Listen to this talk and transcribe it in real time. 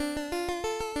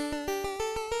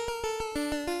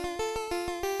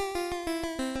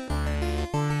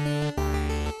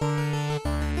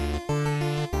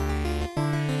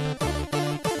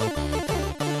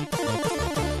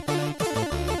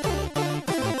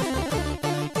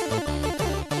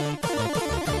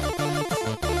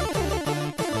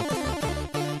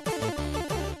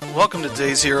Welcome to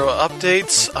Day Zero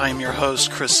Updates. I'm your host,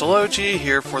 Chris Sologi,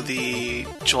 here for the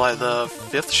July the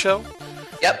 5th show.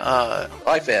 Yep,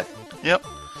 July 5th. Yep.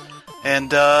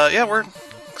 And, we're going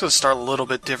to start a little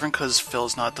bit different because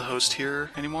Phil's not the host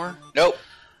here anymore. Nope.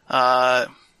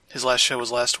 His last show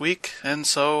was last week, and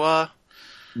so,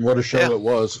 What a show it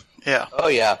was. Yeah. Oh,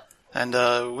 yeah.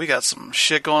 And, we got some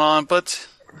shit going on, but,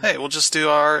 hey, we'll just do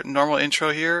our normal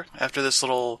intro here after this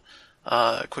little,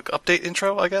 quick update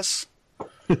intro, I guess.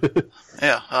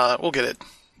 Yeah, we'll get it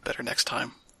better next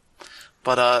time.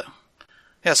 But,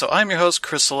 so I'm your host,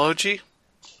 Chris Sologi.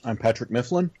 I'm Patrick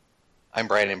Mifflin. I'm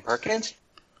Brandon Perkins.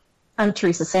 I'm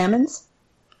Teresa Sammons.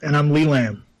 And I'm Lee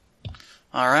Lamb.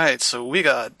 Alright, so we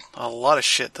got a lot of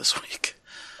shit this week.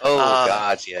 Oh,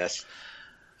 God, yes.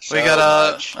 We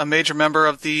got a major member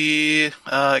of the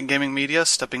gaming media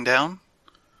stepping down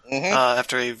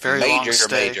after a very long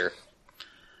stay. Major.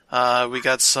 We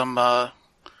got some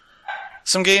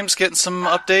games getting some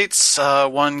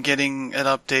updates. One getting an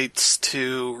update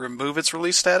to remove its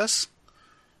release status.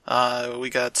 We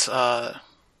got some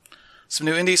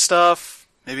new indie stuff.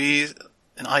 Maybe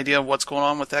an idea of what's going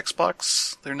on with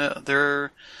Xbox.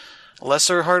 Their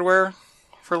lesser hardware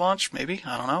for launch. Maybe,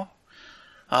 I don't know.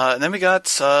 And then we got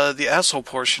the asshole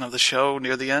portion of the show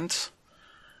near the end.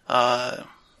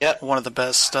 Yep. One of the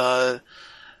best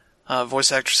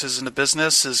voice actresses in the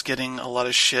business is getting a lot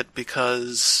of shit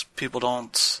because people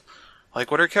don't like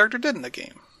what her character did in the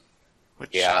game.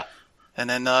 Yeah. And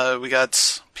then we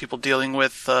got people dealing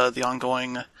with the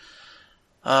ongoing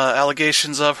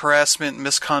allegations of harassment and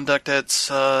misconduct at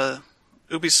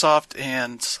Ubisoft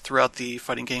and throughout the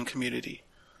fighting game community.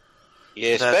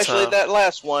 Yeah, especially that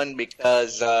last one,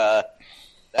 because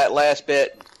that last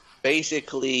bit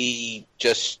basically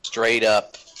just straight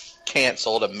up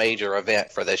canceled a major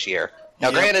event for this year.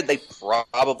 Now, Granted, they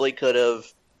probably could have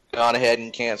gone ahead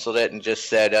and canceled it and just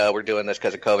said, we're doing this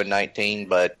because of COVID-19,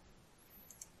 but...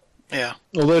 Yeah.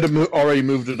 Well, they'd have already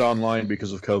moved it online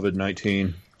because of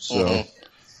COVID-19, so...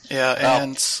 Mm-hmm. Yeah,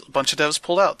 and a bunch of devs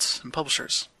pulled out, and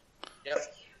publishers.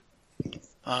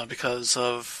 Yep. Because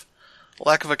of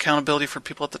lack of accountability for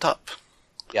people at the top.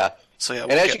 Yeah. So yeah,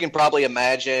 and as you can probably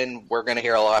imagine, we're going to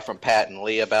hear a lot from Pat and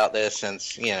Lee about this,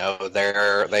 since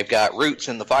they've got roots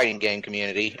in the fighting game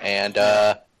community, and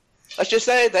let's just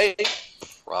say they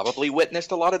probably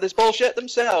witnessed a lot of this bullshit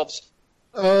themselves.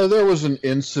 There was an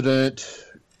incident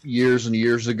years and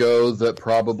years ago that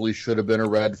probably should have been a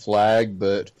red flag,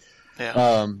 but I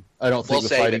don't think we'll the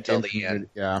save fighting it till game the community.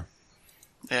 end.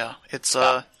 Yeah, it's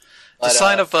a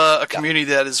sign of a community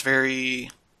that is very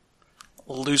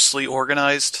loosely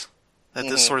organized. That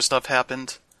this sort of stuff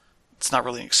happened. It's not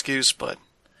really an excuse, but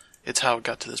it's how it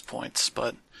got to this point.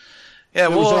 But yeah,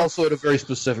 it was also at a very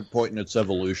specific point in its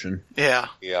evolution. Yeah.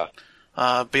 Yeah.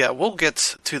 But yeah, we'll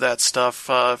get to that stuff.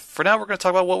 For now, we're going to talk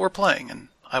about what we're playing, and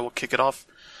I will kick it off.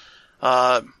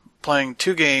 Playing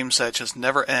two games that just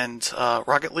never end.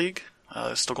 Rocket League,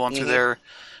 still going through their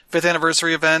 5th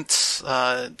anniversary event.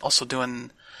 Also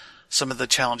doing some of the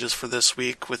challenges for this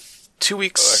week with 2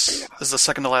 weeks. This is the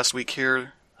second to last week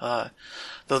here.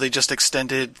 Though they just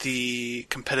extended the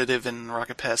competitive and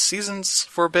Rocket Pass seasons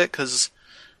for a bit because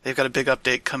they've got a big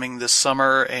update coming this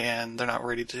summer and they're not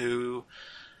ready to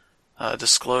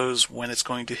disclose when it's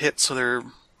going to hit, so they're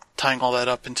tying all that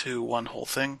up into one whole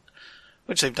thing,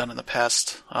 which they've done in the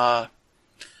past. I'm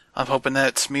hoping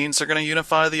that means they're going to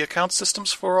unify the account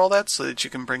systems for all that so that you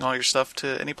can bring all your stuff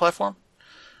to any platform.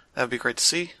 That would be great to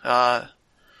see. But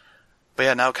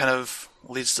yeah, now it kind of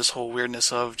leads to this whole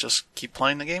weirdness of just keep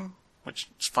playing the game, which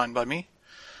is fine by me.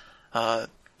 But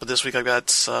this week I've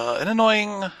got an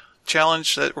annoying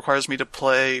challenge that requires me to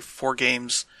play 4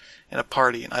 games in a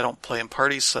party, and I don't play in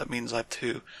parties, so that means I have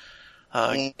to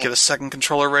get a second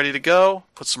controller ready to go,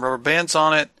 put some rubber bands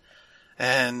on it,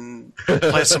 and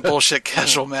play some bullshit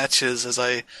casual matches as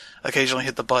I occasionally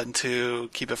hit the button to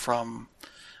keep it from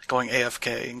going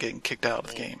AFK and getting kicked out of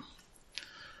the game.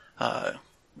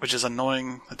 Which is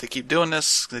annoying that they keep doing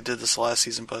this. They did this last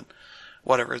season, but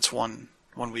whatever. It's one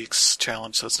week's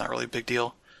challenge, so it's not really a big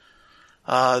deal.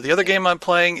 The other game I'm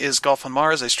playing is Golf on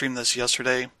Mars. I streamed this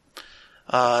yesterday.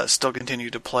 Still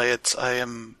continue to play it. I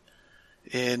am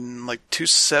in like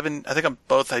 270. I think I'm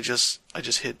both. I just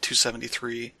hit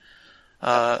 273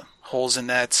 holes in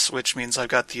that, which means I've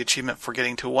got the achievement for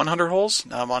getting to 100 holes.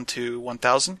 Now I'm on to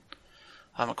 1,000.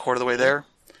 I'm a quarter of the way there.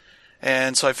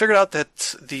 And so I figured out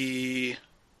that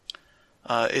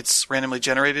it's randomly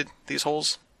generated, these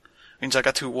holes. It means I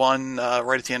got to one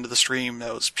right at the end of the stream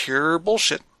that was pure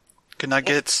bullshit. Could not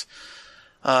get...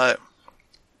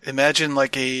 imagine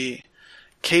like a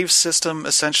cave system,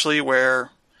 essentially,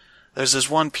 where there's this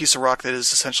one piece of rock that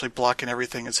is essentially blocking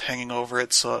everything. It's hanging over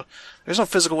it, so there's no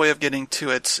physical way of getting to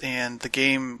it, and the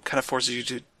game kind of forces you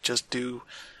to just do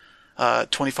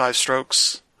 25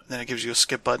 strokes, and then it gives you a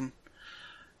skip button.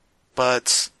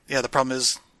 But, yeah, the problem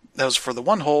is that was for the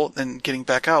one hole, and getting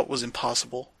back out was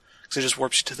impossible, because it just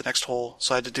warps you to the next hole,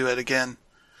 so I had to do it again.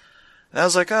 And I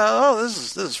was like, oh,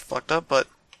 this is fucked up, but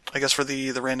I guess for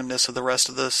the randomness of the rest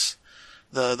of this,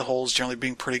 the holes generally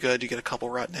being pretty good, you get a couple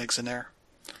rotten eggs in there.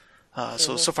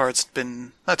 So far it's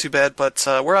been not too bad, but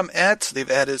where I'm at, they've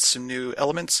added some new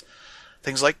elements.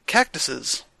 Things like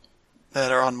cactuses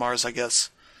that are on Mars, I guess.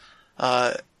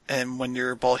 And when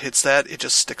your ball hits that, it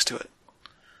just sticks to it.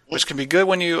 Which can be good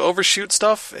when you overshoot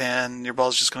stuff and your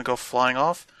ball's just going to go flying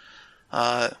off.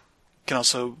 Can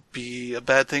also be a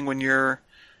bad thing when you're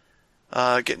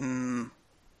getting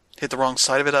hit the wrong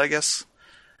side of it, I guess.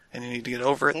 And you need to get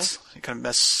over it. You kind of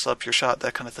mess up your shot,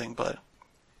 that kind of thing. But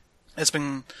it's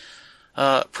been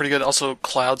pretty good. Also,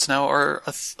 clouds now are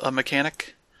a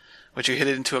mechanic, which you hit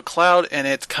it into a cloud and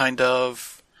it kind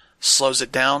of slows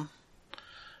it down.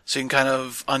 So you can kind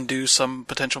of undo some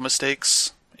potential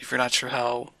mistakes if you're not sure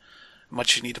how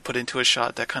much you need to put into a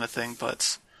shot, that kind of thing.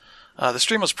 But the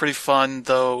stream was pretty fun,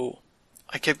 though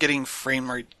I kept getting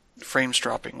frames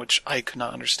dropping, which I could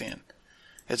not understand.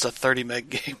 It's a 30 meg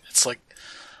game. It's like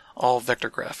all vector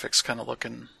graphics kind of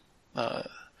looking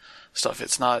stuff.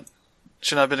 It's not,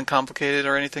 should not have been complicated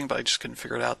or anything, but I just couldn't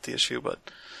figure it out, the issue. But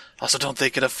I also don't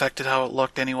think it affected how it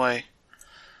looked anyway.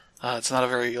 It's not a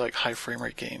very high frame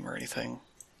rate game or anything.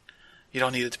 You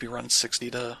don't need it to be running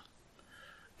 60 to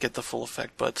get the full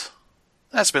effect, but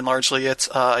that's been largely it.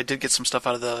 I did get some stuff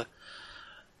out of the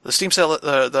Steam sale,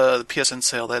 the PSN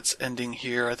sale that's ending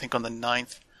here, I think on the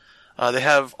 9th. They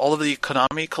have all of the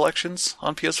Konami collections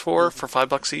on PS4 for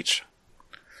 $5 each.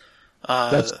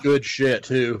 That's good shit,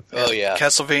 too. Oh, yeah.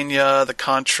 Castlevania, the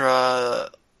Contra,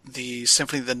 the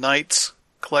Symphony of the Night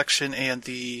collection, and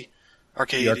the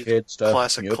arcade stuff.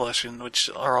 Classic collection, which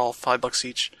are all $5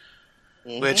 each.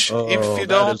 Which, even if you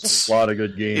don't, that is a lot of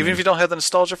good games. Even if you don't have the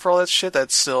nostalgia for all that shit,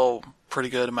 that's still a pretty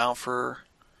good amount for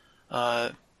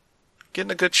getting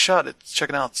a good shot at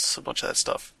checking out a bunch of that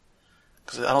stuff.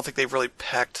 Because I don't think they've really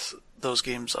packed those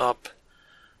games up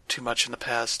too much in the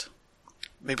past.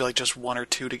 Maybe just one or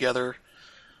two together.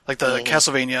 Like the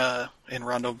Castlevania and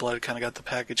Rondo of Blood kind of got the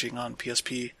packaging on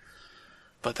PSP.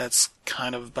 But that's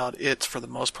kind of about it for the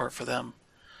most part for them.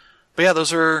 But yeah,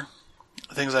 those are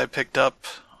things I picked up.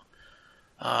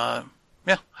 Yeah,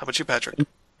 how about you, Patrick?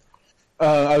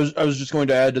 I was just going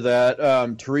to add to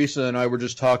that. Teresa and I were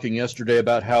just talking yesterday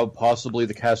about how possibly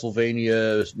the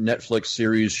Castlevania Netflix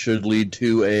series should lead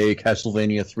to a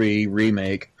Castlevania 3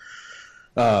 remake.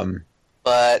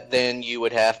 But then you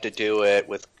would have to do it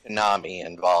with Konami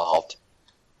involved.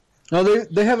 No,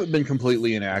 they haven't been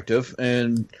completely inactive,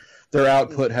 and their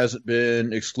output hasn't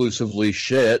been exclusively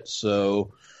shit.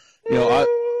 So, I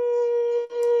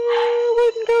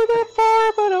wouldn't go that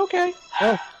far, but okay.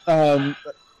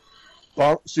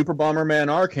 Super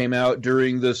Bomberman R came out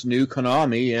during this new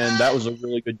Konami, and that was a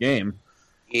really good game.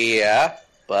 Yeah,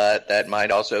 but that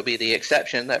might also be the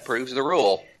exception that proves the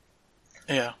rule.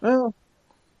 Yeah. Well,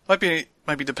 might be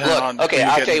dependent on. Okay,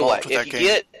 I'll tell you what. If you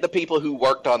get the people who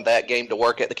worked on that game to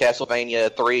work at the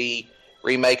Castlevania 3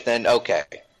 remake, then okay.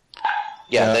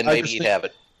 Yeah, then maybe you'd have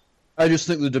it. I just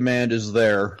think the demand is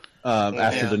there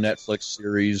after the Netflix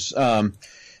series.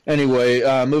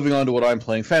 Anyway, moving on to what I'm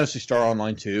playing, Phantasy Star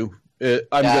Online 2.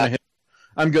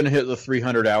 I'm gonna hit the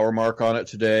 300-hour mark on it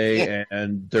today,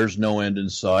 and there's no end in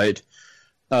sight.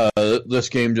 This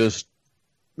game just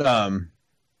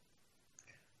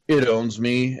it owns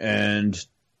me, and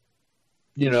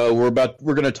we're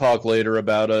going to talk later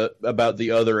about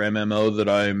the other MMO that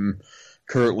I'm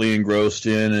currently engrossed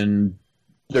in, and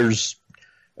there's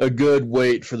a good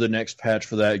wait for the next patch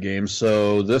for that game.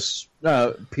 So this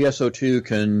PSO2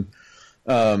 can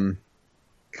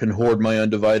hoard my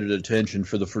undivided attention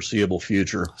for the foreseeable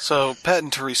future. So, Pat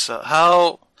and Teresa,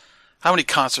 how many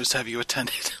concerts have you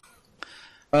attended?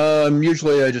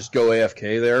 Usually I just go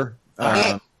AFK there.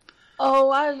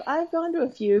 I've gone to a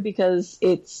few because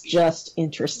it's just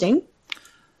interesting.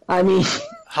 I mean,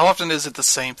 how often is it the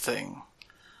same thing?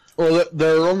 Well,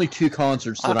 there are only 2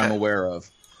 concerts that I'm aware of.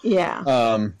 Yeah.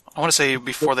 I want to say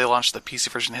before they launched the PC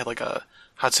version, they had a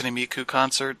Hatsune Miku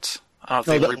concert. I don't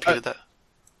know if they repeated that.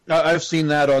 I've seen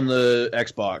that on the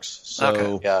Xbox.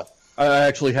 So yeah. I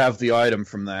actually have the item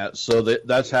from that. So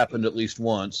that's happened at least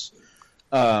once.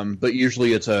 But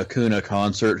usually it's a Kuna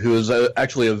concert, who is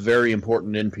actually a very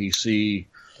important NPC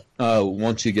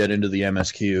once you get into the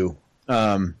MSQ.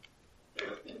 I'm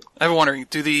wondering,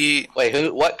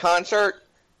 Wait, what concert?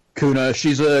 Kuna,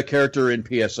 she's a character in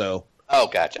PSO. Oh,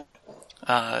 gotcha.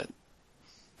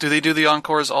 Do they do the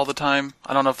encores all the time?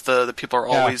 I don't know if the people are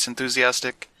always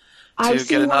enthusiastic to I've get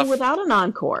seen enough. one without an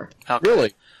encore. Okay.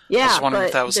 Really? Yeah, I was wondering but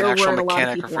if that was an there actual weren't a lot of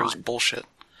mechanic or if it people was on. bullshit.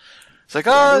 It's like,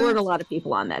 Yeah, there weren't a lot of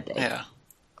people on that day. Yeah.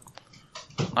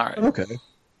 All right. Okay.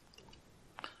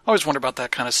 I always wonder about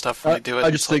that kind of stuff when they do it. I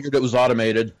just figured it was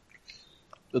automated.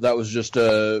 That was just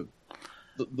that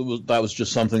was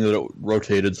just something that it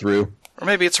rotated through. Or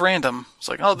maybe it's random. It's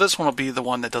like, oh, this one will be the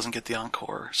one that doesn't get the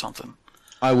encore or something.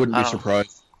 I wouldn't be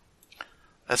surprised.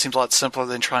 That seems a lot simpler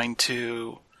than trying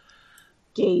to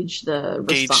gauge the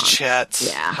response. chat,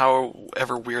 Yeah.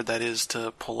 however weird that is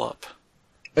to pull up.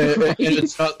 And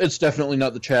it's definitely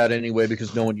not the chat anyway,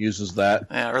 because no one uses that.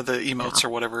 Yeah, or the emotes or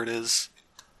whatever it is.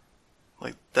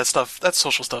 Like, that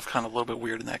social stuff kind of a little bit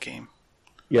weird in that game.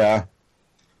 Yeah.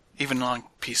 Even on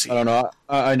PC. I don't know.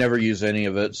 I never use any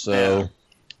of it, so... Yeah.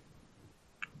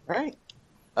 Right.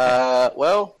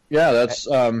 Well... Yeah, that's...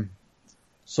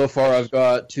 so far I've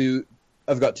got two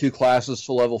classes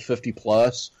to level 50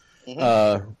 plus.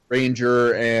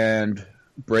 Ranger and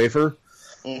Braver.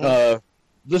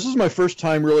 This is my first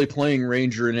time really playing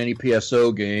Ranger in any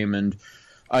PSO game, and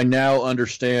I now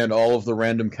understand all of the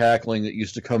random cackling that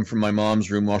used to come from my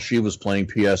mom's room while she was playing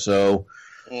PSO.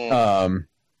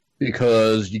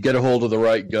 Because you get a hold of the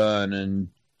right gun, and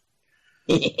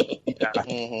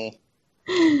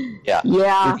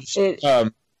yeah,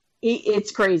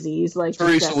 it's crazy. He's like,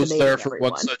 Teresa was there for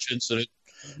one such incident.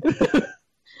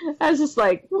 I was just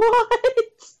like, what?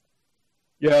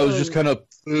 Yeah, it was just kind of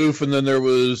poof, and then there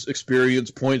was experience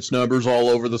points numbers all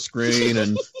over the screen,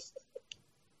 and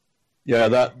yeah,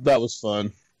 that was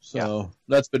fun. So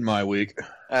that's been my week.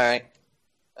 All right.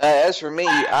 As for me,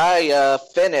 I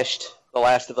finished The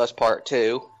Last of Us Part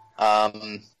 2,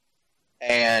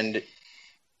 and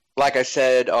like I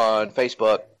said on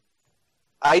Facebook,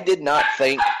 I did not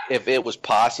think if it was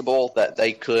possible that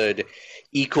they could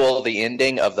equal the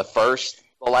ending of the first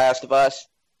The Last of Us,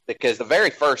 because the very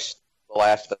first The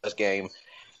Last of Us game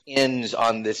ends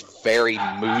on this very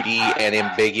moody and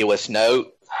ambiguous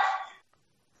note.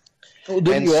 Well,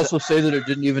 didn't you also say that it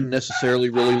didn't even necessarily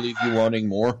really leave you wanting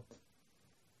more?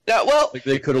 Yeah, well, like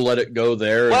they could have let it go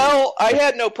there. Well, I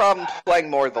had no problem playing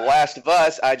more of The Last of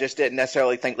Us. I just didn't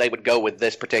necessarily think they would go with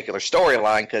this particular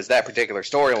storyline, because that particular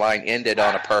storyline ended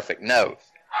on a perfect note.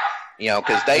 You know,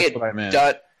 because they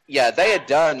had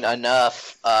done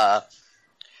enough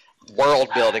world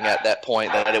building at that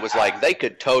point that it was like they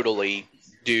could totally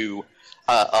do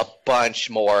a bunch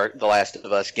more The Last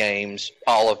of Us games,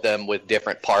 all of them with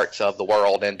different parts of the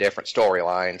world and different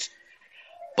storylines.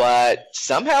 But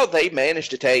somehow they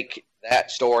managed to take that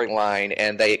storyline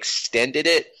and they extended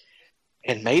it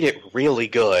and made it really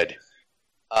good.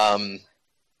 You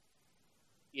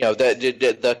know,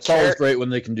 it's always great when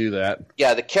they can do that.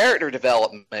 Yeah, the character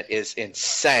development is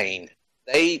insane.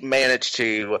 They managed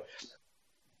to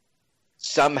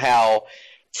somehow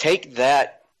take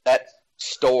that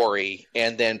story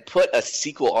and then put a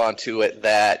sequel onto it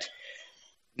that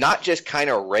not just kind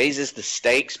of raises the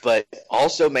stakes, but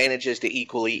also manages to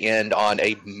equally end on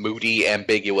a moody,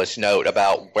 ambiguous note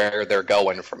about where they're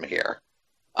going from here.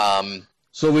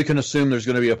 So we can assume there's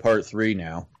going to be a part 3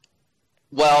 now.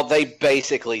 Well, they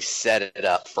basically set it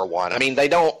up for one. I mean, they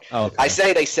don't... Okay. I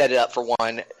say they set it up for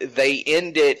one. They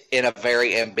end it in a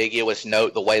very ambiguous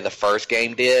note the way the first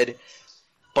game did,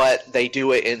 but they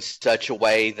do it in such a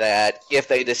way that if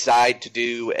they decide to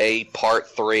do a part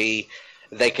 3...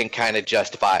 they can kind of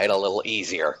justify it a little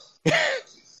easier.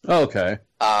 Okay.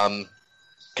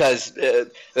 Because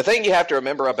the thing you have to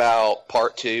remember about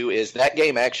Part 2 is that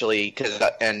game actually,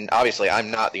 and obviously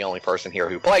I'm not the only person here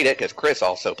who played it, because Chris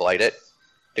also played it.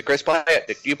 Did Chris play it?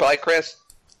 Did you play it, Chris?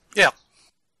 Yeah.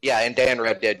 Yeah, and Dan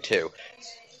Red did too.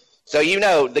 So, you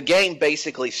know, the game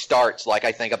basically starts, like,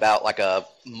 I think about like a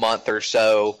month or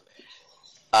so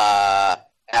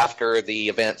after the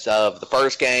events of the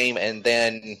first game, and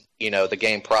then, you know, the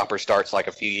game proper starts like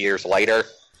a few years later.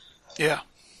 Yeah.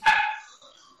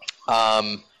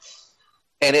 And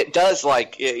it does,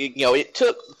 like, you know, it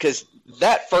took, because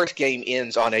that first game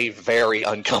ends on a very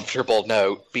uncomfortable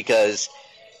note, because,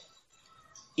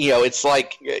 you know, it's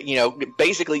like, you know,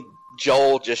 basically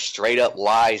Joel just straight up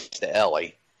lies to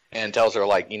Ellie and tells her,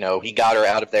 like, you know, he got her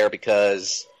out of there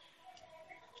because,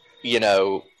 you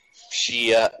know, she,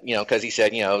 you know, because he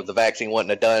said, you know, the vaccine wouldn't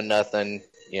have done nothing,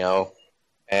 you know,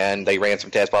 and they ran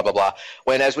some tests, blah, blah, blah.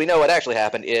 When, as we know, what actually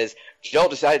happened is Joel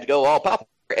decided to go all popular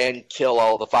and kill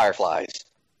all the Fireflies.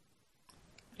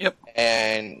 Yep.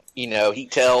 And, you know, he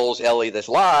tells Ellie this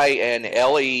lie, and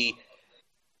Ellie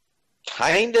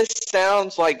kind of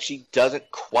sounds like she doesn't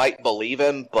quite believe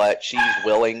him, but she's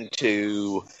willing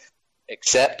to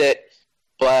accept it.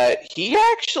 But he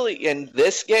actually, in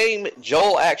this game,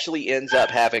 Joel actually ends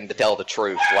up having to tell the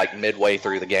truth, like, midway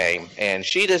through the game. And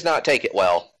she does not take it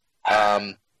well.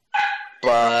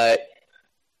 But,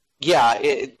 yeah,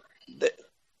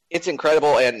 it's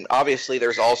incredible. And obviously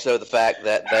there's also the fact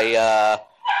that they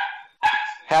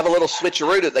have a little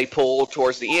switcheroo that they pull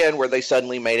towards the end where they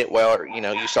suddenly made it where, you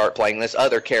know, you start playing this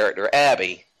other character,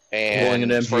 Abby.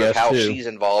 And sort of how she's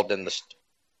involved in the...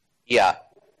 Yeah.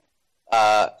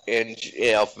 And,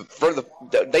 you know,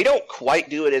 they don't quite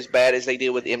do it as bad as they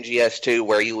do with MGS2,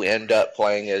 where you end up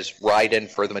playing as Raiden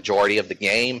for the majority of the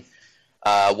game.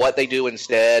 What they do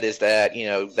instead is that, you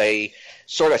know, they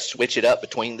sort of switch it up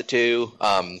between the two.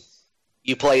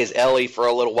 You play as Ellie for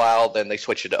a little while, then they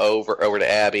switch it over to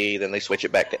Abby, then they switch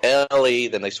it back to Ellie,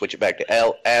 then they switch it back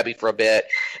to Abby for a bit,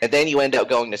 and then you end up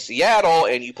going to Seattle,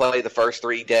 and you play the first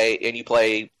 3 days, and you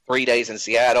play 3 days in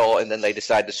Seattle, and then they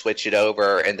decide to switch it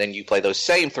over, and then you play those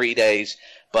same 3 days,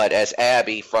 but as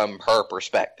Abby from her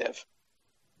perspective.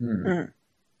 Hmm.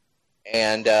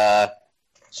 And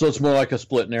so it's more like a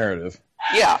split narrative.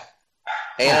 Yeah,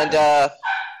 and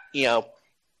you know.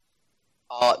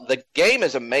 The game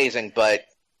is amazing, but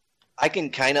I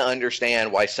can kind of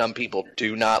understand why some people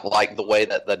do not like the way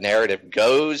that the narrative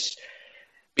goes,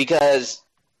 because,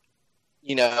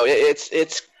 you know,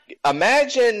 it's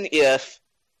imagine if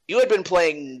you had been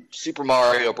playing Super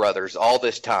Mario Brothers all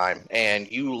this time, and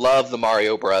you love the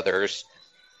Mario Brothers,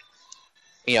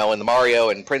 you know, and the Mario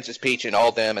and Princess Peach and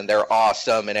all them, and they're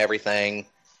awesome and everything.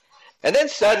 And then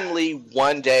suddenly,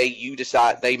 one day, you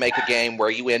decide they make a game where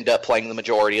you end up playing the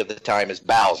majority of the time as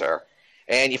Bowser.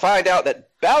 And you find out that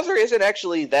Bowser isn't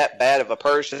actually that bad of a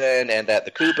person, and that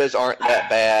the Koopas aren't that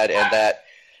bad, and that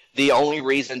the only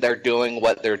reason they're doing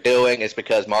what they're doing is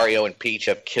because Mario and Peach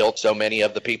have killed so many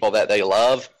of the people that they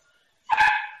love.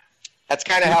 That's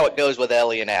kind of how it goes with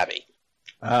Ellie and Abby.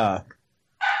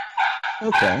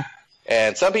 Okay.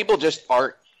 And some people just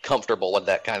aren't comfortable with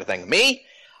that kind of thing. Me?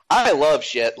 I love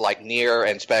shit like Nier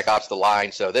and Spec Ops The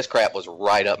Line, so this crap was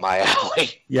right up my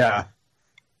alley. Yeah.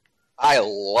 I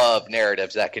love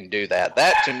narratives that can do that.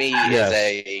 That, to me, is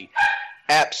a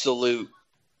absolute,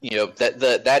 you know,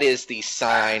 that is the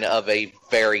sign of a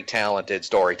very talented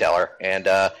storyteller. And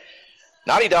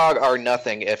Naughty Dog are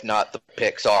nothing if not the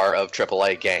Pixar of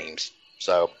AAA games.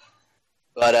 So,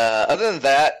 but other than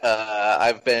that,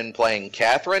 I've been playing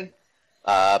Catherine.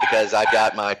 Because I've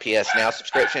got my PS Now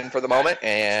subscription for the moment,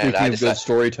 and Speaking of good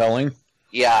storytelling.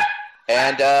 Yeah,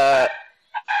 and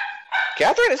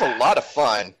Catherine is a lot of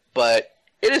fun, but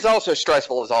it is also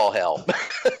stressful as all hell.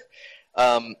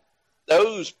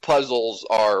 Those puzzles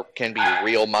can be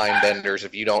real mind benders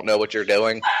if you don't know what you're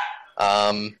doing,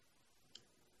 and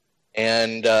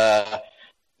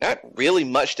not really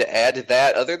much to add to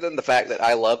that, other than the fact that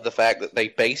I love the fact that they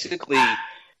basically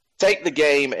take the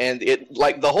game, and it,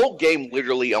 like, the whole game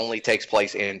literally only takes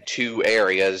place in 2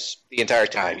 areas the entire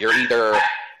time. You're either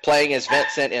playing as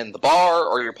Vincent in the bar,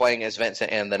 or you're playing as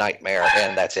Vincent in the Nightmare,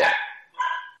 and that's it.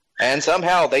 And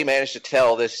somehow they managed to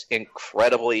tell this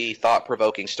incredibly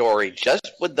thought-provoking story just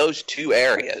with those 2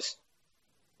 areas.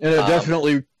 And it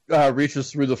definitely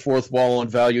reaches through the fourth wall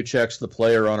and value checks the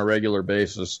player on a regular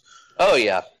basis. Oh,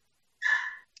 yeah.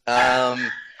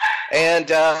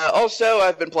 And also,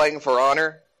 I've been playing For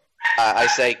Honor. I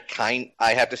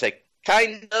have to say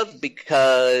kind of,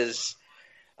 because,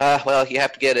 well, you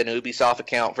have to get an Ubisoft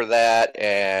account for that,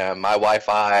 and my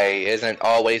Wi-Fi isn't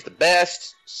always the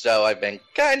best, so I've been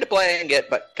kind of playing it,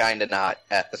 but kind of not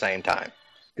at the same time.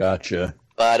 Gotcha.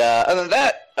 But other than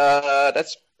that,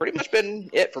 that's pretty much been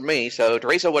it for me. So,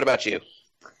 Teresa, what about you?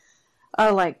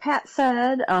 Like Pat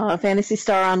said, Phantasy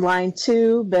Star Online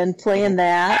 2, been playing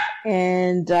that,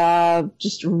 and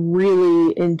just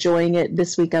really enjoying it.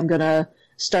 This week I'm going to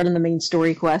start on the main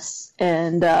story quests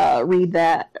and read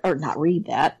that, or not read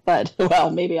that, but, well,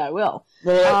 maybe I will.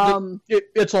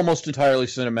 It's almost entirely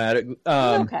cinematic.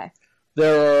 Okay.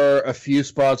 There are a few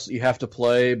spots that you have to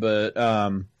play, but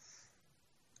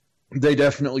they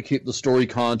definitely keep the story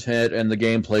content and the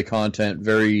gameplay content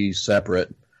very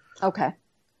separate. Okay.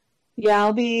 Yeah,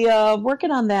 I'll be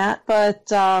working on that,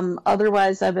 but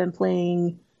otherwise I've been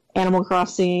playing Animal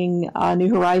Crossing,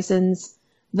 New Horizons.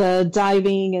 The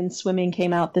diving and swimming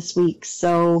came out this week,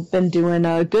 so been doing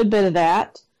a good bit of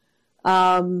that.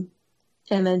 And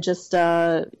then just,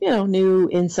 new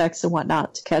insects and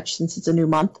whatnot to catch since it's a new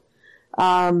month.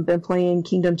 Been playing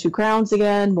Kingdom 2 Crowns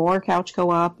again, more couch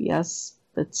co-op, yes,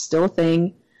 but still a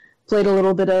thing. Played a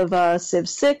little bit of Civ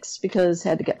 6 because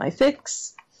had to get my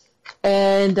fix.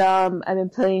 And I've been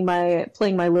playing my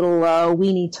little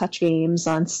weenie touch games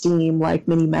on Steam, like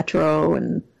Mini Metro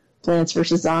and Plants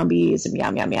vs. Zombies and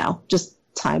Meow Meow Meow. Just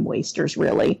time wasters,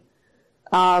 really.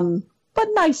 But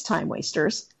nice time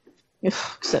wasters.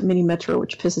 Except Mini Metro,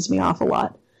 which pisses me off a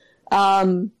lot.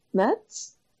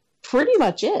 That's pretty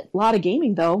much it. A lot of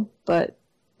gaming, though, but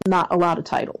not a lot of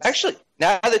titles. Actually,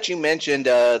 now that you mentioned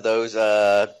those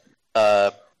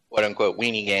quote-unquote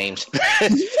weenie games,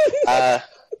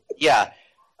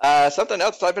 something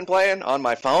else I've been playing on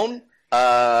my phone,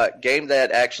 game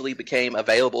that actually became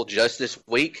available just this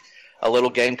week, a little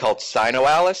game called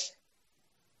Sino-Alice,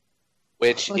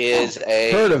 which is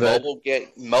a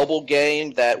mobile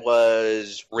game that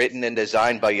was written and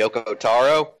designed by Yoko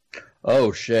Taro.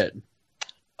 Oh, shit.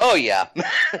 Oh, yeah.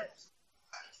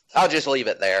 I'll just leave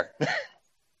it there.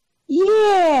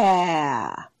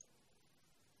 Yeah.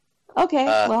 Okay,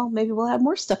 well, maybe we'll have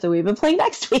more stuff that we've been playing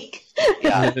next week.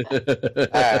 Yeah. All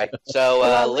right.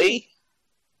 So, Lee,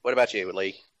 what about you,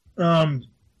 Lee? I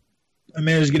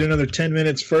managed to get another 10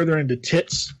 minutes further into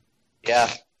Tits.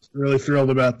 Yeah. Really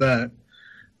thrilled about that.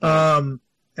 And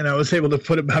I was able to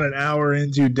put about an hour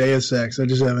into Deus Ex. I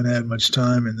just haven't had much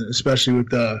time, and especially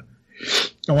with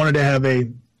I wanted to have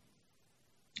a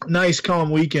nice, calm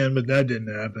weekend, but that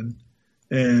didn't happen.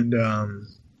 And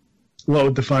what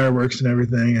with the fireworks and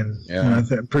everything, and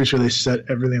I'm pretty sure they set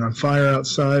everything on fire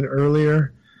outside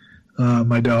earlier.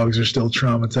 My dogs are still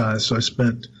traumatized, so I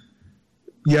spent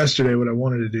yesterday. What I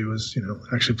wanted to do was,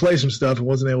 actually play some stuff. I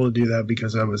wasn't able to do that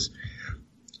because I was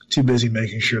too busy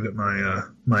making sure that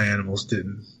my animals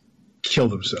didn't kill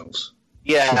themselves.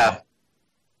 Yeah.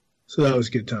 So that was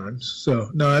good times.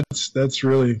 So no, that's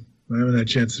really, I haven't had a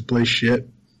chance to play shit.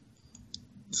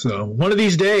 So one of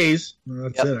these days,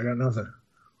 that's it. I got nothing.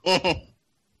 All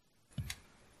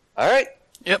right.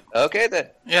 Yep. Okay then.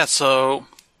 Yeah. So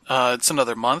it's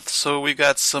another month. So we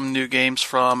got some new games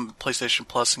from PlayStation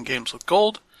Plus and Games with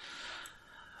Gold.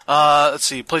 Let's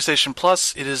see. PlayStation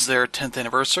Plus. It is their 10th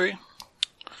anniversary.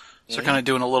 So they're kind of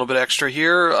doing a little bit extra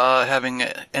here, having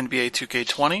NBA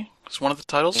 2K20 is one of the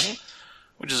titles,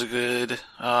 which is a good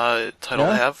title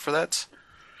to have for that.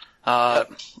 The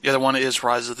other one is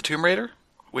Rise of the Tomb Raider,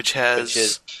 which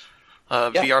has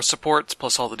VR support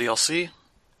plus all the DLC.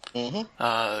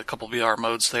 A couple VR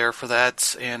modes there for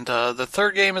that. And the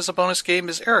third game is a bonus game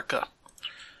is Erica,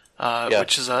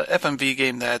 which is a FMV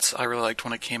game that I really liked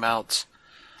when it came out.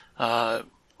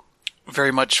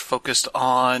 Very much focused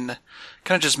on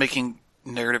kind of just making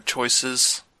narrative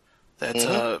choices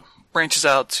that branches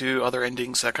out to other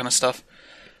endings, that kind of stuff.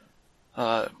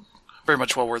 Very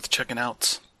much well worth checking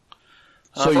out.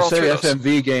 So you say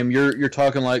FMV game, you're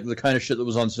talking like the kind of shit that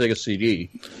was on Sega CD.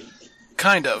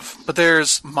 Kind of, but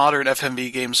there's modern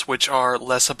FMV games which are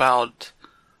less about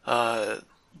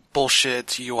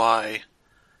bullshit UI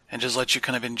and just let you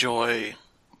kind of enjoy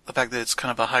the fact that it's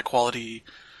kind of a high quality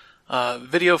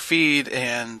video feed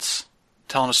and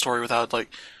telling a story without, like,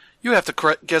 you have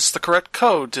to guess the correct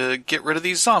code to get rid of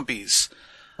these zombies.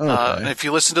 And if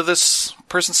you listen to this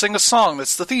person sing a song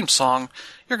that's the theme song,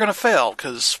 you're going to fail,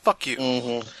 because fuck you.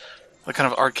 The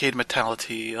kind of arcade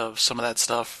mentality of some of that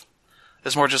stuff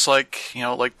is more just like,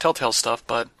 like Telltale stuff,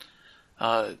 but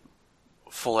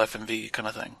full FMV kind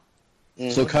of thing.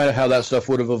 So kind of how that stuff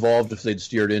would have evolved if they'd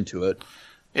steered into it.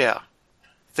 Yeah.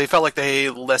 They felt like they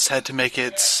less had to make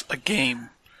it a game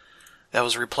that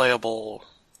was replayable,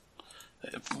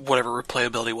 whatever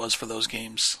replayability was for those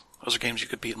games. Those are games you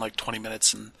could beat in like 20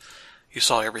 minutes and you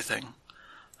saw everything.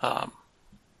 Kind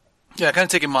of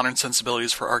taking modern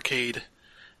sensibilities for arcade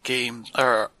games,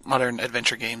 or modern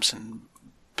adventure games, and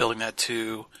building that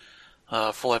to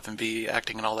full FMV,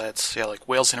 acting and all that. Yeah, like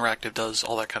Wales Interactive does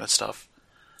all that kind of stuff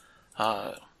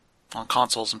on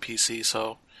consoles and PC.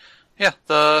 So, yeah,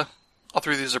 all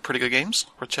three of these are pretty good games.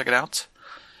 Worth checking out.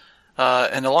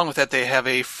 And along with that, they have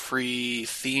a free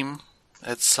theme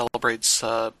that celebrates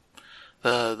the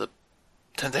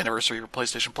 10th anniversary of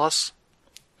PlayStation Plus.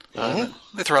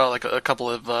 They throw out like a couple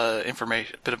of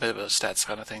information, a bit of a stats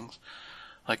kind of things.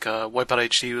 Like Wipeout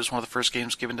HD was one of the first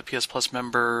games given to PS Plus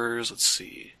members. Let's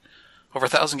see, over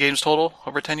 1,000 games total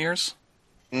over 10 years.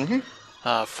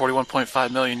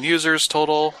 41.5 million users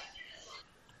total.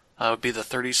 Would be the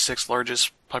 36th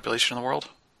largest population in the world.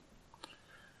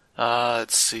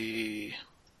 Let's see.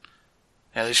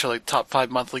 Yeah, they show like top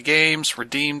 5 monthly games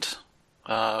redeemed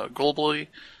globally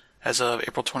as of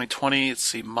April 2020. Let's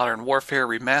see, Modern Warfare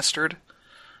Remastered,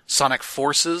 Sonic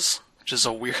Forces, which is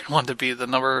a weird one to be the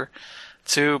number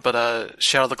 2, but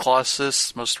Shadow of the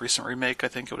Colossus, most recent remake, I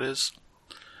think it is.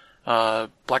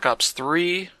 Black Ops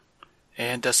 3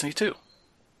 and Destiny 2.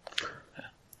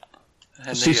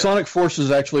 And See, Sonic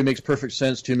Forces actually makes perfect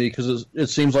sense to me because it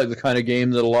seems like the kind of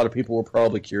game that a lot of people were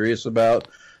probably curious about,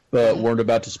 but weren't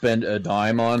about to spend a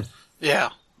dime on. Yeah,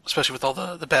 especially with all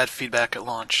the bad feedback at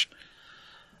launch.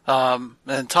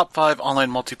 And top 5 online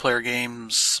multiplayer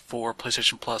games for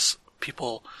PlayStation Plus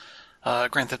people: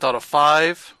 Grand Theft Auto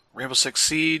 5, Rainbow Six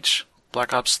Siege,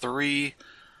 Black Ops 3,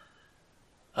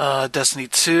 Destiny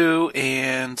 2,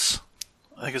 and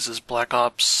I think this is Black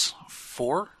Ops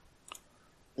 4.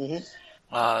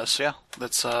 Mm-hmm. So yeah,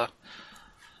 that's kind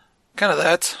of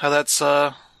how that's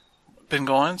been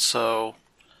going. So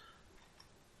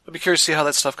I'd be curious to see how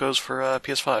that stuff goes for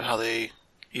PS5, how they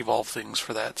evolve things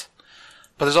for that.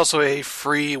 But there's also a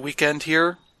free weekend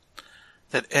here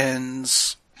that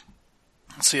ends,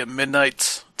 let's see, at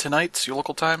midnight tonight, your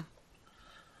local time.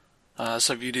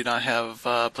 So if you do not have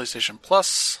PlayStation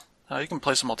Plus, you can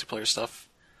play some multiplayer stuff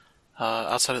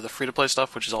outside of the free-to-play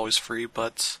stuff, which is always free.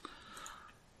 But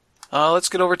let's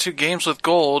get over to Games with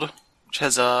Gold, which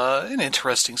has an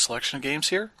interesting selection of games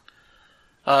here.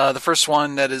 The first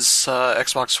one that is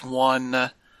Xbox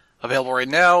One available right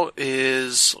now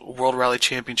is World Rally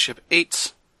Championship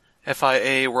 8,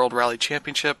 FIA World Rally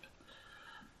Championship,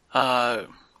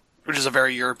 which is a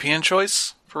very European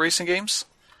choice for racing games.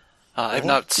 I've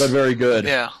not, but very good.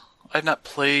 Yeah, I've not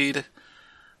played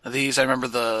these. I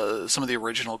remember some of the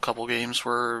original couple games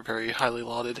were very highly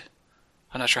lauded.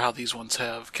 I'm not sure how these ones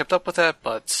have kept up with that,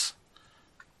 but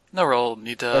no real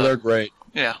need to. Oh, they're great.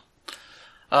 Yeah.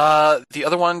 The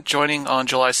other one joining on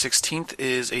July 16th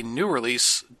is a new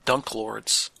release, Dunk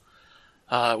Lords,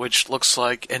 which looks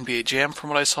like NBA Jam from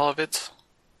what I saw of it.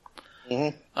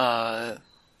 Mm-hmm.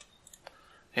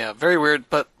 Yeah, very weird,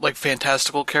 but like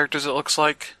fantastical characters it looks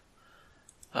like.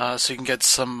 So you can get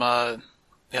some, like,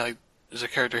 there's a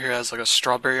character here that has like a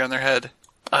strawberry on their head.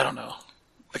 I don't know.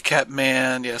 The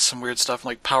Catman, yeah, some weird stuff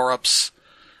like power-ups,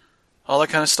 all that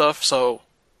kind of stuff, so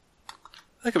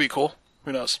that could be cool.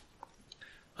 Who knows?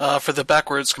 For the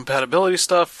backwards compatibility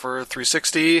stuff for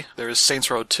 360, there's Saints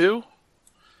Row 2.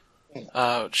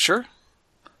 Sure.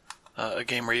 A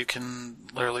game where you can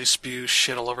literally spew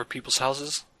shit all over people's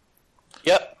houses.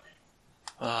 Yep.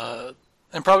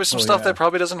 And probably some stuff that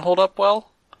probably doesn't hold up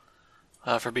well.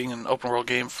 For being an open world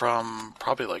game from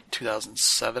probably like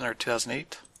 2007 or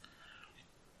 2008.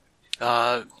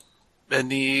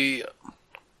 And the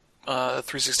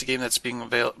 360 game that's being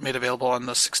made available on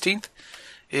the 16th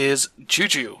is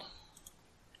Juju,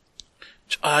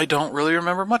 which I don't really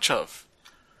remember much of.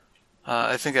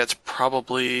 I think that's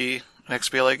probably an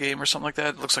XBLA game or something like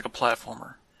that. It looks like a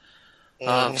platformer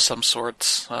of some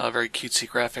sort. Very cutesy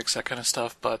graphics, that kind of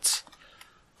stuff, but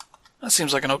that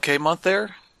seems like an okay month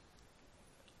there.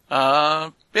 Yeah,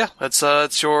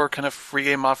 that's your kind of free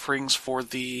game offerings for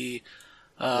the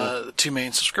two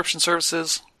main subscription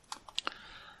services.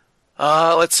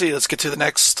 Let's see, let's get to the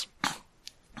next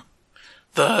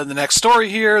next story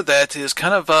here that is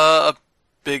kind of a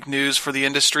big news for the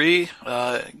industry.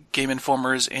 Game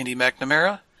Informer's Andy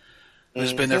McNamara,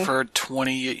 who's been there for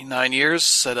 29 years,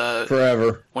 said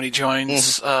forever when he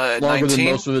joins at longer 19.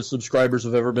 than most of his subscribers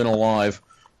have ever been alive.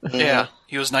 Yeah,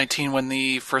 he was 19 when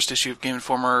the first issue of Game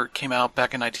Informer came out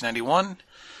back in 1991.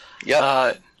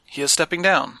 Yeah, he is stepping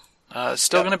down.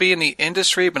 Still going to be in the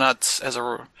industry, but not as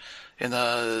in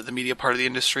the media part of the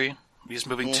industry. He's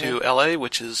moving to LA,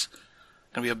 which is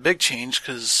going to be a big change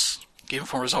because Game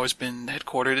Informer has always been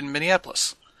headquartered in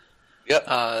Minneapolis.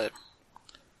 Yep.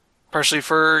 Partially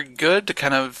for good, to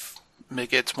kind of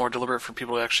make it more deliberate for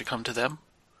people to actually come to them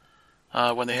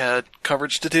when they had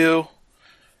coverage to do,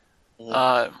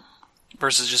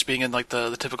 versus just being in like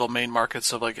the typical main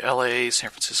markets of like LA, San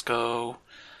Francisco,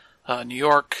 New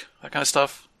York, that kind of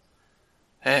stuff.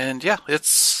 And yeah,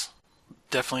 it's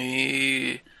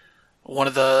definitely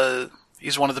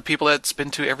he's one of the people that's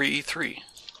been to every E3,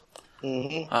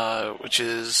 which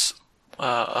is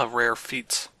a rare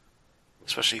feat,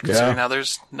 especially considering now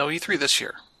there's no E3 this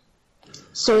year.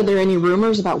 So are there any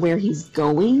rumors about where he's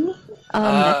going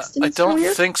next in his I don't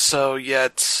career? think so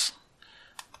yet.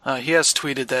 He has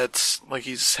tweeted that like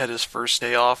he's had his first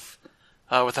day off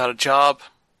without a job,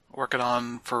 working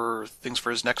on for things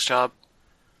for his next job.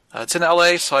 It's in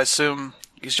LA, so I assume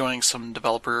he's joining some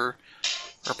developer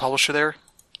or publisher there.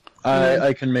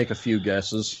 I can make a few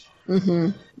guesses.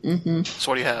 So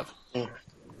what do you have?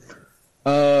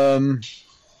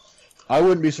 I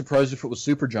wouldn't be surprised if it was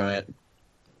Supergiant.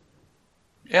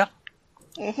 Yeah.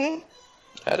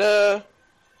 That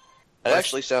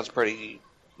actually sounds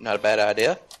not a bad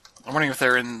idea. I'm wondering if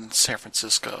they're in San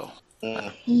Francisco.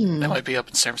 They might be up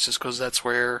in San Francisco, because that's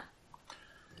where...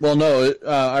 Well, no,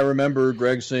 I remember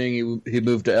Greg saying he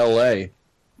moved to L.A.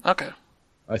 Okay.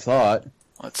 I thought.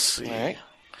 Let's see. All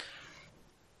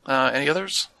right. Any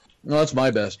others? No, that's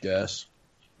my best guess.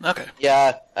 Okay.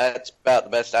 Yeah, that's about the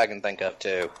best I can think of,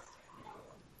 too.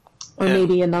 Or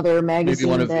maybe another magazine.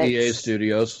 Maybe one of EA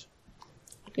Studios.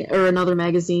 Or another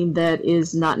magazine that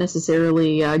is not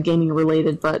necessarily gaming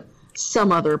related, but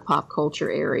some other pop culture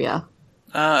area.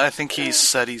 I think he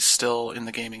said he's still in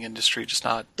the gaming industry, just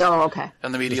not okay.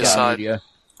 on the media side. Media.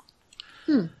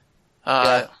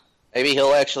 Yeah. Maybe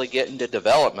he'll actually get into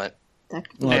development. That's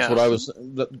what I was...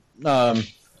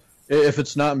 if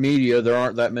it's not media, there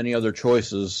aren't that many other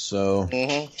choices, so...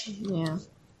 Mm-hmm. Yeah.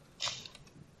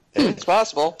 It's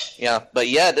possible, yeah. But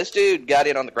yeah, this dude got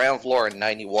in on the ground floor in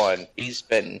 91. He's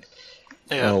been...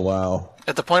 Yeah. Oh, wow.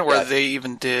 At the point where they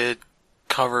even did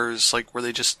covers, like, where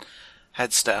they just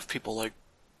had staff people, like,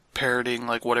 parodying,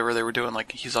 like, whatever they were doing.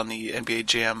 Like, he's on the NBA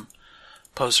Jam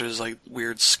posters, like,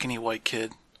 weird skinny white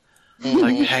kid,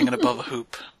 like, hanging above a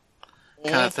hoop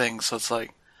kind of thing. So it's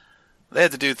like, they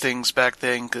had to do things back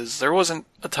then, because there wasn't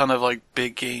a ton of, like,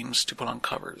 big games to put on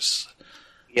covers.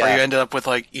 Yeah. Where you ended up with,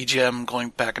 like, EGM going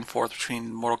back and forth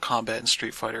between Mortal Kombat and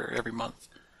Street Fighter every month.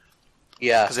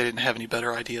 Yeah. Because they didn't have any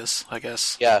better ideas, I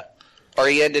guess. Yeah. Or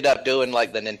he ended up doing,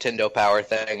 like, the Nintendo Power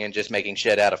thing and just making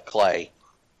shit out of clay.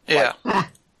 Yeah.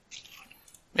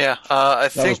 Yeah, I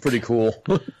think... That was pretty cool,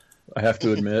 I have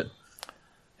to admit.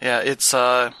 Yeah, it's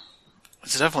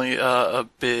definitely a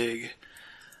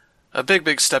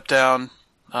big step down.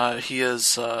 He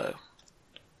has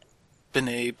been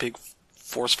a big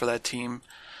force for that team.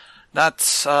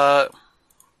 But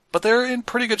they're in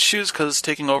pretty good shoes, because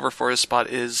taking over for his spot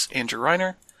is Andrew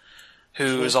Reiner,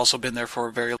 who has also been there for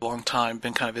a very long time,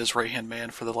 been kind of his right-hand man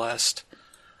for the last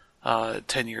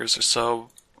 10 years or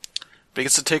so. But he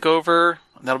gets to take over,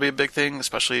 and that'll be a big thing,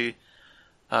 especially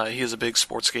he is a big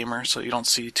sports gamer, so you don't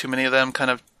see too many of them kind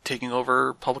of taking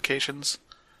over publications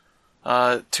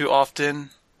too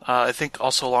often. I think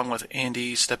also along with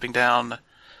Andy stepping down,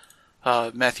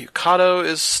 Matthew Cotto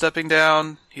is stepping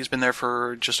down. He's been there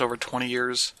for just over 20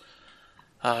 years.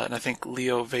 And I think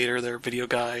Leo Vader, their video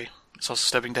guy, is also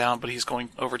stepping down, but he's going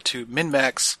over to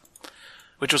MinMax,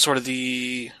 which was sort of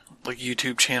the like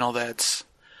YouTube channel that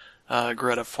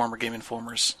grew out of former Game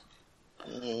Informers.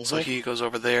 Mm-hmm. So he goes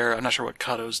over there. I'm not sure what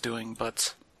Cotto's doing,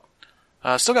 but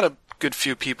still got a good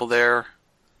few people there.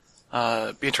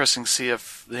 Be interesting to see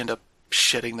if they end up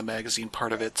shedding the magazine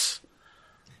part of it.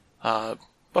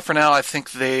 But for now, I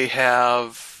think they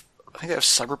have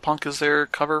Cyberpunk as their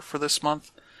cover for this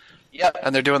month. Yep.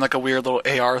 And they're doing like a weird little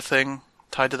AR thing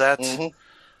tied to that,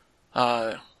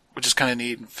 which is kind of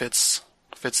neat and fits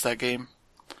that game.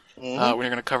 When you're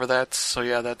going to cover that, so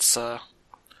yeah, that's gonna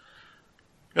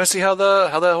see how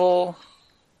that whole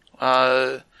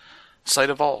site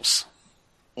evolves.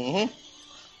 But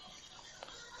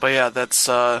yeah, that's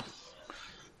that.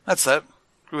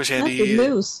 We wish Andy. That's good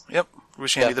news. Yep.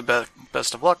 Wish Andy the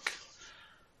best of luck,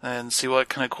 and see what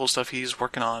kind of cool stuff he's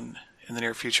working on in the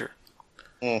near future.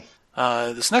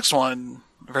 This next one,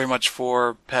 very much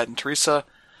for Pat and Teresa,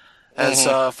 as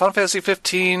Final Fantasy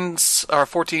 14's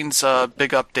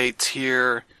big update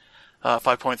here,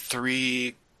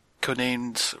 5.3,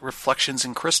 codenamed Reflections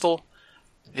in Crystal,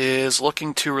 is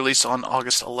looking to release on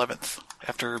August 11th,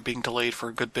 after being delayed for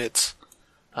a good bit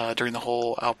during the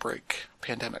whole outbreak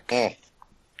pandemic.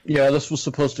 Yeah, this was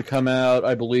supposed to come out,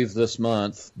 I believe, this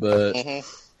month, but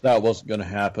that wasn't going to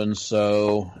happen.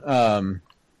 So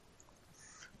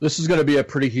this is going to be a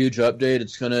pretty huge update.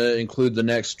 It's going to include the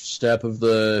next step of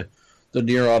the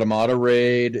Nier Automata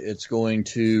raid. It's going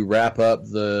to wrap up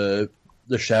the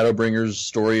Shadowbringers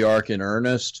story arc in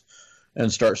earnest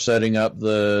and start setting up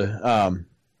the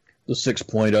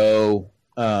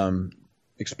 6.0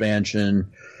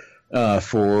 expansion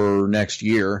for next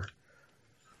year.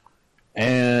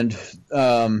 And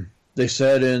they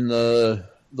said in the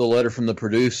letter from the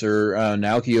producer,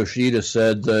 Naoki Yoshida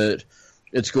said that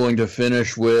it's going to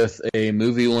finish with a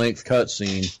movie-length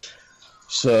cutscene.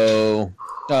 So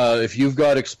if you've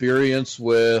got experience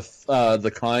with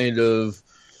the kind of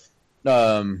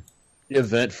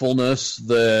eventfulness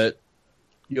that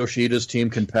Yoshida's team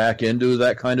can pack into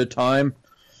that kind of time,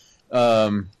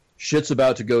 shit's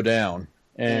about to go down.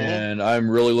 And I'm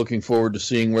really looking forward to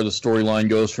seeing where the storyline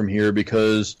goes from here,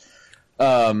 because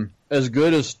as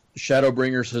good as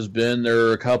Shadowbringers has been, there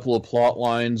are a couple of plot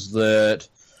lines that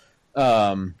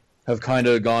have kind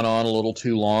of gone on a little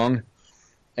too long.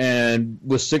 And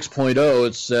with 6.0,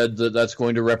 it's said that that's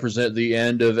going to represent the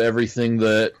end of everything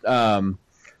that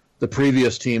the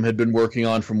previous team had been working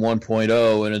on from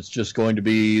 1.0, and it's just going to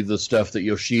be the stuff that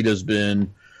Yoshida's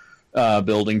been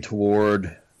building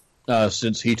toward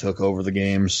since he took over the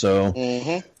game. So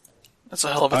that's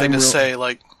a hell of a thing to say.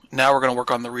 Like, now we're going to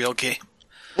work on the real game.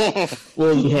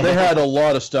 Well, they had a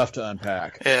lot of stuff to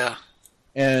unpack. Yeah.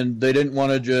 And they didn't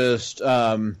want to just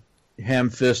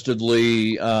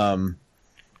ham-fistedly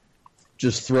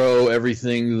just throw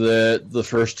everything that the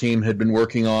first team had been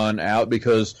working on out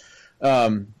because,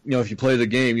 if you play the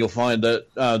game, you'll find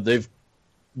that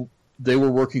they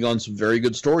were working on some very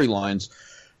good storylines,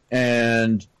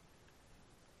 and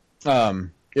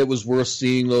it was worth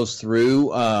seeing those through.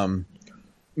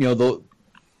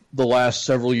 The last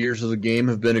several years of the game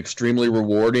have been extremely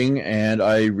rewarding, and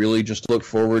I really just look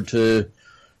forward to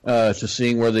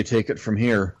seeing where they take it from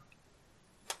here.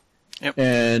 Yep.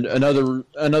 And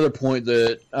another point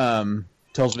that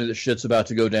tells me that shit's about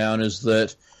to go down is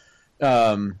that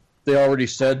they already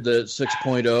said that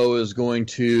 6.0 is going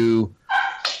to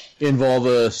involve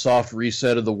a soft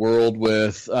reset of the world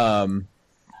with a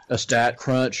stat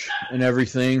crunch and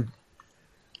everything,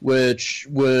 which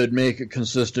would make it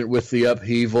consistent with the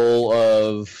upheaval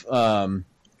of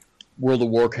World of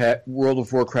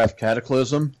Warcraft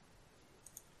Cataclysm.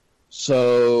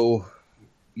 So,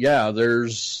 yeah,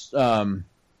 there's a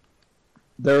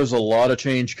lot of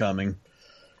change coming,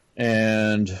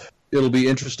 and it'll be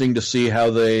interesting to see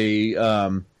how they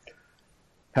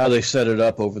set it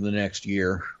up over the next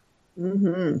year.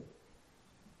 Mm-hmm.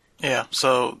 Yeah,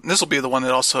 so this will be the one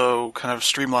that also kind of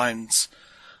streamlines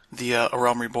the A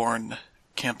Realm Reborn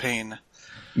campaign.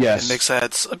 Yes. It makes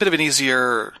that a bit of an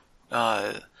easier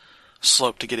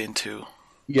slope to get into.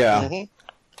 Yeah. Mm-hmm.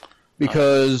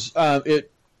 Because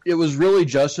it was really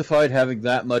justified having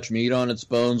that much meat on its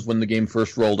bones when the game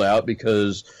first rolled out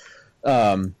because,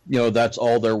 that's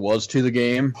all there was to the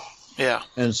game. Yeah.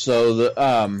 And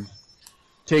so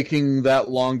taking that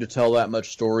long to tell that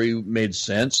much story made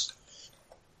sense.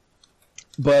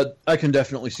 But I can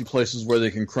definitely see places where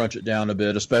they can crunch it down a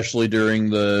bit, especially during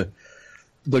the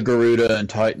Garuda and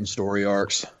Titan story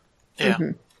arcs. Yeah.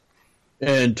 Mm-hmm.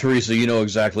 And Teresa, you know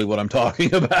exactly what I'm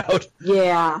talking about.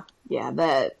 Yeah,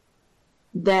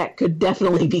 that could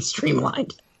definitely be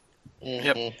streamlined.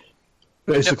 Yep.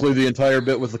 Basically, the entire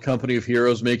bit with the Company of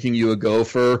Heroes making you a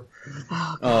gopher.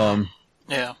 Oh, God.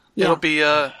 Yeah. Yeah. It'll be,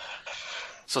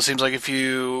 so it seems like if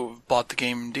you bought the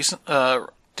game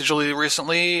digitally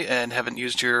recently and haven't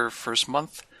used your first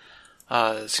month,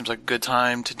 it seems like a good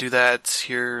time to do that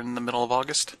here in the middle of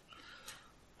August.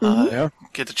 Yeah.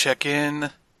 Get to check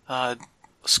in,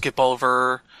 skip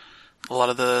over a lot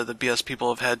of the BS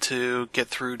people have had to get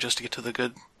through just to get to the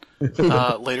good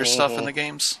later stuff in the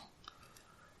games.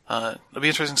 It'll be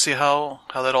interesting to see how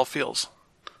that all feels.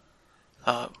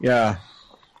 Yeah.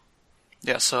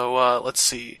 Yeah, so let's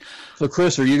see. So,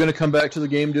 Chris, are you going to come back to the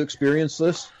game to experience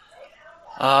this?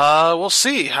 We'll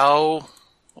see how.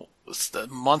 A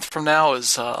month from now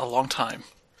is a long time.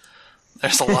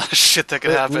 There's a lot of shit that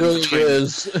could happen. It really between.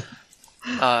 is.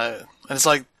 And it's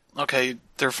like, okay,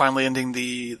 they're finally ending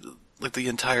the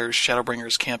entire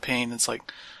Shadowbringers campaign. It's like,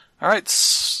 all right,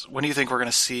 when do you think we're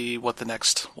going to see what the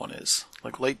next one is?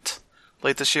 Like late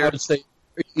this year? I would say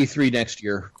E3 next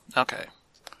year. Okay.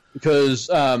 Because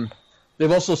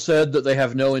they've also said that they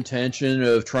have no intention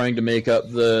of trying to make up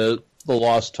the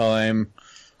lost time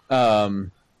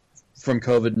from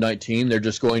COVID-19. They're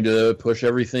just going to push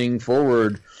everything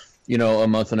forward, a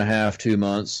month and a half, 2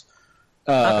 months.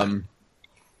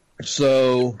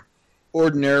 So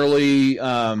ordinarily,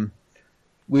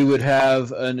 we would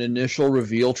have an initial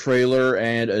reveal trailer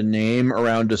and a name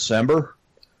around December.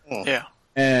 Yeah.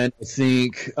 And I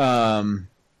think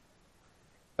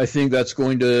that's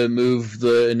going to move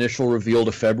the initial reveal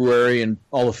to February and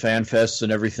all the fan fests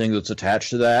and everything that's attached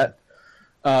to that.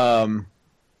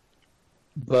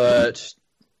 But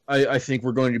I think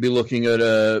we're going to be looking at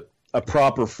a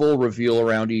proper full reveal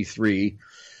around E3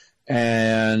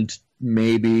 and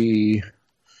maybe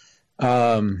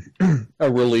a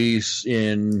release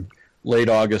in late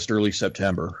August, early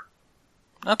September.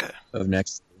 Okay. Of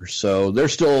next year. So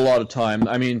there's still a lot of time.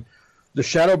 I mean, the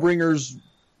Shadowbringers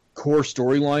core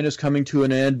storyline is coming to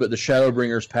an end, but the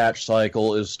Shadowbringers patch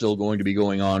cycle is still going to be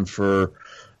going on for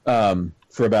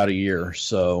about a year.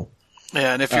 So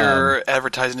yeah, and if you're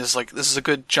advertising this, like, this is a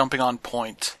good jumping on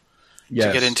point to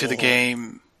get into the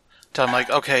game. Tell them, like,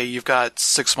 okay, you've got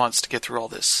 6 months to get through all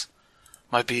this.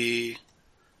 Might be,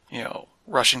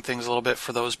 rushing things a little bit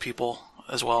for those people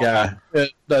as well. Yeah,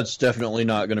 that's definitely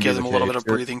not going to be give them the a little case. bit of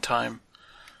breathing time.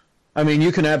 I mean,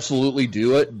 you can absolutely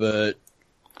do it, but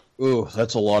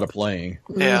that's a lot of playing.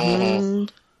 Yeah. Mm-hmm.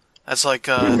 That's like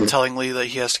telling Lee that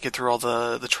he has to get through all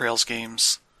the Trails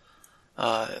games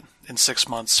in 6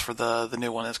 months for the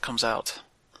new one that comes out.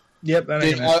 Yep.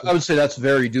 I would say that's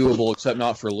very doable, except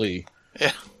not for Lee.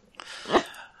 Yeah.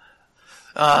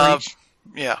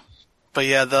 Yeah. But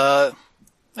yeah,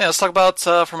 let's talk about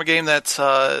from a game that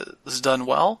has done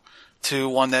well to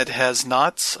one that has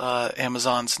not.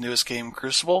 Amazon's newest game,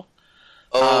 Crucible,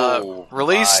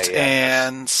 released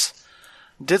and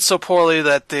did so poorly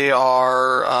that they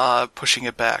are pushing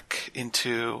it back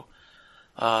into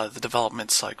the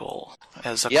development cycle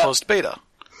as a closed beta.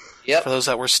 Yep. For those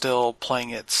that were still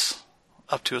playing it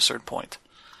up to a certain point,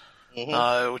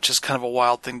 which is kind of a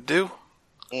wild thing to do.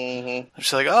 They're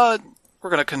just like, we're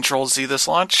going to Control Z this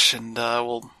launch, and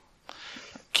we'll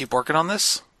keep working on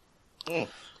this. Which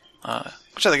I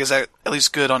think is at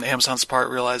least good on Amazon's part.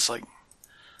 Realize, like,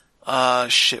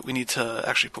 shit, we need to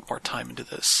actually put more time into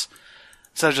this.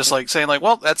 Instead of just, like, saying, like,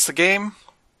 well, that's the game.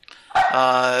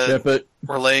 Ship it.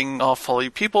 We're laying off all you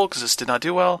people because this did not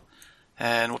do well,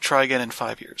 and we'll try again in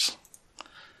 5 years.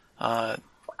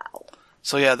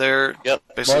 So yeah, they're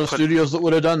basically a lot of studios that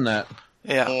would have done that.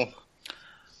 Yeah.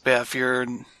 But yeah, if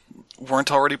you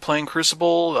weren't already playing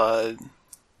Crucible,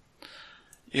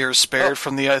 you're spared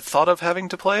from the thought of having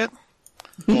to play it.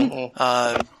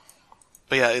 But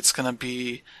yeah, it's gonna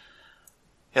be.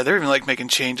 Yeah, they're even like making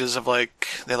changes of like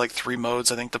they had like 3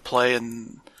 modes I think to play,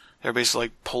 and they're basically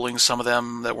like pulling some of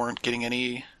them that weren't getting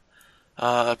any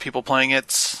people playing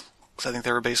it. Because I think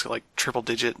they were basically like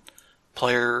triple-digit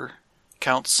player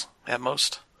counts at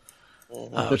most,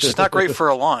 which is not great for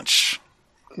a launch.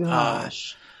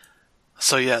 Gosh.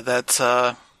 So yeah, that's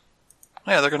they're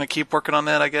going to keep working on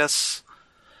that, I guess.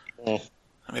 Maybe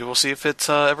we'll see if it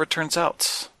ever turns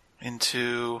out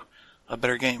into a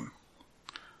better game.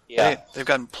 Yeah, they've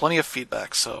gotten plenty of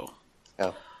feedback, so.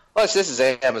 Yeah. Plus, this is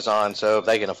Amazon, so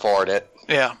they can afford it.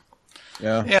 Yeah.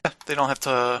 Yeah. They don't have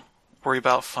to worry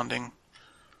about funding.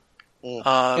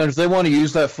 And if they want to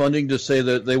use that funding to say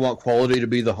that they want quality to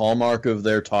be the hallmark of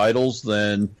their titles,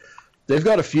 then they've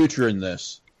got a future in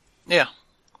this. Yeah.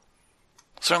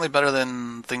 Certainly better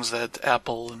than things that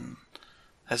Apple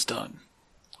has done.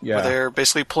 Yeah. Where they're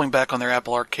basically pulling back on their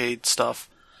Apple Arcade stuff.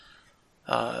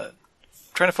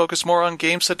 Trying to focus more on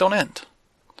games that don't end.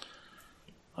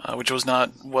 Which was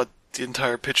not what the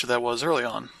entire pitch of that was early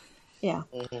on. Yeah.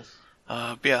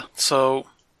 Yeah, so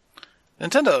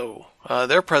Nintendo,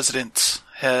 their president,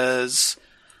 has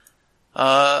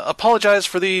apologized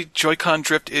for the Joy-Con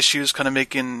drift issues, kind of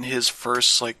making his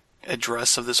first like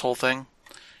address of this whole thing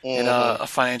in a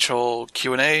financial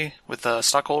Q&A with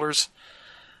stockholders.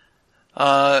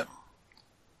 Saying,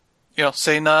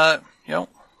 let's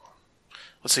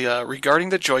see, regarding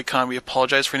the Joy-Con, we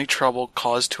apologize for any trouble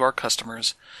caused to our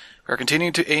customers. We are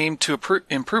continuing to aim to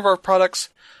improve our products.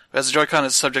 As the Joy-Con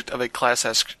is subject of a class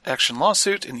action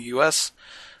lawsuit in the U.S.,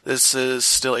 this is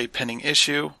still a pending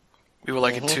issue. We would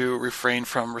like it to refrain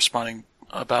from responding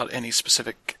about any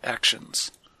specific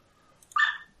actions.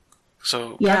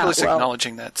 So, at least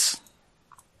acknowledging that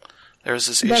there's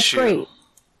this issue. That's great.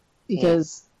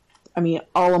 Because, I mean,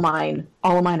 all of mine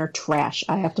are trash.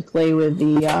 I have to play with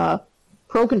the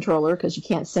Pro Controller because you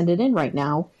can't send it in right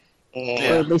now.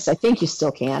 Or at least I think you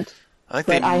still can't. I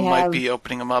think they might be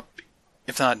opening them up,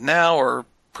 if not now, or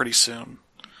pretty soon.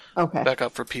 Okay. Back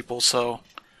up for people, so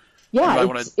yeah, you might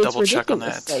want to double check on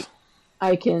that. Like,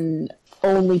 I can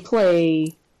only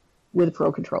play with a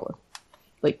Pro Controller.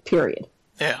 Like, period.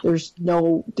 Yeah. There's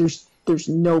no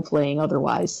playing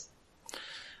otherwise.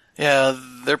 Yeah,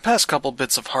 their past couple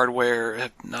bits of hardware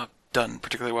have not done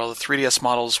particularly well. The 3DS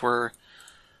models were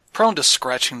prone to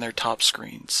scratching their top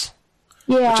screens.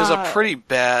 Yeah. Which is a pretty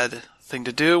bad thing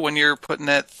to do when you're putting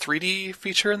that 3D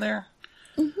feature in there.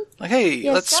 Mm-hmm. Like, hey,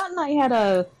 Scott and I had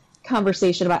a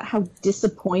conversation about how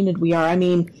disappointed we are. I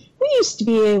mean, we used to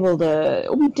be able to...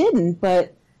 We didn't,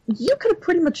 but you could have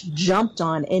pretty much jumped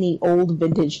on any old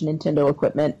vintage Nintendo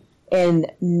equipment and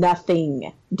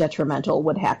nothing detrimental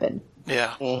would happen.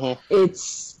 Yeah. Mm-hmm.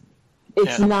 It's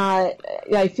not...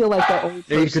 I feel like that old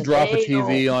person... You could drop a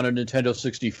TV on a Nintendo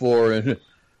 64 and...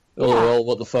 well,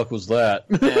 what the fuck was that?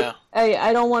 Yeah.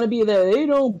 I don't want to be they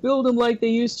don't build them like they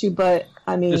used to, but,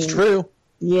 I mean... It's true.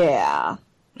 Yeah.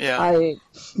 Yeah. I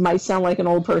might sound like an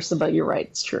old person, but you're right.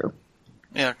 It's true.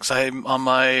 Yeah, because I'm on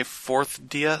my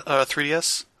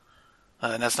 3DS,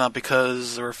 and that's not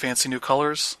because there were fancy new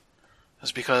colors.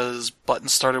 It's because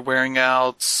buttons started wearing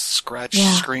out,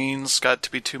 screens got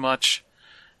to be too much,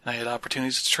 and I had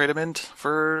opportunities to trade them in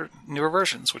for newer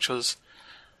versions, which was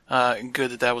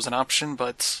good that was an option,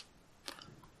 but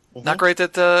not great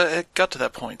that it got to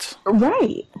that point.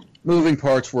 Right. Moving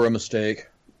parts were a mistake.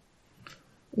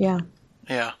 Yeah.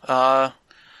 Yeah.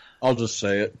 I'll just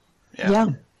say it.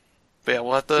 Yeah. But yeah,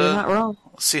 we'll have You're not wrong.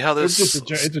 see how this...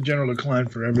 It's a general decline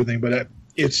for everything, but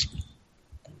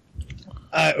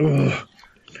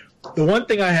The one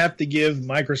thing I have to give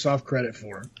Microsoft credit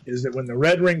for is that when the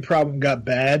Red Ring problem got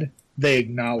bad, they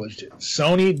acknowledged it.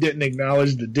 Sony didn't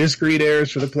acknowledge the disc read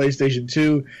errors for the PlayStation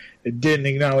 2. It didn't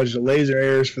acknowledge the laser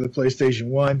errors for the PlayStation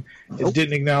 1. It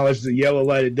didn't acknowledge the yellow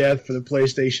light of death for the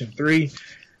PlayStation 3.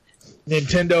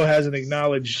 Nintendo hasn't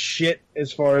acknowledged shit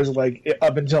as far as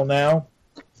up until now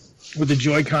with the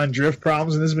Joy-Con drift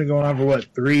problems, and this has been going on for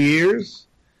 3 years?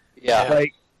 Yeah.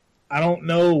 I don't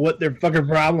know what their fucking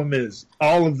problem is.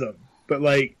 All of them. But,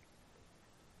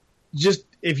 just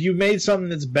if you made something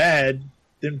that's bad,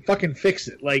 then fucking fix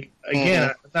it. Again,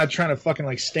 I'm not trying to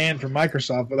fucking, stand for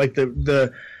Microsoft, but,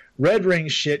 the Red Ring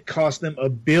shit cost them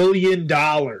 $1 billion.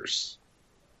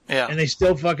 Yeah. And they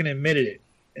still fucking admitted it.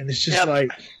 And it's just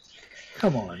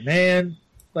come on, man.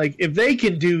 If they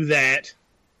can do that,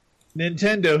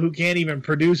 Nintendo, who can't even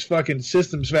produce fucking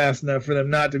systems fast enough for them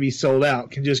not to be sold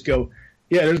out, can just go,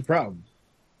 yeah, there's a problem.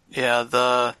 Yeah,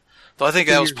 though I think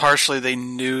that was partially they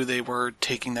knew they were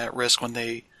taking that risk when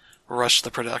they rushed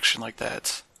the production like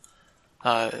that,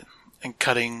 and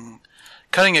cutting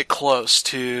it close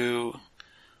to,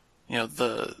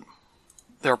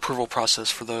 their approval process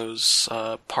for those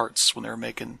parts when they were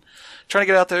trying to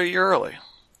get out there a year early,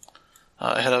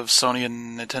 ahead of Sony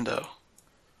and Nintendo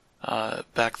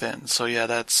back then. So yeah,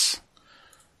 that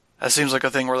seems like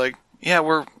a thing where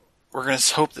we're gonna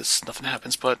hope nothing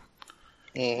happens, but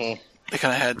they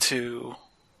kind of had to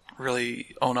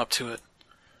really own up to it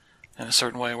in a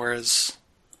certain way. Whereas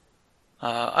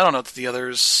I don't know that the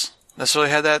others necessarily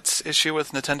had that issue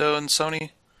with Nintendo and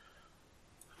Sony,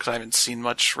 because I haven't seen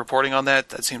much reporting on that.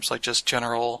 That seems like just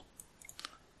general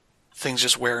things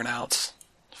just wearing out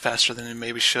faster than it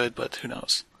maybe should, but who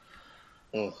knows.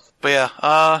 But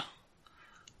yeah,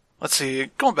 let's see.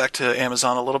 Going back to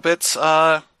Amazon a little bit,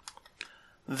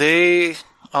 they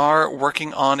are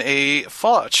working on a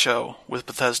Fallout show with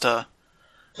Bethesda,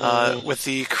 with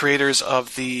the creators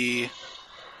of the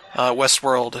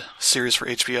Westworld series for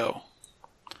HBO.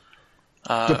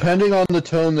 Depending on the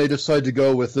tone they decide to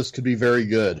go with, this could be very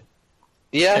good.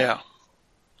 Yeah.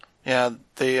 Yeah,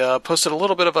 they posted a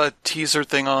little bit of a teaser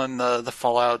thing on the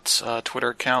Fallout Twitter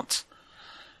account.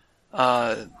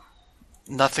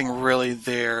 Nothing really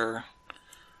there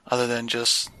other than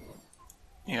just,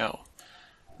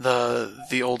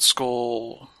 the old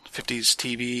school 50s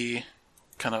TV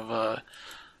kind of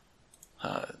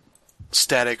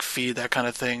static feed, that kind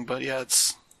of thing. But yeah,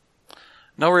 it's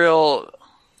no real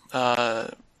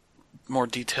more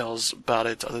details about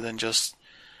it other than just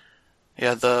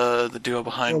the duo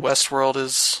behind Westworld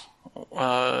is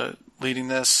leading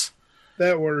this.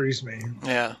 That worries me.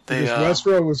 Yeah,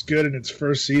 Westworld was good in its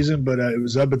first season, but it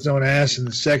was up its own ass in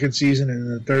the second season,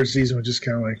 and the third season was just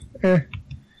kind of eh.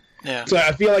 Yeah. So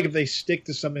I feel like if they stick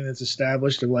to something that's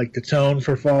established, of the tone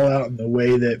for Fallout and the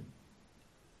way that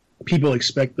people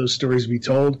expect those stories to be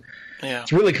told,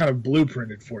 it's really kind of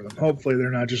blueprinted for them. Hopefully they're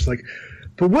not just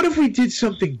but what if we did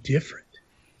something different?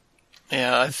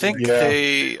 Yeah, I think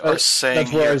they are saying...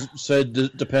 That's what I said,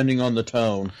 depending on the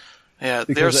tone. Yeah,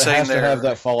 because it has to have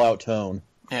that Fallout tone.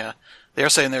 Yeah, they're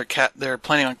saying they're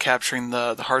planning on capturing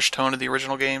the harsh tone of the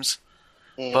original games,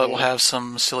 but we'll have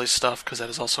some silly stuff because that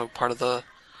is also part of the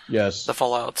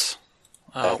Fallout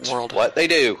world. What they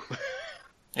do.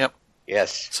 Yep.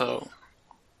 Yes. So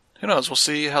who knows? We'll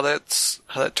see how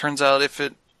that turns out, if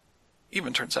it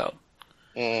even turns out.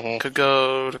 Could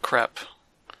go to crap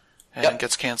and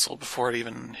gets canceled before it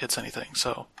even hits anything.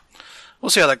 So we'll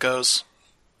see how that goes.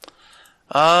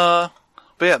 But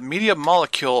yeah, Media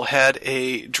Molecule had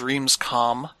a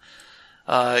Dreamscom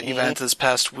event this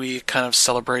past week, kind of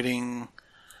celebrating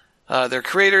their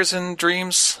creators in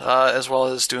Dreams, as well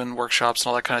as doing workshops and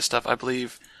all that kind of stuff. I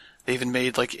believe they even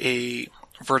made a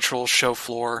virtual show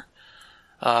floor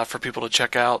for people to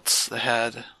check out. They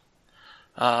had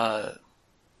kind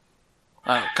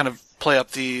of play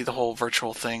up the whole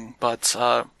virtual thing. But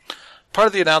part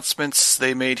of the announcements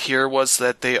they made here was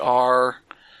that they are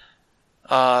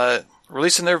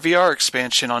releasing their VR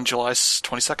expansion on July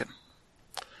 22nd,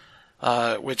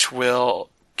 which will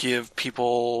give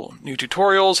people new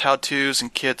tutorials, how-tos,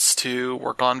 and kits to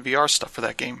work on VR stuff for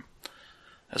that game,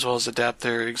 as well as adapt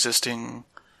their existing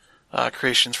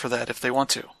creations for that if they want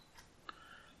to,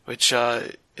 which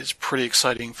is pretty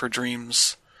exciting for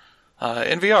Dreams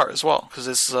in VR as well, because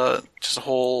it's just a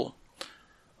whole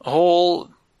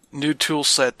new tool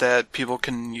set that people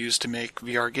can use to make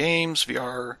VR games,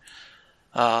 VR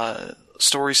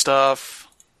story stuff,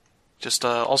 just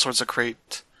all sorts of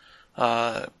great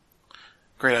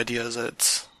ideas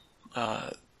that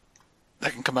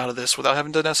can come out of this without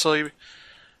having to necessarily,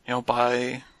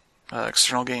 buy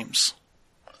external games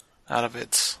out of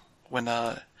it when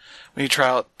when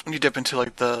you dip into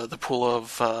like the pool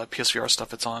of PSVR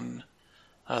stuff, it's on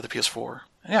the PS4.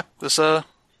 And yeah, this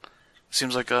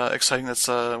seems like exciting. That's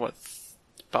about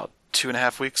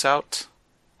 2.5 weeks out.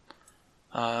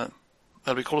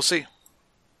 That'll be cool to see.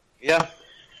 Yeah.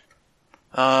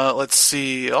 Let's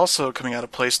see. Also coming out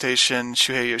of PlayStation,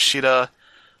 Shuhei Yoshida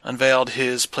unveiled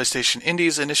his PlayStation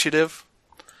Indies initiative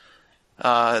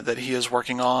that he is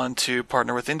working on to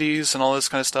partner with indies and all this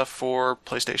kind of stuff for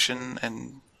PlayStation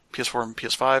and PS4 and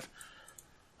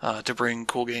PS5 to bring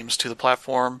cool games to the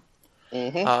platform.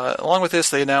 Mm-hmm. Along with this,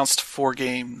 they announced 4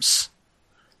 games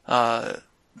that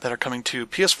are coming to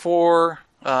PS4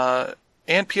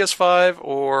 and PS5,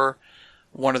 or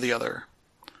one or the other.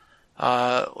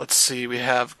 Let's see, we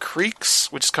have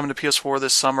Creeks, which is coming to PS4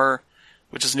 this summer,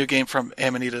 which is a new game from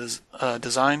Amanita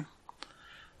Design.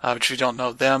 Which if you don't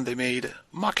know them, they made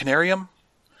Machinarium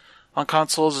on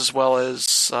consoles, as well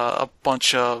as a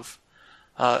bunch of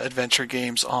adventure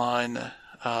games on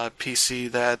PC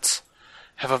that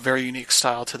have a very unique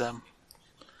style to them.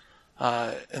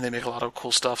 And they make a lot of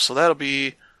cool stuff. So that'll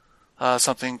be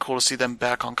something cool to see them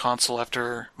back on console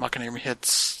after Machinarium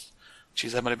hits.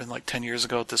 Geez, that might have been like 10 years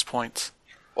ago at this point.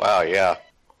 Wow, yeah.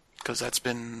 Because that's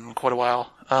been quite a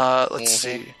while. Let's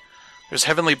see. There's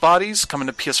Heavenly Bodies coming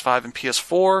to PS5 and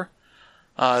PS4.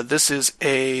 This is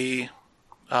a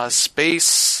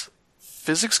space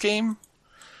physics game,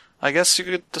 I guess you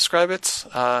could describe it,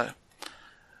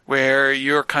 where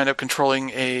you're kind of controlling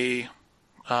a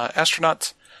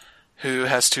astronaut who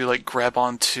has to like grab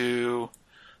onto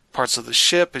parts of the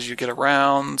ship as you get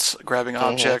around, grabbing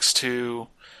objects to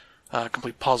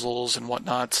complete puzzles and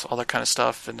whatnot, all that kind of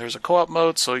stuff. And there's a co-op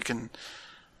mode, so you can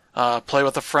play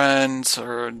with a friend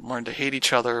or learn to hate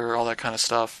each other, all that kind of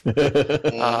stuff.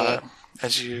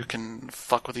 As you can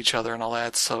fuck with each other and all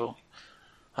that. So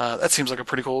that seems like a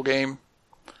pretty cool game.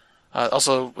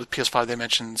 Also, with PS5, they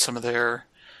mentioned some of their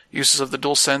uses of the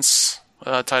DualSense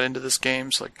tied into this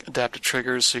game, so like adaptive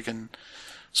triggers, so you can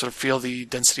sort of feel the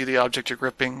density of the object you're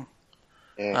gripping.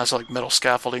 So like metal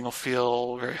scaffolding will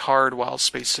feel very hard, while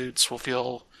spacesuits will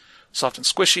feel soft and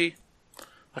squishy.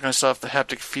 That kind of stuff. The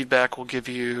haptic feedback will give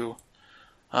you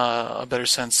a better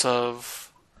sense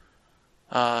of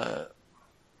the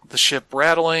ship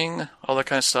rattling, all that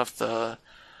kind of stuff. The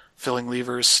filling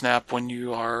levers snap when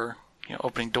you are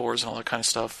opening doors and all that kind of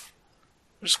stuff,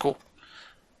 which is cool.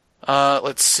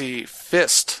 Let's see.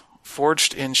 Fist,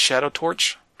 Forged in Shadow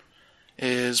Torch,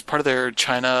 is part of their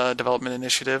China development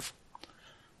initiative.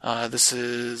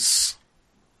 This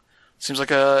seems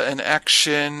like an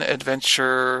action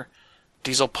adventure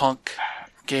diesel punk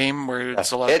game where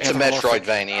it's a lot. It's a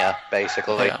Metroidvania,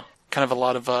 basically. Yeah, kind of a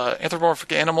lot of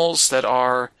anthropomorphic animals that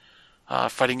are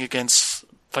fighting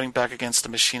back against the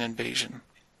machine invasion.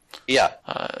 Yeah,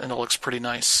 and it looks pretty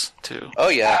nice too. Oh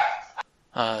yeah.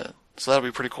 So that'll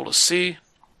be pretty cool to see.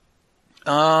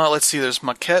 Let's see. There's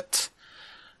Maquette,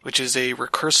 which is a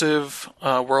recursive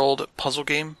world puzzle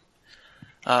game.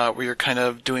 Where you're kind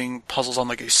of doing puzzles on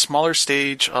like a smaller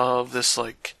stage of this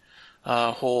like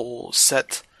whole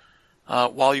set,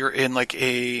 while you're in like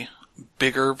a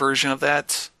bigger version of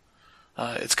that.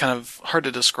 It's kind of hard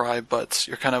to describe, but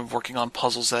you're kind of working on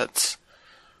puzzles that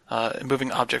and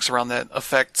moving objects around that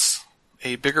affects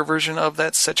a bigger version of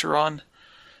that set you're on,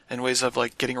 and ways of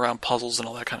like getting around puzzles and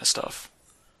all that kind of stuff,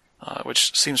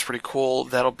 which seems pretty cool.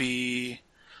 That'll be,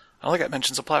 I don't think it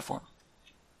mentions a platform.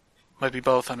 Might be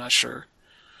both, I'm not sure.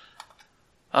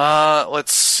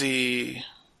 Let's see.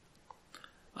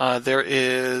 There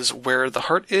is Where the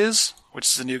Heart Is, which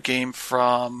is a new game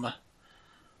from,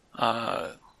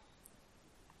 I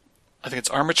think it's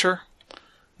Armature,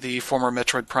 the former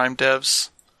Metroid Prime devs.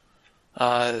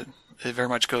 It very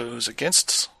much goes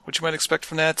against what you might expect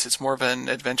from that. It's more of an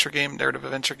adventure game, narrative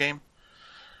adventure game.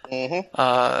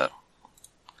 A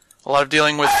lot of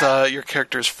dealing with your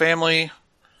character's family,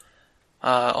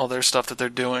 all their stuff that they're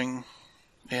doing,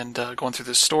 and going through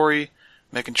this story,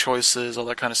 making choices, all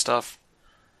that kind of stuff.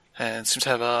 And it seems to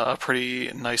have a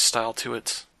pretty nice style to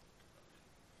it.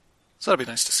 So that'll be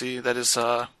nice to see. That is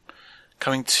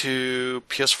coming to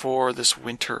PS4 this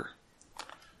winter.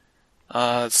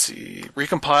 Let's see.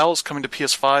 Recompile is coming to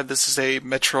PS5. This is a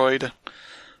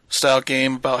Metroid-style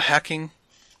game about hacking.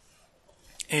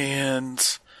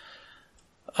 And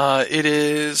it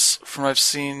is, from what I've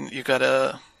seen, you got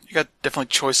definitely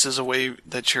choices a way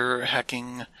that you're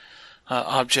hacking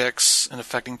objects and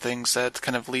affecting things that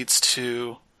kind of leads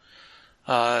to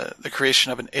the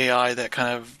creation of an AI that kind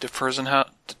of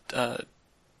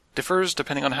differs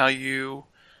depending on how you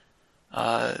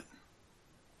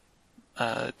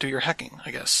do your hacking,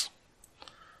 I guess,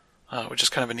 which is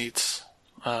kind of a neat.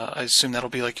 I assume that'll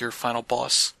be like your final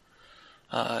boss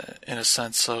in a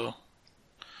sense. So,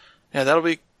 yeah, that'll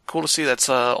be cool to see. That's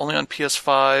only on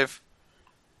PS5.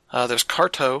 There's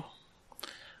Carto,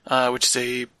 which is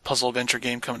a puzzle adventure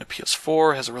game coming to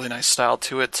PS4. Has a really nice style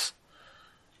to it.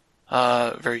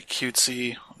 Very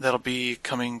cutesy. That'll be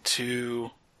coming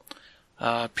to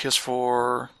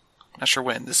PS4. Not sure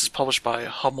when. This is published by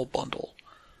Humble Bundle.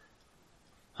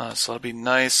 So that'll be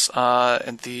nice.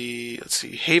 And let's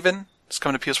see, Haven is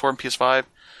coming to PS4 and PS5.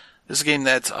 This is a game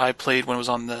that I played when it was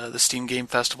on the Steam Game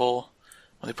Festival,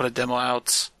 when they put a demo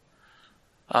out.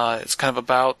 It's kind of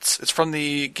it's from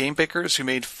the game makers who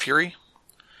made Fury,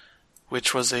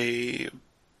 which was a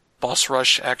boss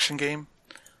rush action game.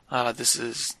 This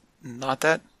is not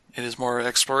that. It is more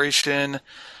exploration,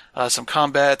 some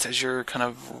combat as you're kind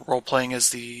of role-playing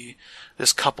as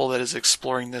this couple that is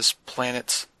exploring this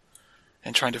planet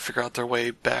and trying to figure out their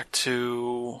way back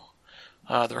to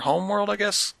their home world, I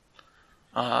guess.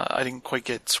 I didn't quite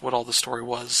get what all the story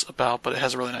was about, but it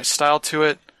has a really nice style to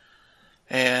it.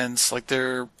 And like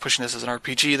they're pushing this as an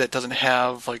RPG that doesn't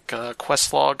have like a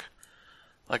quest log,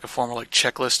 like a formal like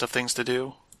checklist of things to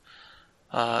do,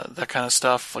 that kind of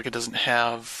stuff. Like it doesn't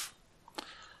have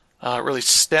really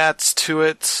stats to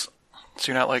it, so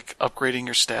you're not like upgrading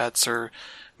your stats or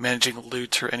managing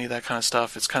loot or any of that kind of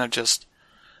stuff. It's kind of just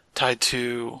tied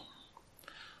to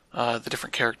the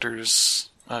different characters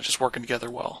just working together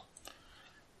well.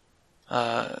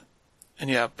 And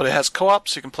yeah, but it has co-op,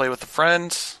 so you can play with a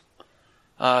friend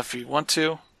if you want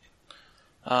to.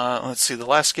 Let's see, the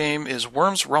last game is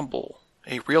Worms Rumble,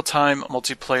 a real-time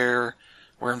multiplayer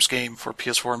Worms game for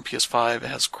PS4 and PS5. It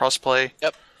has crossplay.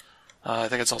 Yep. I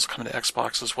think it's also coming to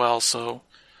Xbox as well, so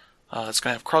it's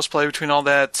going to have crossplay between all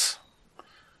that.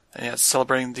 And yeah, it's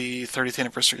celebrating the 30th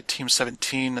anniversary of Team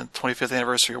 17 and 25th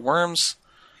anniversary of Worms.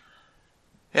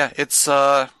 Yeah, it's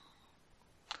they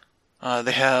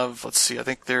have, let's see, I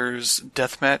think there's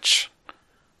deathmatch,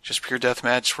 just pure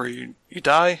deathmatch where you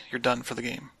die, you're done for the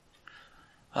game.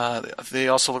 They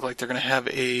also look like they're going to have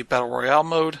a Battle Royale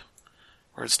mode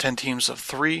where it's 10 teams of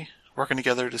 3 working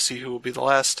together to see who will be the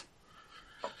last.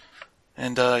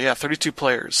 And yeah, 32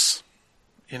 players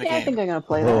in a game. I think I'm going to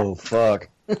play that. Oh, fuck.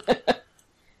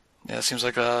 Yeah, it seems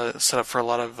like a setup for a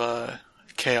lot of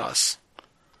chaos.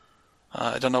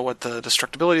 I don't know what the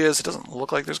destructibility is. It doesn't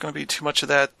look like there's going to be too much of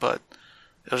that, but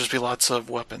it'll just be lots of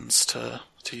weapons to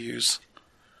use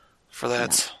for that.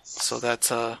 Nice. So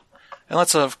that and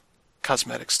lots of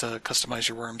cosmetics to customize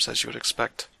your worms as you would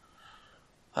expect.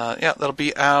 Yeah, that'll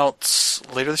be out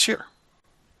later this year.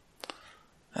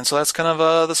 And so that's kind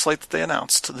of the slate that they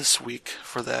announced this week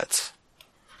for that.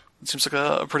 It seems like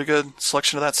a pretty good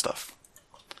selection of that stuff.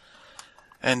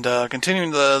 And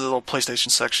continuing the little PlayStation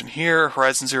section here,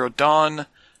 Horizon Zero Dawn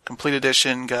Complete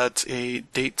Edition got a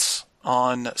date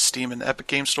on Steam and the Epic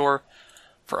Game Store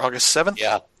for August 7th.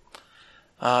 Yeah.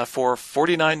 For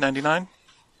 $49.99.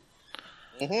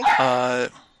 Mm-hmm.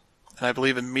 And I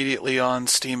believe immediately on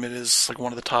Steam it is like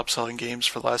one of the top-selling games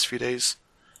for the last few days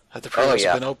that the pre-orders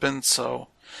have been open. So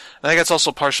I think it's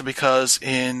also partially because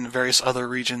in various other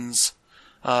regions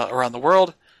around the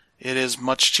world, it is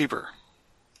much cheaper.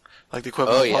 Like the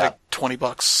equivalent of like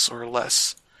 $20 or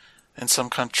less in some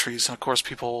countries. And of course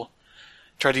people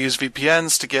try to use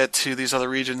VPNs to get to these other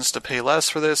regions to pay less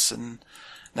for this, and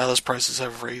now those prices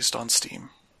have raised on Steam.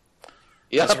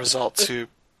 Yep. As a result,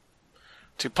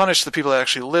 to punish the people that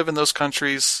actually live in those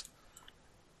countries,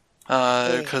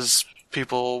 because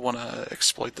people want to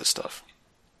exploit this stuff.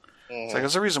 It's like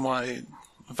there's a reason why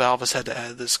Valve has had to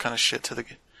add this kind of shit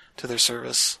to their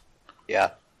service.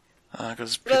 Yeah.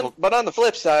 People... But on the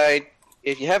flip side,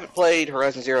 if you haven't played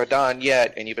Horizon Zero Dawn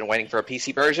yet and you've been waiting for a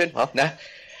PC version, well,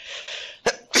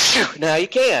 now you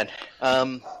can.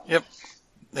 Yep.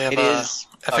 They have a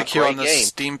FAQ on the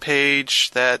Steam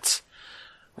page that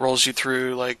rolls you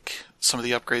through like some of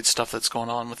the upgrade stuff that's going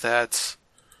on with that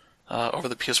over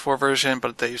the PS4 version,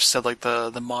 but they've said like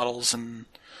the models and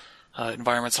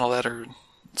environments and all that are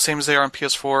the same as they are on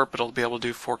PS4, but it'll be able to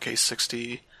do 4K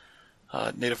 60,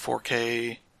 native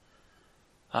 4K.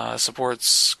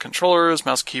 Supports controllers,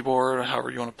 mouse, keyboard,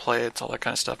 however you want to play it, all that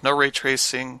kind of stuff. No ray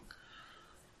tracing,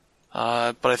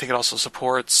 but I think it also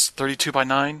supports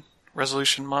 32:9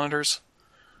 resolution monitors,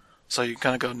 so you can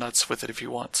kind of go nuts with it if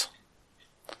you want.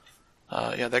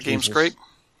 Yeah, that game's great.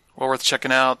 Well worth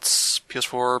checking out.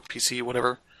 PS4, PC,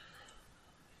 whatever.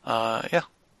 Yeah,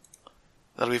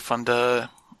 that'll be fun to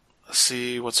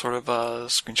see what sort of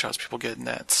screenshots people get in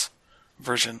that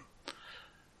version.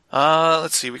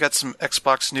 Let's see, we got some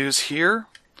Xbox news here.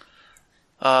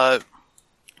 We've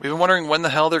been wondering when the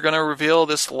hell they're going to reveal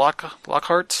this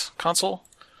Lockhart console.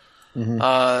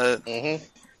 Mm-hmm.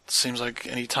 seems like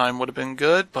any time would have been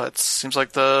good, but seems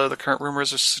like the current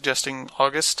rumors are suggesting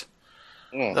August.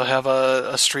 They'll have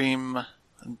a stream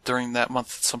during that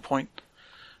month at some point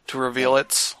to reveal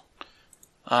it.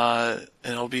 And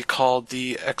it'll be called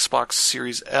the Xbox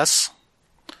Series S,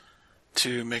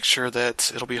 to make sure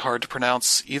that it'll be hard to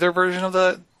pronounce either version of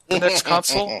the next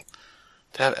console,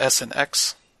 to have S and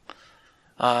X.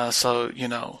 So,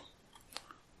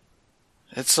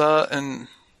 it's, and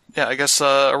yeah, I guess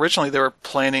originally they were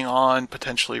planning on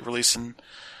potentially releasing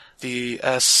the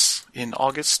S in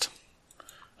August,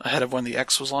 ahead of when the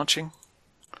X was launching,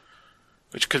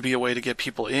 which could be a way to get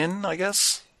people in, I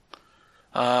guess.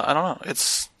 I don't know.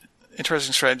 It's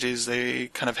interesting strategies they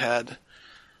kind of had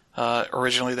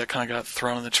originally that kind of got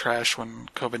thrown in the trash when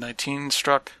COVID-19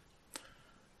 struck.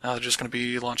 Now they're just going to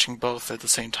be launching both at the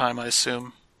same time, I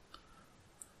assume.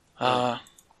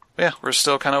 Yeah, we're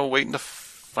still kind of waiting to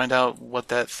find out what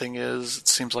that thing is. It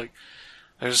seems like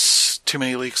there's too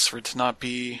many leaks for it to not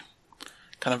be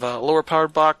kind of a lower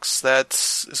powered box that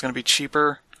is going to be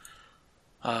cheaper,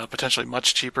 potentially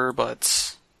much cheaper,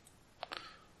 but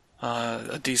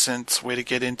a decent way to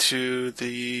get into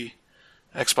the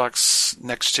Xbox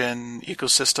next-gen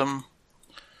ecosystem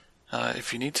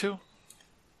if you need to.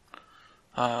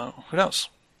 Who knows?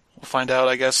 We'll find out,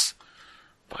 I guess,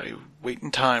 by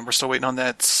waiting time. We're still waiting on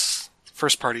that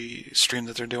first-party stream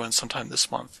that they're doing sometime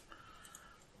this month.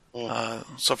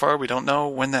 So far, we don't know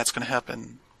when that's going to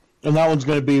happen. And that one's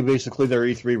going to be basically their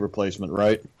E3 replacement,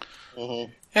 right?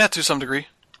 Mm-hmm. Yeah, to some degree.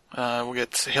 We'll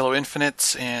get Halo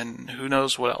Infinite and who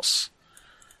knows what else.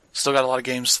 Still got a lot of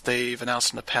games that they've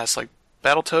announced in the past, like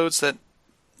Battletoads, that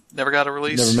never got a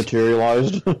release. Never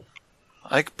materialized.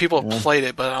 People have played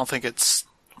it, but I don't think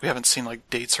we haven't seen like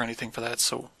dates or anything for that,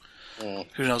 so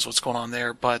who knows what's going on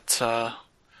there. But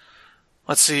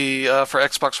let's see, for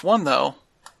Xbox One though,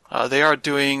 they are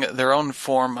doing their own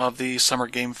form of the Summer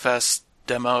Game Fest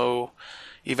demo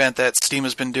event that Steam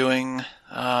has been doing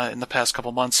in the past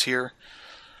couple months here.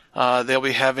 They'll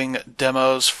be having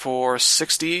demos for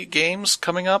 60 games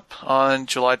coming up on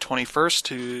July 21st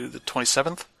to the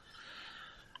 27th.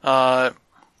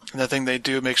 The thing they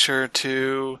do, make sure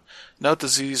to note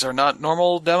that these are not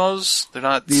normal demos. They're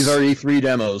not. These are E3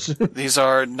 demos. These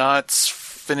are not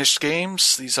finished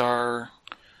games. These are,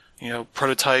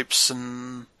 prototypes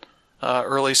and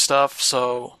early stuff.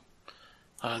 So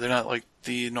they're not like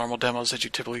the normal demos that you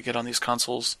typically get on these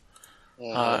consoles.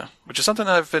 Which is something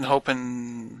that I've been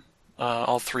hoping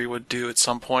all three would do at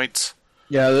some point.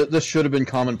 Yeah, this should have been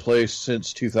commonplace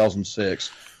since 2006.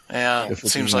 Yeah, it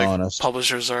seems like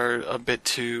publishers are a bit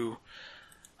too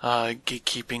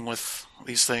gatekeeping with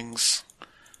these things,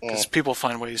 because people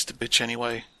find ways to bitch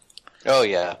anyway. Oh,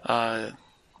 yeah.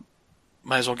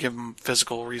 Might as well give them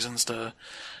physical reasons to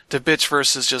bitch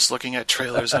versus just looking at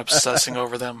trailers and obsessing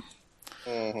over them,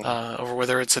 over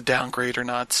whether it's a downgrade or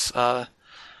not. But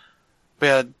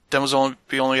yeah, demos will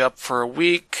be only up for a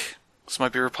week. This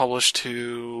might be republished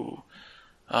to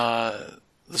the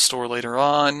store later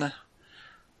on.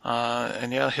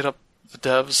 And yeah, hit up the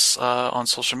devs on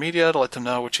social media to let them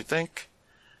know what you think.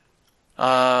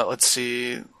 Let's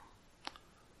see.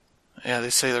 Yeah,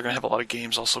 they say they're going to have a lot of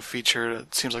games also featured.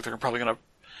 It seems like they're probably going to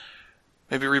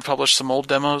maybe republish some old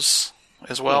demos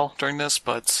as well during this,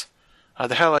 but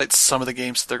they highlight some of the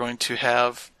games that they're going to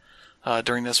have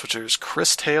during this, which is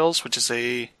Chris Tales, which is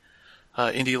a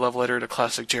indie love letter to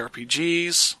classic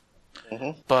JRPGs.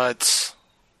 But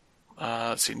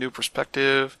let's see, New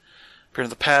Perspective, appear in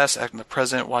the past, act in the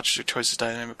present, watch your choices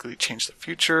dynamically change the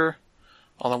future,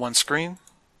 all on one screen.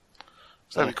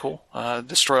 So that'd be cool.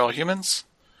 Destroy All Humans.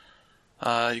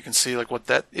 You can see like what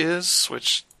that is,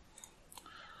 which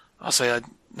I'll say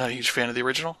I'm not a huge fan of the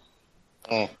original.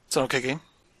 It's an okay game.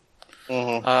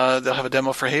 They'll have a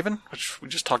demo for Haven, which we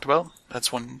just talked about.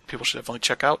 That's one people should definitely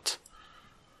check out.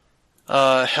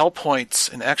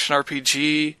 Hellpoint, an action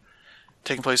RPG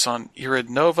taking place on Irid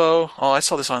Novo. Oh, I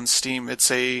saw this on Steam. This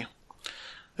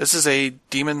is a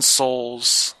Demon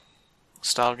Souls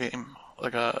style game,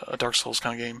 like a Dark Souls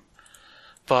kind of game,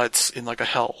 but in like a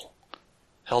hell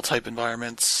type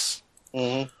environments,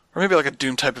 or maybe like a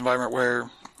Doom type environment where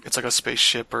it's like a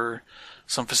spaceship or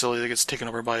some facility that gets taken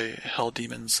over by hell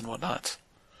demons and whatnot.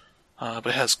 But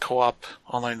it has co-op,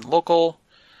 online and local.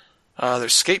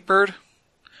 There's Skatebird,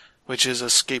 which is a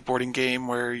skateboarding game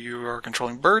where you are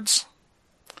controlling birds.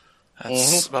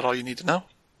 That's about all you need to know.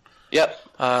 Yep.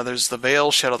 There's The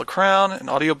Veil, Shadow of the Crown, an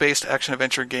audio-based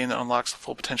action-adventure game that unlocks the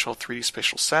full potential of 3D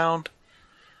spatial sound.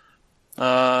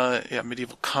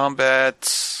 Medieval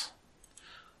combat.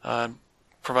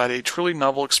 Provide a truly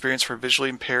novel experience for visually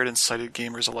impaired and sighted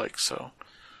gamers alike. So,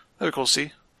 that'd be cool to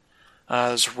see.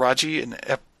 There's Raji, an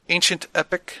Ancient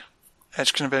Epic,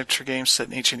 action-adventure game set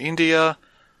in ancient India.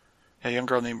 A young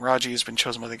girl named Raji has been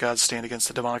chosen by the gods to stand against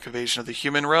the demonic invasion of the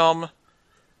human realm.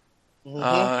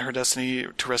 Her destiny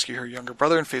to rescue her younger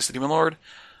brother and face the demon lord,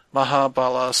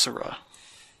 Mahabalasura.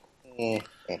 And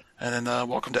then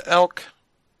Welcome to Elk,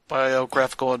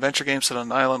 biographical adventure game set on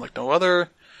an island like no other.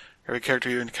 Every character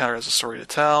you encounter has a story to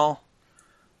tell.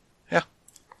 Yeah,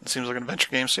 it seems like an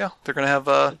adventure game. So yeah, they're going to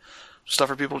have stuff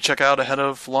for people to check out ahead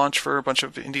of launch for a bunch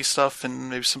of indie stuff and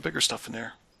maybe some bigger stuff in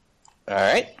there. All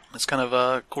right. It's kind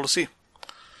of cool to see.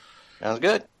 Sounds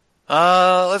good.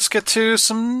 Let's get to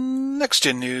some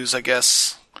next-gen news, I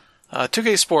guess.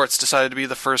 2K Sports decided to be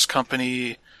the first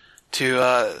company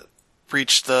to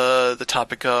breach the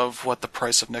topic of what the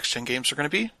price of next-gen games are going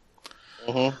to be.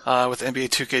 With NBA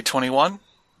 2K21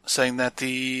 saying that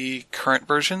the current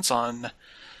versions on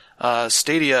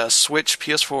Stadia, Switch,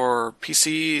 PS4,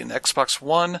 PC, and Xbox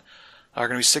One are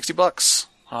going to be $60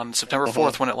 on September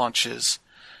 4th when it launches.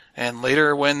 And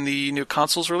later when the new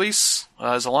consoles release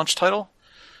as a launch title,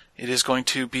 it is going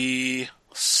to be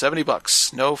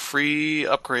 $70. No free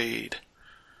upgrade.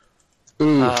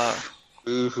 Not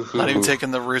even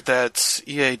taking the route that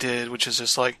EA did, which is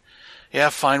just like, yeah,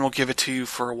 fine, we'll give it to you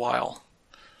for a while.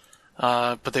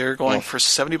 But they're going for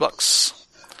 $70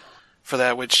 for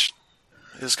that, which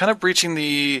is kind of breaching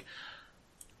the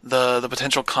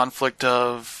potential conflict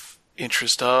of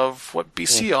interest of what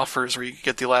BC offers, where you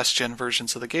get the last gen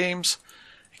versions of the games,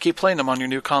 you keep playing them on your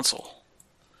new console,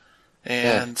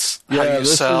 and how you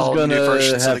sell new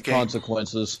versions of the game.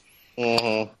 Consequences.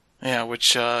 Yeah,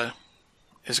 which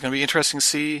is going to be interesting to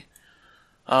see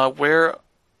where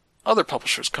other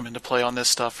publishers come into play on this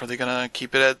stuff. Are they going to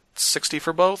keep it at $60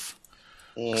 for both?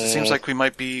 Because it seems like we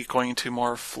might be going into a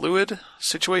more fluid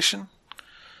situation.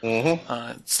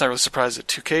 It's not really surprised that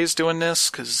 2K is doing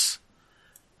this, because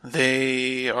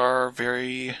they are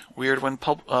very weird when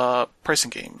pricing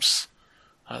games.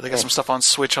 They got some stuff on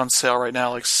Switch on sale right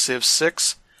now, like Civ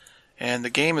 6, and the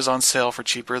game is on sale for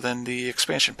cheaper than the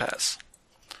expansion pass.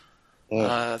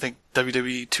 I think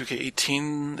WWE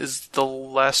 2K18 is the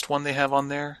last one they have on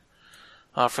there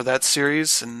for that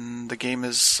series, and the game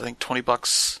is, I think,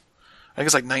 $20. I think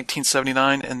it's like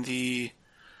 $19.79, and the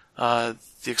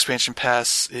expansion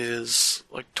pass is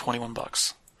like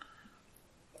 $21.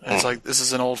 And it's like, this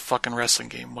is an old fucking wrestling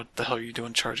game. What the hell are you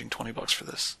doing charging $20 for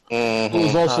this? It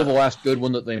was also the last good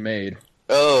one that they made.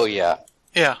 Oh, yeah.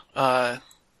 Yeah.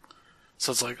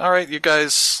 So it's like, alright, you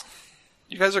guys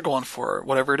are going for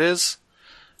whatever it is.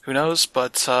 Who knows?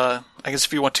 But I guess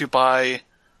if you want to buy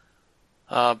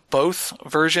both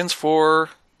versions for,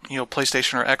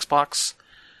 PlayStation or Xbox,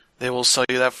 they will sell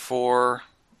you that for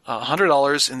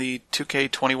 $100 in the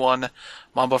 2K21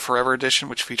 Mamba Forever Edition,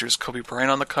 which features Kobe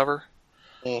Bryant on the cover.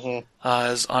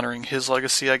 As honoring his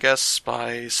legacy, I guess,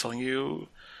 by selling you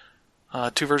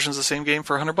two versions of the same game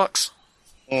for $100.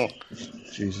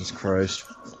 Jesus Christ.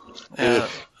 I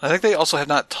think they also have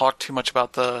not talked too much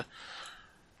about the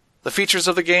features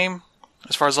of the game,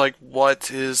 as far as like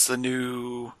what is the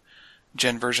new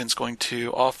gen version's going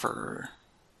to offer.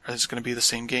 Is it going to be the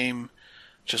same game,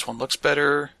 just one looks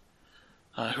better?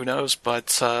 Who knows? But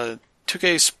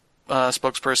 2K's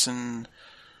spokesperson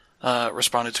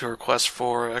responded to a request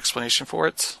for explanation for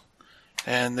it,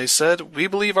 and they said, "We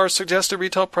believe our suggested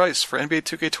retail price for NBA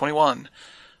 2K21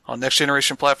 on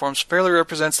next-generation platforms fairly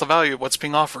represents the value of what's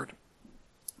being offered.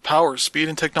 Power, speed,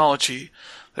 and technology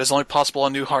that is only possible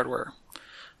on new hardware.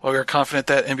 While we are confident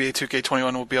that NBA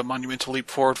 2K21 will be a monumental leap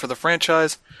forward for the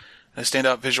franchise and a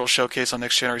standout visual showcase on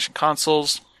next-generation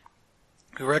consoles,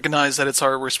 we recognize that it's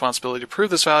our responsibility to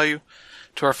prove this value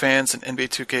to our fans and NBA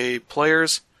 2K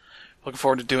players. Looking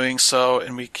forward to doing so,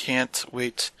 and we can't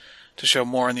wait to show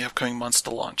more in the upcoming months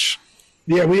to launch."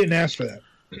 Yeah, we didn't ask for that.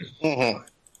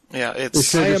 Yeah, They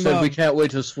should have said we can't wait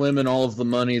to swim in all of the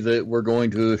money that we're going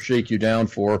to shake you down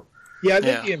for. Yeah, I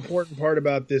think the important part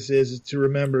about this is to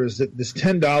remember is that this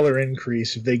 $10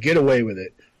 increase, if they get away with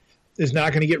it, is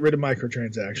not going to get rid of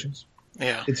microtransactions.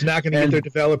 Yeah. It's not going to get their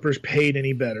developers paid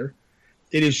any better.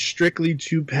 It is strictly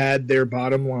to pad their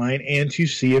bottom line and to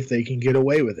see if they can get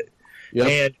away with it. Yep.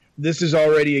 And this is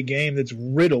already a game that's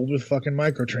riddled with fucking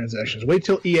microtransactions. Wait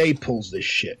till EA pulls this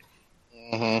shit.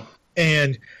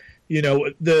 And,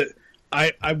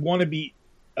 I want to be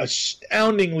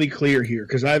astoundingly clear here,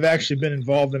 because I've actually been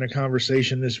involved in a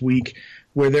conversation this week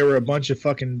where there were a bunch of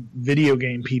fucking video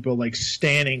game people like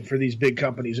standing for these big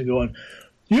companies and going,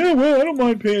 "Yeah, well, I don't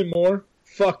mind paying more."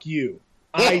 Fuck you.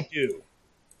 I do.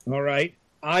 All right?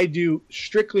 I do,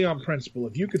 strictly on principle.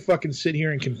 If you could fucking sit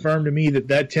here and confirm to me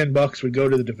that $10 would go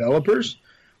to the developers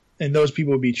and those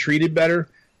people would be treated better,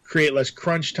 create less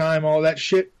crunch time, all that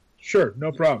shit, Sure,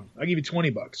 no problem. I'll give you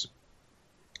 $20.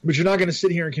 But you're not going to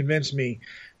sit here and convince me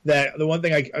that the one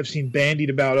thing I've seen bandied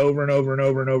about over and over and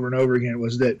over and over and over again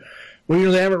was that,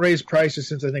 well, they haven't raised prices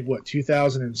since, I think,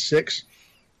 2006?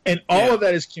 And all of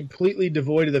that is completely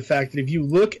devoid of the fact that if you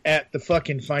look at the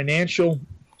fucking financial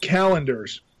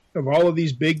calendars of all of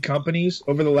these big companies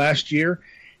over the last year,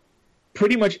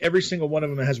 pretty much every single one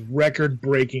of them has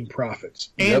record-breaking profits.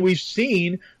 And we've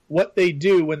seen what they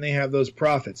do when they have those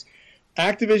profits.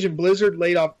 Activision Blizzard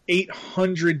laid off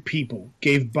 800 people,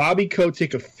 gave Bobby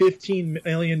Kotick a $15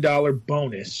 million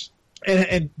bonus,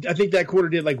 and I think that quarter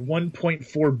did like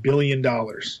 $1.4 billion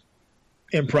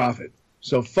in profit.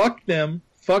 So fuck them,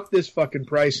 fuck this fucking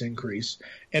price increase,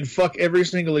 and fuck every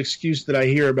single excuse that I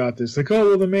hear about this. Like,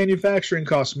 oh, well, the manufacturing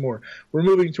costs more. We're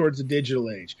moving towards the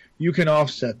digital age. You can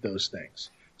offset those things.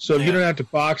 So if you don't have to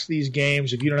box these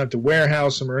games, if you don't have to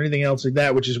warehouse them or anything else like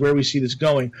that, which is where we see this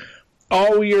going,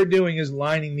 all we are doing is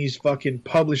lining these fucking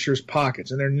publishers'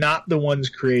 pockets, and they're not the ones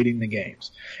creating the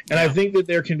games. And I think that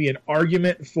there can be an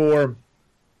argument for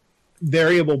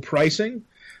variable pricing.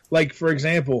 Like, for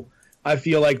example, I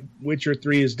feel like Witcher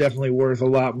 3 is definitely worth a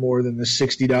lot more than the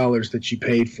 $60 that you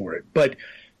paid for it. But,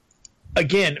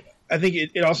 again, I think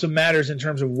it also matters in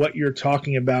terms of what you're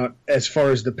talking about as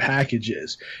far as the package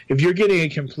is. If you're getting a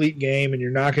complete game and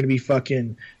you're not going to be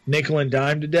fucking nickel and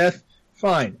dime to death,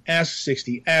 fine, ask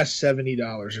 $60, ask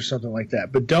 $70 or something like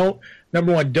that. But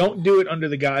number one, don't do it under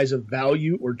the guise of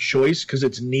value or choice, because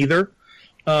it's neither.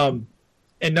 And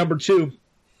number two,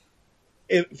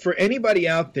 for anybody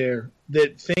out there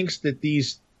that thinks that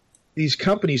these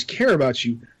companies care about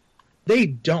you, they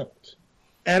don't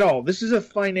at all. This is a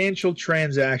financial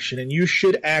transaction, and you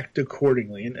should act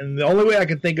accordingly. And the only way I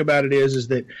can think about it is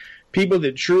that people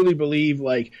that truly believe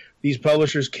like these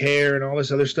publishers care and all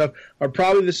this other stuff are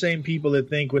probably the same people that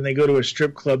think when they go to a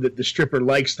strip club that the stripper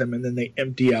likes them and then they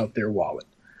empty out their wallet.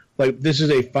 Like, this is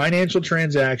a financial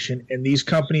transaction, and these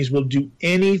companies will do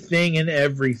anything and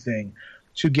everything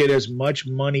to get as much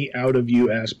money out of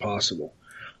you as possible.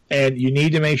 And you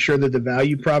need to make sure that the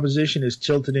value proposition is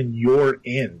tilted in your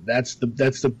end. That's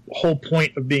the whole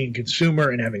point of being a consumer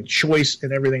and having choice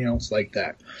and everything else like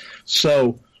that.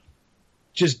 So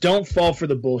just don't fall for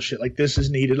the bullshit. Like, this is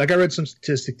needed. Like, I read some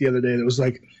statistic the other day that was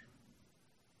like,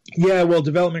 yeah, well,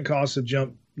 development costs have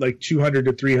jumped like 200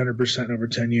 to 300% over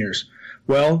 10 years.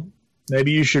 Well,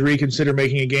 maybe you should reconsider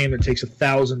making a game that takes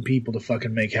 1,000 people to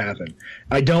fucking make happen.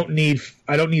 I don't need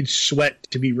sweat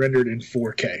to be rendered in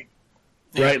 4K.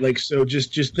 Right? Like, so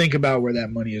just think about where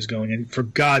that money is going. And for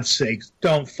God's sake,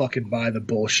 don't fucking buy the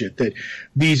bullshit that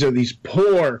these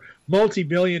poor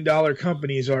multi-billion-dollar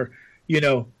companies are,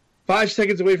 5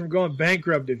 seconds away from going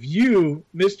bankrupt if you,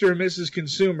 Mr. and Mrs.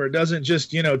 Consumer, doesn't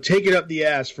just, take it up the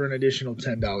ass for an additional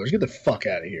 $10. Get the fuck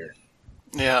out of here.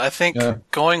 Yeah, I think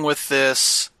going with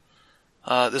this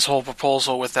whole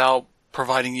proposal without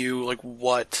providing you like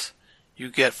what you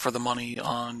get for the money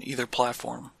on either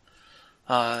platform,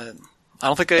 I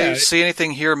don't think I see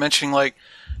anything here mentioning like,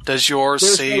 does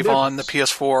yours save on the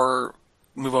PS4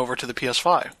 move over to the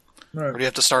PS5? Right. Or do you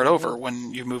have to start over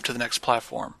when you move to the next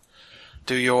platform?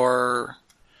 Do your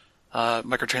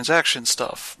microtransaction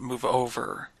stuff move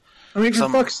over? I mean, for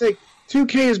fuck's sake,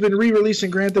 2K has been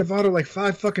re-releasing Grand Theft Auto like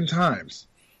 5 fucking times,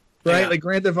 right? Yeah. Like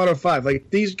Grand Theft Auto 5.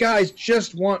 Like, these guys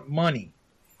just want money,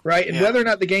 right? And whether or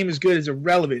not the game is good is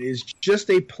irrelevant. It's just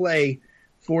a play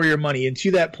for your money. And to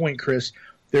that point, Chris,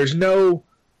 there's no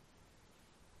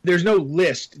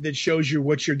list that shows you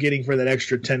what you're getting for that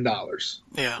extra $10.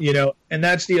 Yeah. And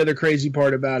that's the other crazy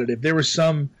part about it. If there was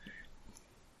some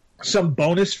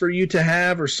bonus for you to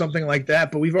have or something like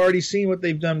that, but we've already seen what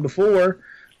they've done before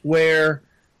where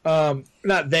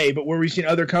not they, but where we've seen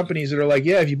other companies that are like,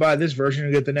 yeah, if you buy this version,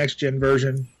 you get the next gen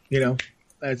version,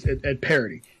 at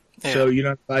parity. Yeah. So you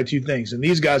don't have to buy two things. And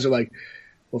these guys are like,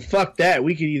 well, fuck that.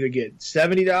 We could either get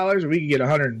 $70 or we could get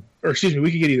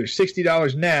we could get either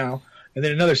 $60 now and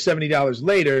then another $70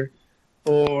 later,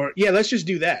 or let's just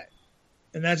do that.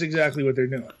 And that's exactly what they're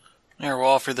doing. Yeah, we'll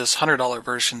offer this $100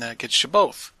 version that gets you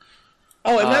both.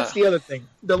 Oh, and that's the other thing.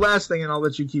 The last thing, and I'll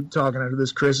let you keep talking after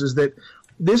this, Chris, is that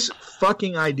this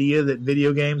fucking idea that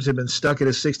video games have been stuck at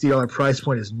a $60 price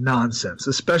point is nonsense,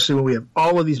 especially when we have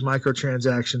all of these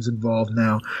microtransactions involved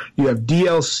now. You have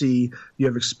DLC, you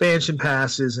have expansion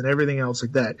passes, and everything else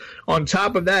like that. On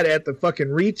top of that, at the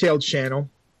fucking retail channel,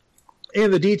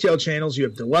 in the detail channels, you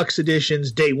have deluxe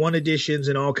editions, day one editions,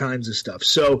 and all kinds of stuff.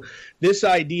 So this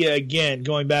idea, again,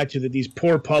 going back to that these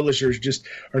poor publishers just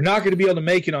are not going to be able to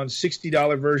make it on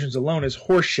 $60 versions alone is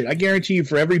horseshit. I guarantee you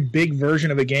for every big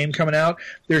version of a game coming out,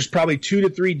 there's probably 2 to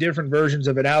 3 different versions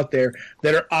of it out there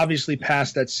that are obviously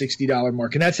past that $60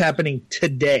 mark. And that's happening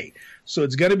today. So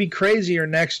it's going to be crazier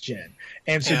next gen.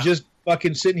 And so just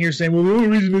fucking sitting here saying, well, the only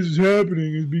reason this is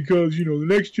happening is because, the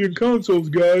next gen consoles,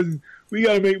 guys, we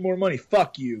got to make more money.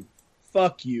 Fuck you.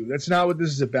 Fuck you. That's not what this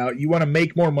is about. You want to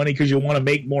make more money because you want to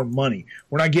make more money.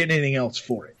 We're not getting anything else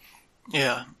for it.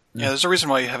 Yeah. Yeah, there's a reason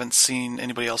why you haven't seen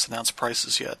anybody else announce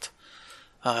prices yet.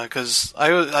 Because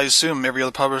I assume every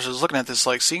other publisher is looking at this,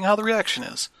 like, seeing how the reaction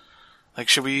is. Like,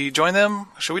 should we join them?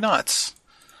 Should we not?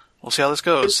 We'll see how this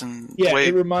goes.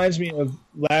 It reminds me of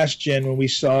last gen when we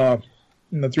saw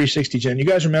in the 360 gen. You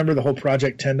guys remember the whole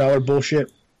Project $10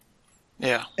 bullshit?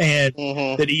 Yeah. And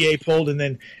that EA pulled, and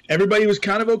then everybody was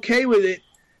kind of okay with it.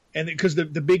 And because the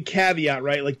big caveat,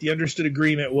 right, like the understood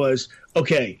agreement was,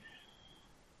 okay,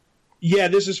 yeah,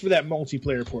 this is for that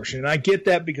multiplayer portion. And I get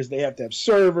that because they have to have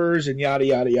servers and yada,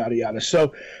 yada, yada, yada.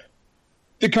 So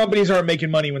the companies aren't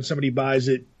making money when somebody buys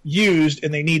it used,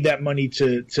 and they need that money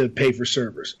to pay for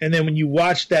servers. And then when you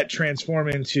watch that transform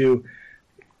into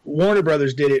Warner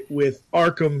Brothers did it with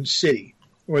Arkham City,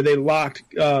 where they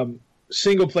locked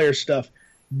single-player stuff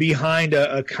behind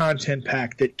a content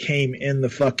pack that came in the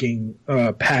fucking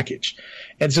package.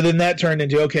 And so then that turned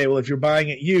into, okay, well, if you're buying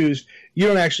it used, you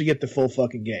don't actually get the full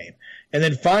fucking game. And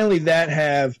then finally that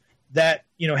had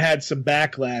some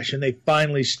backlash, and they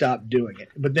finally stopped doing it.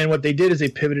 But then what they did is they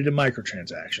pivoted to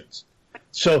microtransactions.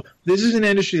 So this is an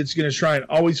industry that's going to try and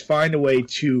always find a way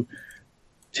to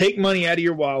take money out of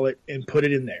your wallet and put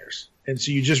it in theirs. And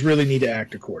so you just really need to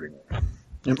act accordingly.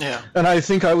 Yeah. And I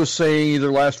think I was saying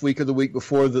either last week or the week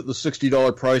before that the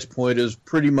 $60 price point is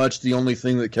pretty much the only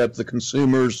thing that kept the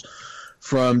consumers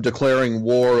from declaring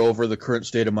war over the current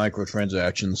state of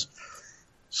microtransactions.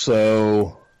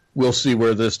 So we'll see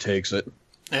where this takes it.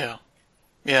 Yeah.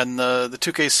 Yeah, and the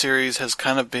 2K series has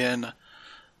kind of been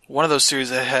one of those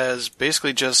series that has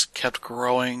basically just kept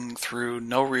growing through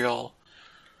no real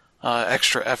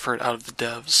extra effort out of the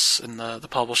devs and the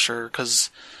publisher,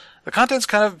 because the content's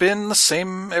kind of been the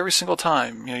same every single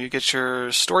time. You get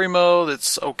your story mode,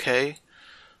 it's okay,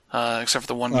 except for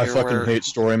the one year where... I fucking hate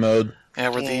story mode. Yeah,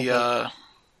 where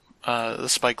the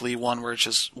Spike Lee one where it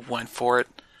just went for it,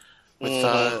 with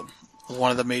one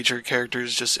of the major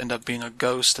characters just end up being a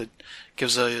ghost that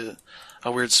gives a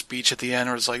weird speech at the end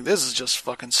where it's like, this is just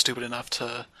fucking stupid enough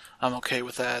to... I'm okay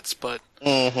with that, but...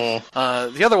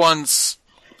 the other ones...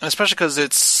 And especially because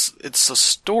it's a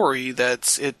story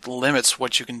that it limits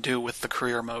what you can do with the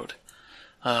career mode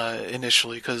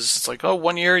initially. Because it's like,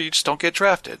 1 year you just don't get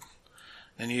drafted,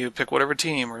 and you pick whatever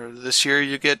team. Or this year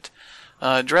you get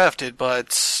drafted,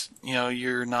 but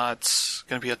you're not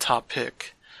going to be a top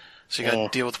pick, so you got to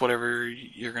deal with whatever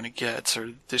you're going to get.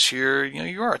 Or this year,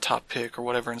 you are a top pick or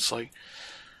whatever. And it's like,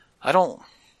 I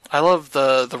love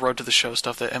the Road to the Show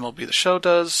stuff that MLB The Show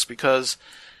does, because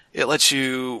it lets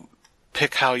you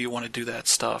pick how you want to do that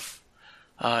stuff.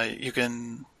 You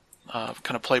can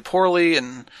kind of play poorly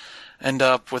and end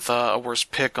up with a worse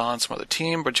pick on some other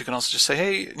team, but you can also just say,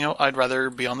 hey, I'd rather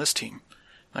be on this team.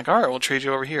 Like, all right, we'll trade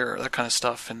you over here, that kind of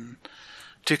stuff. And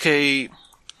 2K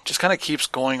just kind of keeps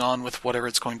going on with whatever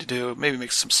it's going to do. Maybe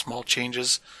makes some small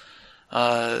changes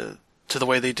to the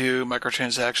way they do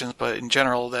microtransactions, but in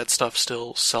general, that stuff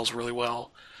still sells really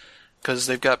well. Because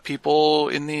they've got people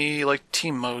in the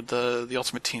team mode, the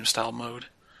Ultimate Team style mode,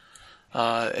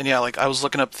 and yeah, I was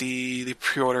looking up the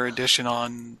pre-order edition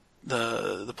on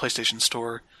the PlayStation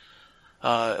Store,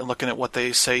 and looking at what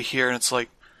they say here, and it's like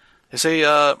they say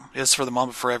it's for the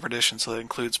Mamba Forever edition, so that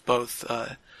includes both.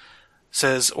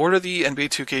 Says order the NBA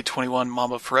 2K21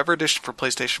 Mamba Forever edition for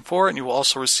PlayStation 4, and you will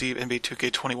also receive NBA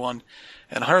 2K21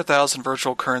 and 100,000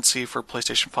 virtual currency for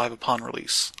PlayStation 5 upon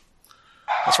release.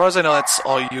 As far as I know, that's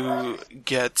all you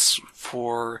get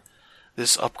for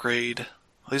this upgrade,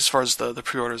 at least as far as the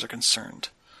pre-orders are concerned.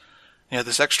 Yeah,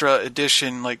 this extra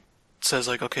edition, says,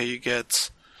 okay, you get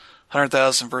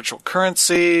 100,000 virtual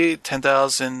currency,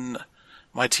 10,000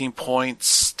 My Team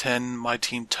points, 10 My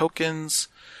Team tokens,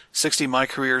 60 My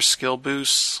Career skill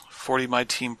boosts, 40 My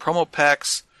Team promo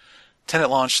packs, 10 at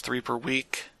launch, 3 per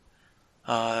week,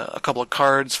 a couple of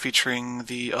cards featuring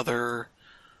the other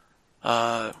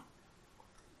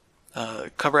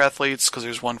cover athletes, because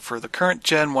there's one for the current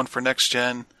gen, one for next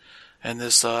gen, and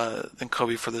this then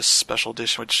Kobe for this special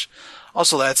edition, which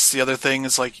also that's the other thing,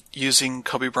 is using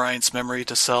Kobe Bryant's memory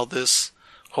to sell this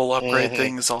whole upgrade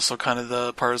thing is also kind of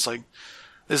the part is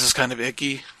this is kind of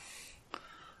icky.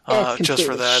 just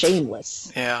for that.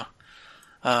 Shameless. Yeah.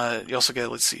 You also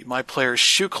get, let's see, My Player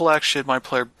shoe collection, My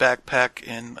Player backpack,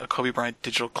 and a Kobe Bryant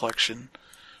digital collection.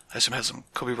 I assume it has some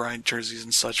Kobe Bryant jerseys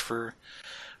and such for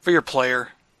your player,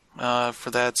 for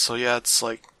that. So yeah, it's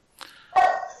like,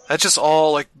 that's just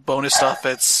all like bonus stuff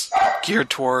that's geared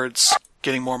towards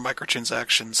getting more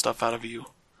microtransaction stuff out of you.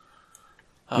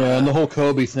 Yeah, and the whole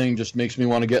Kobe thing just makes me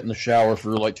want to get in the shower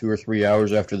for like 2 or 3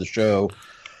 hours after the show.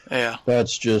 Yeah.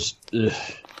 That's just... Ugh.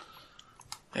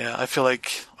 Yeah, I feel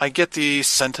like I get the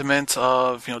sentiment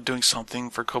of, doing something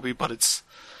for Kobe, but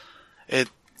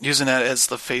using that as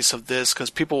the face of this, because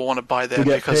people want to buy that to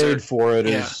get because paid for it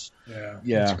yeah. is...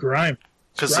 Yeah. It's grime.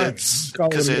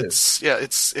 Because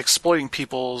it's exploiting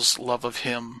people's love of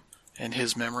him and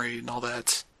his memory and all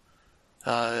that.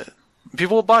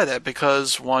 People will buy that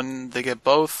because, one, they get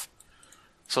both,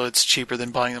 so it's cheaper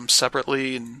than buying them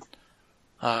separately, and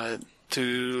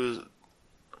to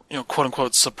quote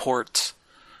unquote support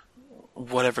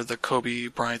whatever the Kobe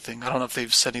Bryant thing. I don't know if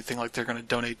they've said anything like they're going to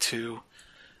donate to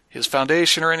his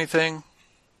foundation or anything.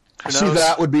 Who knows? See,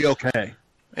 that would be okay.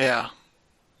 Yeah.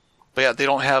 But yeah, they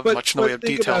don't have much in the way of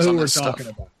details on this stuff.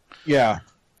 About. Yeah.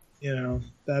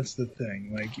 That's the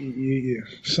thing. Like,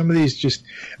 some of these just...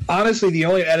 Honestly, the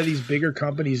only out of these bigger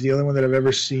companies, the only one that I've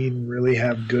ever seen really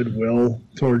have goodwill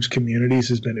towards communities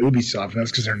has been Ubisoft. That's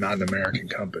because they're not an American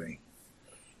company.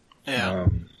 Yeah.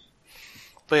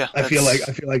 But yeah, I feel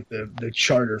like the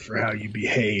charter for how you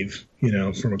behave,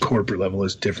 from a corporate level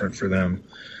is different for them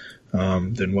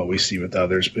than what we see with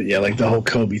others. But yeah, like the whole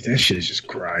Kobe thing, that shit is just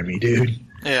grimy, dude.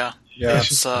 Yeah.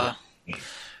 It's and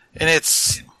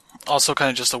it's also kind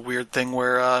of just a weird thing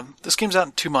where this game's out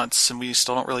in 2 months and we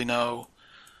still don't really know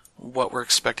what we're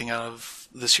expecting out of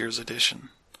this year's edition.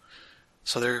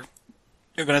 So you're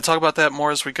going to talk about that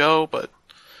more as we go, but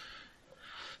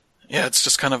yeah, it's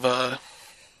just kind of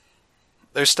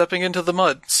they're stepping into the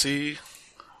mud. See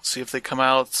if they come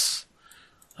out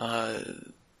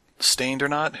stained or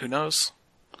not. Who knows?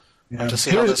 Yeah. To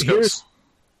see how this goes.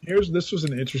 This was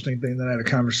an interesting thing that I had a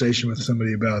conversation with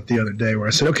somebody about the other day where I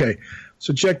said, okay,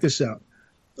 so check this out.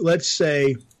 Let's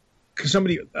say, because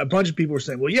a bunch of people were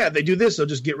saying, well, yeah, if they do this, they'll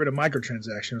just get rid of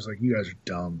microtransactions. I was like, you guys are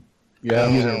dumb. Yeah.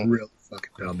 You guys are really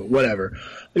fucking dumb, but whatever.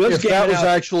 If that was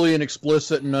actually an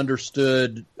explicit and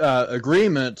understood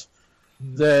agreement,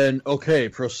 then okay,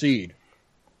 proceed.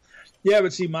 Yeah,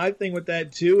 but see, my thing with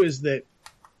that too is that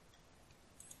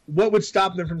what would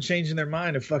stop them from changing their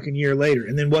mind a fucking year later?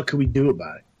 And then what could we do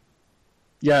about it?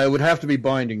 Yeah, it would have to be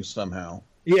binding somehow.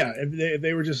 Yeah, if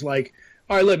they were just like,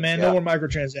 all right, look, man, no more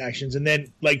microtransactions. And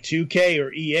then like 2K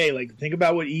or EA, like think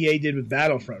about what EA did with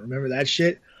Battlefront. Remember that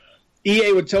shit?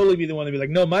 EA would totally be the one to be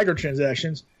like, no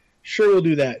microtransactions. Sure, we'll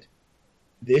do that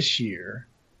this year.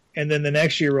 And then the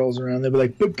next year rolls around, they'll be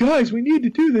like, but guys, we need to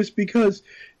do this because,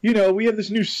 we have this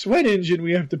new sweat engine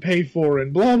we have to pay for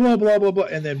and blah, blah, blah, blah, blah.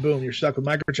 And then boom, you're stuck with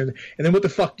microtransactions. And then what the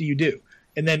fuck do you do?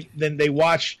 And then they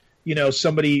watch,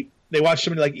 somebody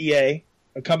like EA,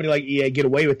 a company like EA get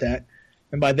away with that.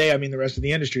 And by they, I mean the rest of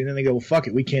the industry. And then they go, well, fuck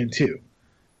it, we can too.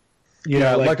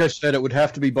 Like I said, it would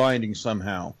have to be binding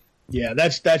somehow. Yeah,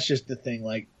 that's just the thing.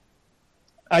 Like,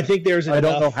 I think there's enough. I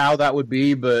don't know how that would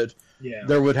be, but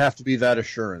there would have to be that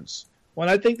assurance. Well,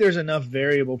 I think there's enough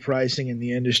variable pricing in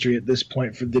the industry at this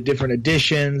point for the different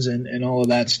editions and all of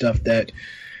that stuff that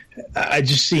I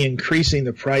just see increasing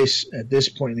the price at this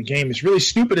point in the game. It's really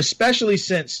stupid, especially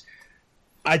since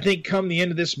I think come the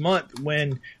end of this month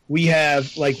when we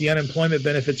have like the unemployment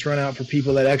benefits run out for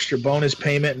people, that extra bonus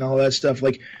payment and all that stuff,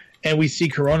 like, and we see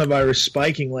coronavirus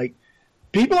spiking, like,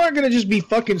 people aren't going to just be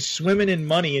fucking swimming in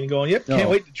money and going, yep, can't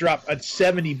wait to drop at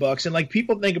 $70. And like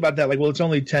people think about that, like, well, it's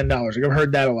only $10. Like, I've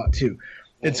heard that a lot too.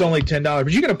 It's only $10,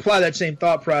 but you can apply that same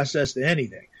thought process to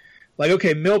anything. Like,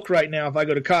 okay, milk right now, if I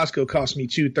go to Costco, costs me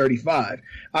 $2.35.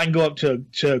 I can go up to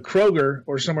Kroger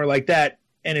or somewhere like that,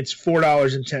 and it's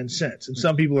 $4.10. And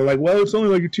some people are like, well, it's only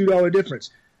like a $2 difference.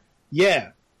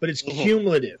 Yeah, but it's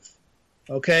cumulative.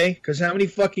 Okay? Because how many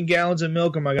fucking gallons of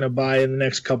milk am I going to buy in the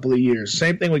next couple of years?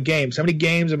 Same thing with games. How many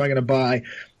games am I going to buy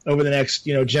over the next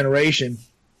generation?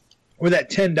 Where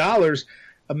that $10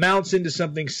 amounts into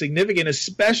something significant,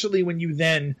 especially when you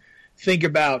then think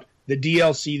about the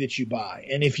DLC that you buy.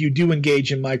 And if you do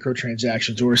engage in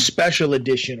microtransactions or a special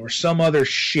edition or some other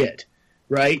shit,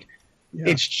 right? Yeah.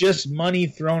 It's just money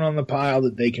thrown on the pile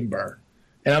that they can burn.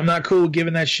 And I'm not cool with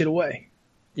giving that shit away.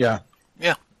 Yeah.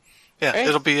 Yeah,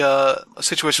 it'll be a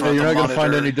situation where you're not going to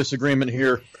find any disagreement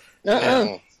here.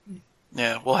 Yeah,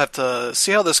 we'll have to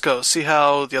see how this goes, see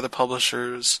how the other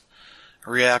publishers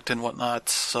react and whatnot.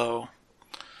 So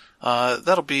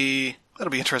that'll be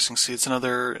interesting to see. It's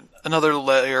another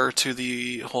layer to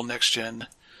the whole next gen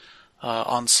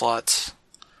onslaught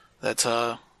that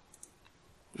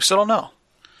we still don't know.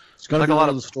 It's going to be one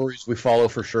of the stories we follow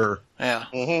for sure. Yeah.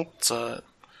 Mm-hmm. It's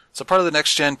a part of the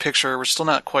next-gen picture we're still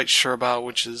not quite sure about,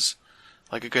 which is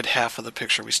like a good half of the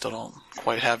picture we still don't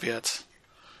quite have yet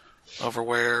over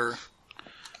where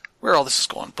all this is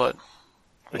going. But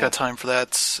we got time for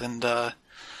that. And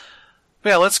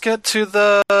yeah, let's get to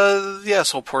the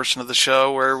asshole portion of the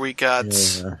show where we got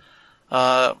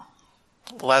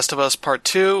Last of Us Part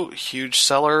 2, huge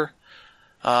seller.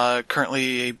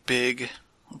 Currently a big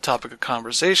topic of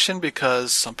conversation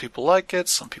because some people like it,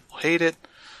 some people hate it.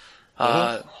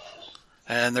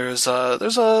 And there's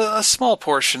a small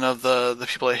portion of the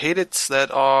people that hate it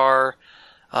that are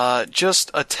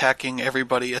just attacking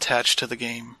everybody attached to the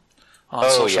game on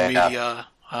social media.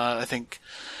 I think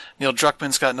Neil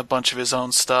Druckmann's gotten a bunch of his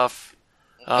own stuff.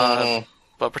 But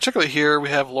particularly here we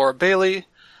have Laura Bailey,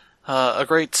 a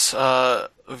great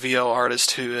VO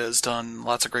artist who has done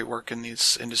lots of great work in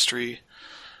this industry.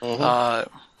 She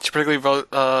particularly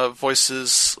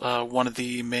voices one of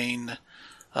the main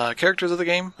characters of the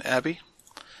game, Abby.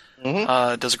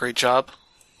 Does a great job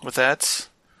with that.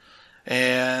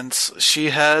 And she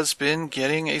has been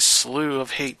getting a slew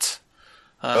of hate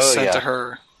sent to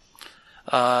her.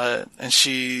 And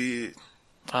she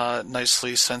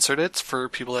nicely censored it for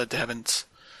people that haven't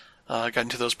gotten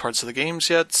to those parts of the games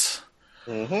yet.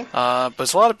 But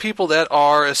there's a lot of people that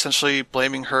are essentially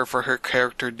blaming her for her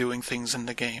character doing things in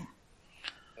the game.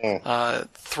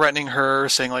 Threatening her,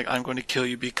 saying like, I'm going to kill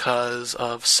you because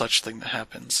of such thing that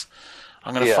happens.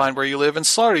 I'm going to find where you live and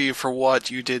slaughter you for what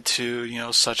you did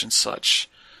to, such and such.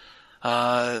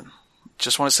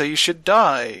 Just want to say you should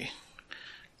die.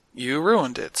 You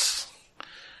ruined it.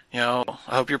 I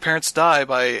hope your parents die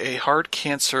by a hard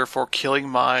cancer for killing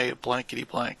my blankety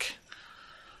blank.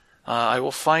 I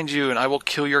will find you and I will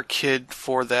kill your kid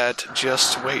for that.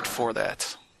 Just wait for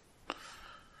that.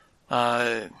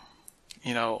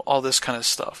 All this kind of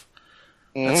stuff.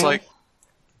 It's like,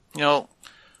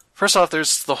 first off,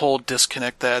 there's the whole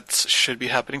disconnect that should be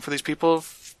happening for these people.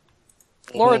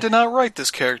 Laura did not write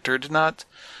this character, did not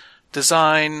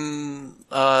design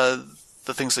the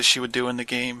things that she would do in the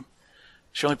game.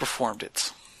 She only performed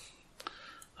it.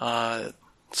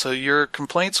 So your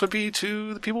complaints would be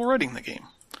to the people writing the game.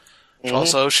 Which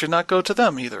also should not go to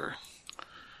them either.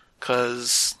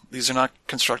 Because these are not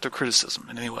constructive criticism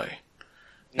in any way.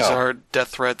 These are death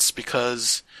threats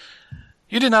because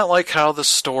you did not like how the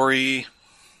story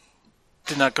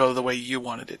did not go the way you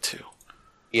wanted it to.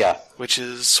 Yeah. Which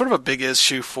is sort of a big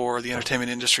issue for the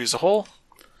entertainment industry as a whole.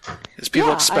 Is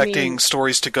people expecting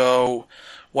stories to go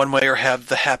one way or have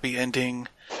the happy ending.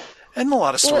 And a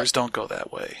lot of stories don't go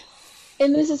that way.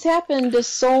 And this has happened to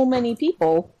so many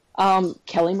people.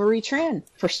 Kelly Marie Tran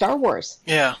for Star Wars.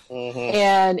 Yeah.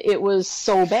 And it was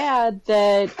so bad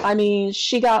that,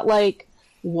 she got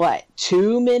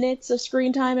 2 minutes of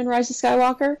screen time in Rise of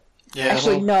Skywalker? Yeah.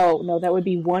 Actually, no, that would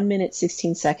be 1 minute,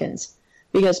 16 seconds.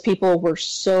 Because people were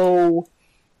so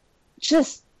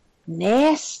just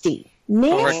nasty.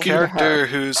 Or a character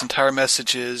whose entire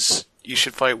message is, you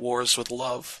should fight wars with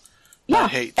love, not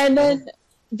hate. And then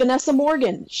Vanessa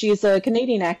Morgan, she's a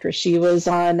Canadian actress. She was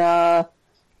on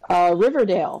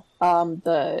Riverdale.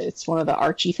 It's one of the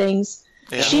Archie things.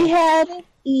 Yeah. She hadn't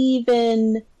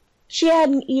even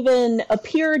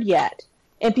appeared yet,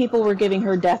 and people were giving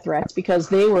her death threats because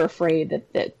they were afraid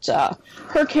that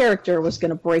her character was going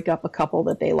to break up a couple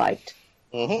that they liked.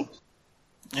 Yeah,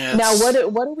 now,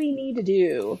 what do we need to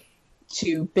do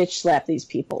to bitch slap these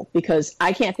people? Because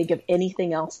I can't think of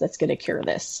anything else that's going to cure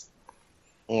this.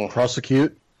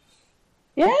 Prosecute.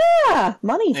 Yeah,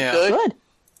 money. Yeah. Good.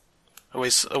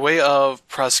 A way of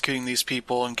prosecuting these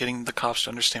people and getting the cops to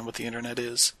understand what the internet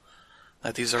is.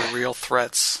 That these are real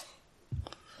threats.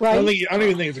 Right. I don't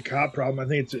even think it's a cop problem. I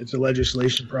think it's a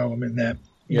legislation problem in that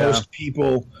most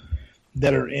people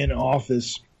that are in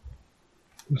office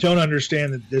don't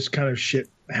understand that this kind of shit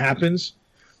happens.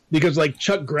 Because,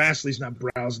 Chuck Grassley's not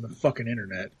browsing the fucking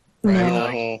internet.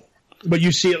 Right? But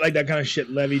you see it that kind of shit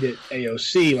levied at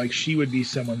AOC. She would be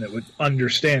someone that would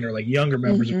understand, or younger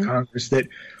members of Congress that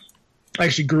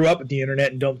actually grew up with the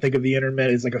internet and don't think of the internet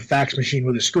as a fax machine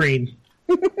with a screen.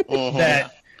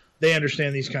 That they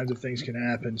understand these kinds of things can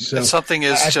happen. So and something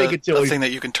is just a thing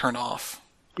that you can turn off.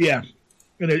 Yeah,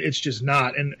 and it's just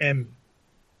not. And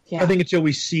I think until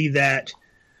we see that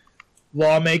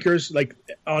lawmakers,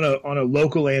 on a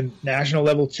local and national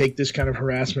level, take this kind of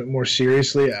harassment more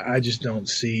seriously, I just don't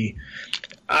see.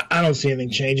 I don't see anything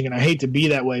changing, and I hate to be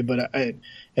that way, but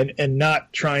and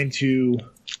not trying to.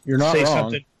 You're not say wrong.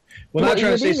 Something. Well, not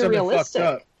trying to say something realistic.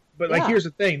 Fucked up, but here's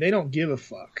the thing: they don't give a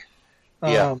fuck.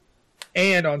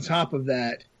 And on top of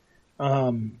that,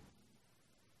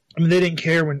 they didn't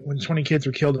care when 20 kids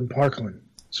were killed in Parkland.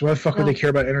 So why the fuck would they care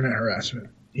about internet harassment?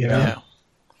 You know?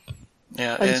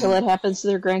 Yeah. Until it happens to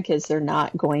their grandkids, they're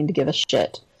not going to give a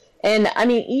shit. And I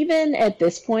mean, even at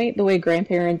this point, the way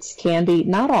grandparents can be,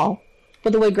 not all,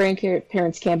 but the way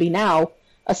grandparents can be now,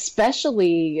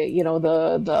 especially,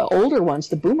 the older ones,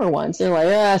 the boomer ones, they're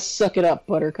like, suck it up,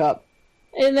 buttercup.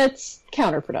 And that's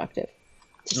counterproductive.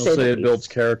 You'll say it builds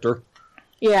character.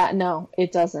 Yeah, no,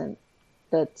 it doesn't.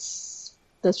 That's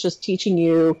just teaching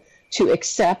you to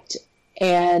accept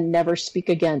and never speak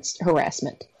against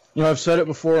harassment. I've said it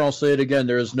before, and I'll say it again.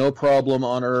 There is no problem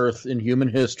on Earth in human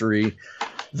history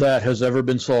that has ever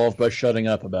been solved by shutting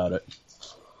up about it.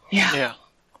 Yeah.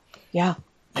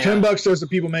 $10 goes to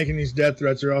people making these death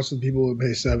threats. Are also the people who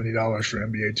pay $70 for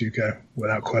NBA 2K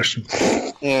without question.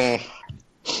 Yeah,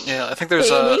 I think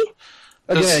there's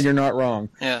Again, you're not wrong.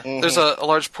 Yeah, there's a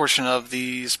large portion of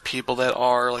these people that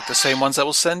are like the same ones that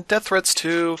will send death threats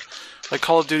to like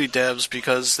Call of Duty devs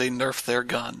because they nerfed their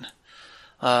gun.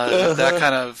 That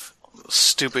kind of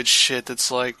stupid shit that's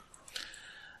like,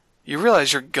 you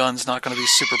realize your gun's not going to be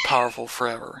super powerful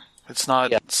forever. It's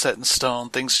not set in stone.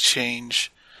 Things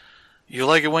change. You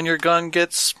like it when your gun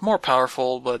gets more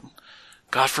powerful, but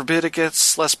God forbid it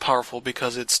gets less powerful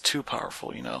because it's too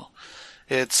powerful,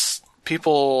 It's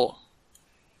people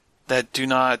that do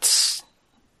not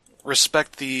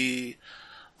respect the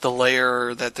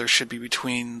layer that there should be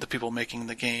between the people making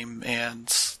the game and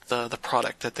the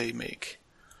product that they make.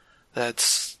 There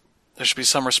should be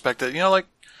some respect that, like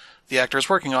the actors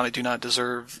working on it do not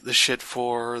deserve the shit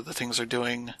for the things they're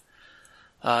doing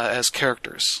as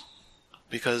characters,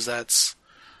 because that's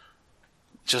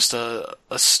just a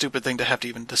stupid thing to have to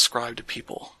even describe to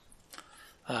people.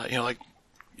 Like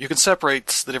you can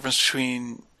separate the difference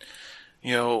between,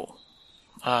 Will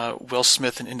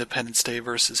Smith in Independence Day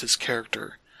versus his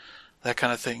character, that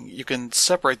kind of thing. You can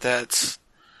separate that,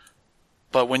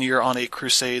 but when you're on a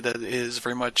crusade that is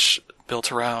very much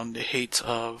built around the hate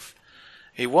of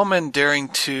a woman daring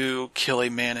to kill a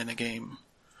man in a game,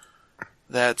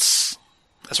 that's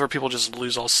where people just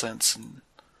lose all sense and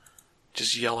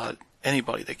just yell at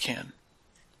anybody they can.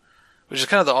 Which is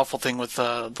kind of the awful thing with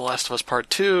The Last of Us Part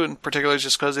 2, in particular,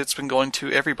 just because it's been going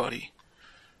to everybody.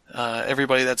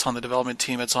 Everybody that's on the development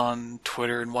team, that's on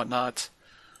Twitter and whatnot.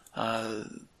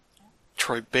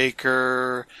 Troy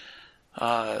Baker,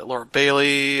 Laura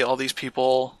Bailey, all these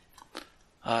people.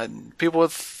 People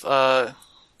with that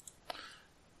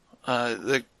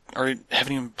haven't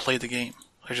even played the game.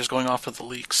 They're just going off of the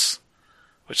leaks,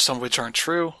 some of which aren't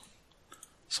true,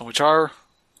 some of which are.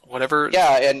 Whatever.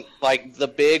 Yeah, and like the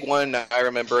big one I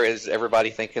remember is everybody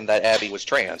thinking that Abby was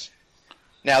trans.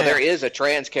 Now there is a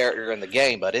trans character in the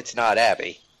game, but it's not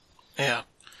Abby. Yeah,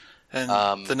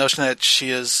 and the notion that she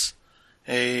is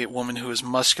a woman who is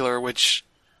muscular, which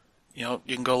you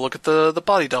can go look at the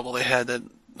body double they had that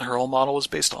her whole model was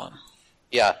based on.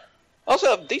 Yeah.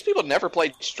 Also, these people never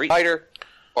played Street Fighter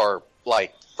or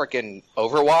like freaking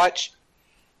Overwatch.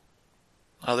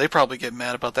 Oh, they probably get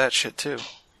mad about that shit too.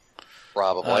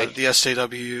 Probably. The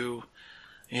SJW,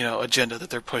 agenda that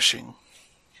they're pushing.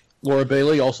 Laura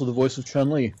Bailey, also the voice of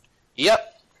Chun-Li.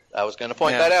 Yep. I was going to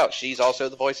point that out. She's also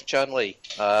the voice of Chun-Li.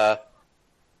 And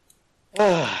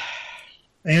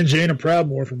Jaina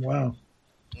Proudmoore from WoW.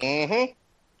 Mm-hmm.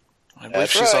 I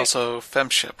believe she's also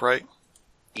FemShip, right?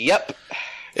 Yep.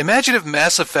 Imagine if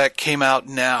Mass Effect came out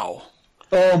now.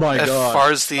 Oh my god. As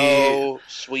far as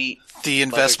sweet the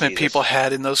investment people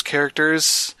had in those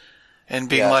characters, and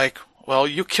being like, well,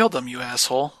 you killed them, you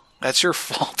asshole. That's your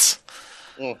fault.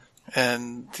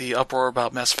 And the uproar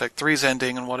about Mass Effect 3's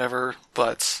ending and whatever,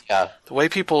 but the way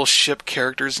people ship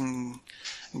characters in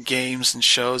games and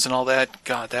shows and all that,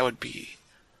 God, that would be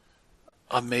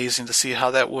amazing to see how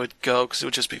that would go, because it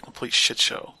would just be a complete shit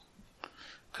show.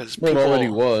 It already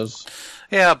was.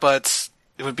 Yeah, but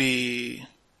it would be,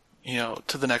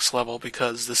 to the next level,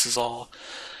 because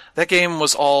that game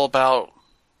was all about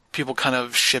people kind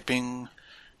of shipping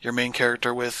your main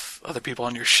character with other people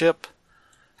on your ship,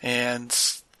 and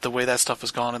the way that stuff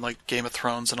has gone in like Game of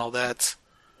Thrones and all that,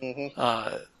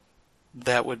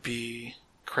 that would be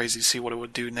crazy to see what it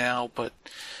would do now. But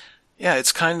yeah,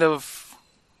 it's kind of,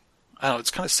 I don't know,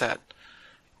 it's kind of sad.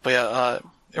 But yeah,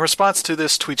 in response to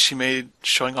this tweet she made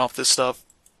showing off this stuff,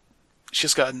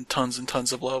 she's gotten tons and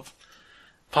tons of love,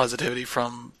 positivity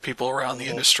from people around the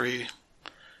industry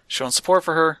showing support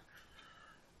for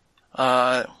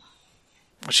her.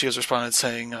 She has responded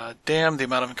saying, damn, the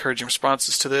amount of encouraging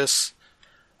responses to this.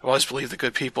 I've always believed the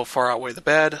good people far outweigh the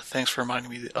bad. Thanks for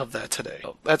reminding me of that today.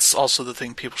 That's also the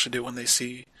thing people should do when they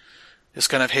see this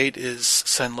kind of hate is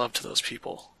send love to those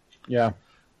people. Yeah.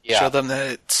 Show them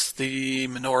that it's the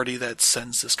minority that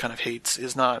sends this kind of hate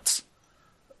is not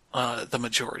the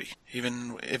majority,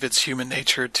 even if it's human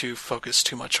nature to focus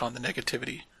too much on the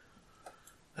negativity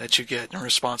that you get in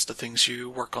response to things you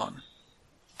work on.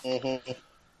 Mm-hmm.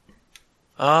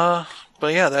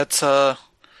 But yeah, that's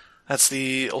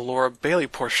the Laura Bailey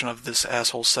portion of this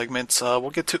asshole segment. We'll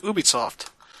get to Ubisoft.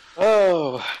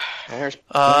 Oh, there's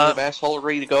plenty of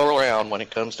assholery to go around when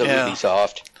it comes to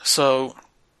Ubisoft. So,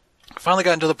 finally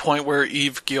gotten to the point where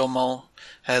Yves Guillemot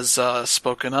has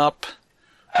spoken up,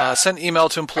 sent an email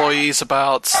to employees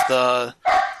about the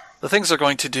things they're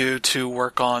going to do to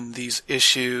work on these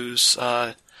issues,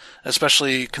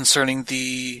 especially concerning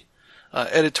the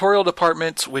editorial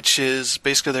department, which is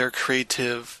basically their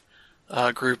creative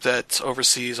group that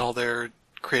oversees all their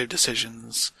creative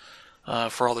decisions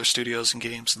for all their studios and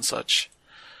games and such,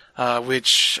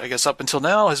 which I guess up until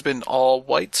now has been all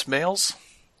white males.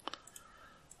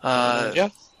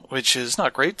 Which is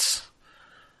not great.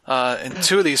 And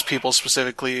two of these people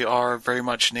specifically are very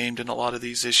much named in a lot of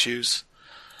these issues.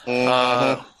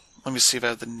 Let me see if I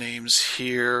have the names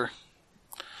here.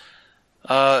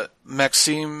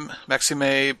 Maxime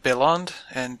Belland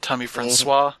and Tommy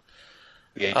Francois,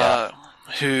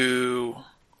 who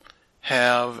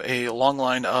have a long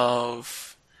line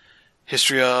of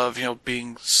history of,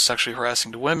 being sexually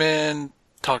harassing to women,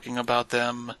 talking about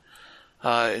them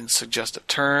in suggestive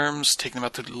terms, taking them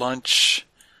out to lunch,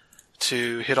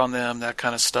 to hit on them, that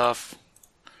kind of stuff.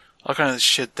 All kind of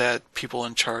shit that people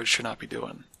in charge should not be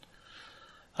doing.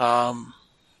 The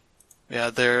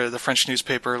French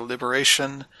newspaper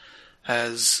Liberation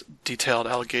has detailed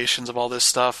allegations of all this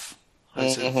stuff.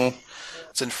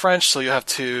 It's in French, so you have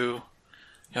to,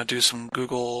 do some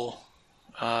Google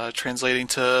translating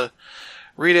to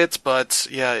read it. But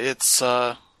yeah, it's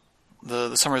the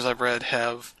summaries I've read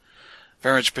have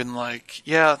very much been like,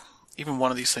 yeah, even one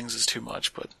of these things is too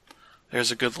much, but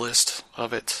there's a good list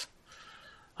of it.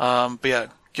 But yeah,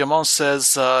 Guillemot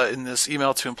says in this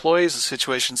email to employees, the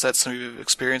situations that some of you have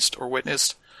experienced or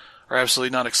witnessed are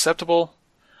absolutely not acceptable.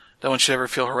 No one should ever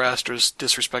feel harassed or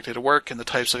disrespected at work, and the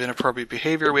types of inappropriate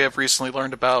behavior we have recently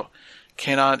learned about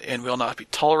cannot and will not be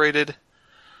tolerated.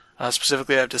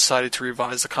 Specifically, I've decided to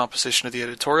revise the composition of the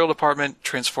editorial department,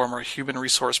 transform our human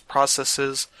resource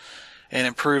processes, and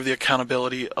improve the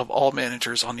accountability of all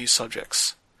managers on these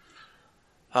subjects.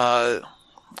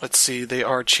 Let's see, they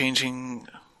are changing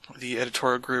the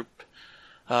editorial group,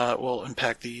 will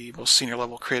impact the most senior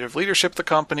level creative leadership of the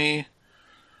company.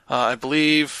 I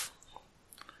believe,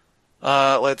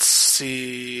 let's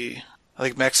see, I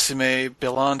think Maxime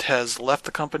Belland has left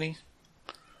the company,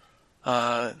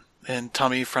 and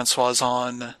Tommy Francois is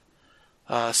on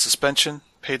suspension,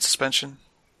 paid suspension,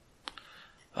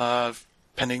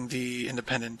 pending the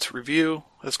independent review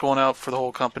that's going out for the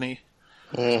whole company.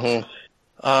 Let's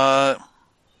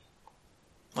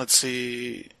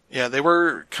see. Yeah, they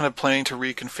were kind of planning to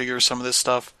reconfigure some of this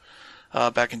stuff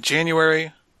back in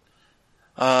January.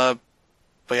 But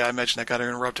yeah, I imagine that got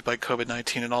interrupted by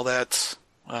COVID-19 and all that.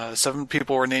 7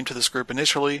 people were named to this group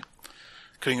initially,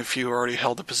 including a few who already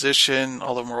held the position.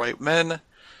 All of them were white men.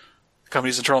 The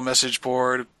company's internal message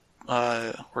board,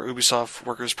 where Ubisoft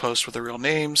workers post with their real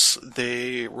names,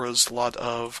 there was a lot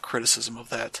of criticism of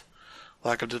that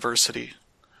lack of diversity.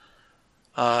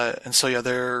 And so yeah,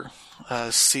 their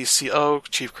CCO,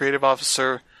 Chief Creative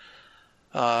Officer,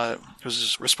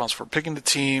 who's responsible for picking the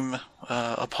team,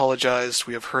 apologized.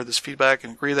 We have heard this feedback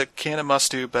and agree that can and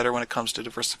must do better when it comes to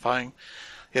diversifying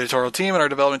the editorial team and our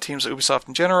development teams at Ubisoft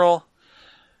in general.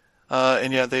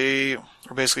 And yeah, they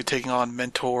are basically taking on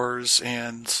mentors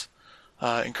and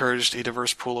encouraged a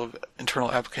diverse pool of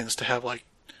internal applicants to have like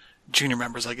junior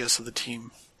members, I guess, of the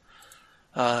team.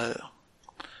 But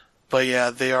yeah,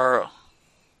 they are.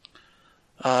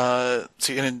 So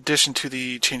in addition to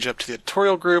the change up to the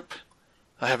editorial group,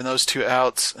 having those 2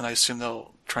 out, and I assume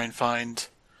they'll try and find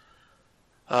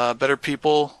better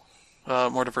people,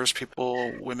 more diverse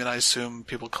people, women, I assume,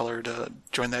 people of color to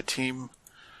join that team,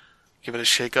 give it a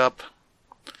shake up.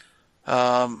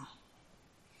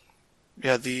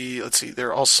 Let's see,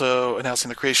 they're also announcing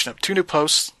the creation of 2 new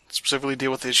posts, specifically deal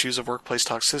with the issues of workplace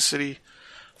toxicity.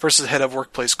 First is head of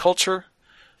workplace culture,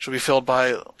 which will be filled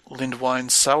by Lindwine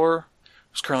Sauer,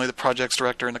 who's currently the projects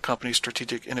director in the company's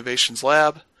Strategic Innovations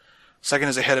Lab. Second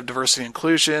is a head of diversity and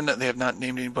inclusion. They have not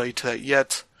named anybody to that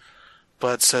yet,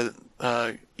 but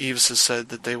Yves has said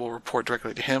that they will report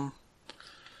directly to him.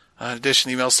 In addition,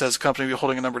 the email says the company will be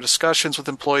holding a number of discussions with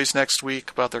employees next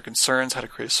week about their concerns, how to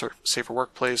create a safer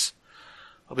workplace.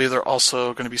 I believe they're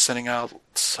also going to be sending out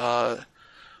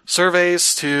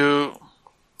surveys to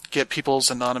get people's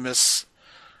anonymous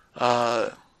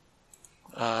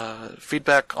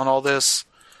feedback on all this.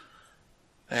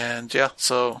 And yeah,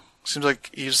 so seems like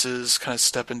Yves is kind of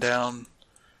stepping down,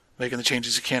 making the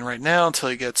changes he can right now until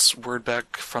he gets word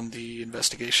back from the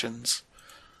investigations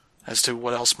as to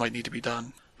what else might need to be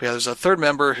done. But yeah, there's a third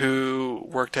member who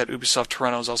worked at Ubisoft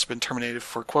Toronto has also been terminated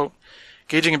for, quote,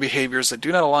 engaging in behaviors that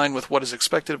do not align with what is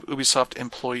expected of Ubisoft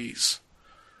employees.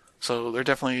 So they're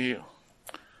definitely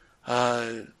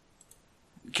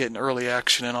getting early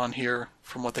action in on here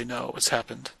from what they know has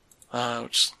happened,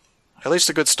 which is at least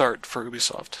a good start for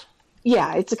Ubisoft.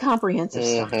 Yeah, it's a comprehensive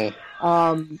start.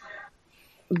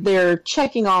 They're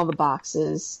checking all the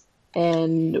boxes,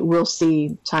 and we'll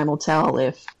see. Time will tell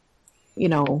if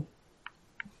they're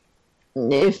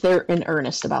in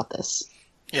earnest about this.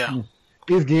 Yeah.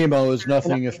 Yves Guillemot is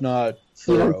nothing if not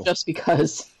thorough. Just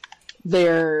because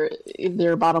their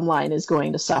bottom line is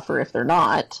going to suffer if they're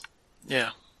not.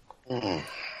 Yeah.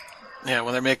 Yeah,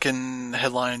 when they're making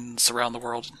headlines around the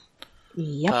world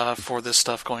for this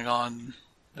stuff going on,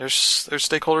 their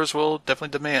stakeholders will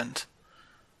definitely demand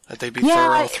that they be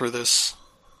thorough through this.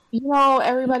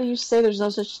 Everybody used to say there's no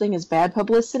such thing as bad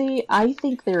publicity. I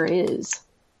think there is.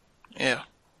 Yeah.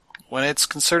 When it's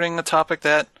concerning a topic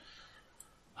that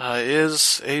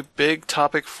is a big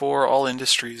topic for all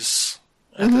industries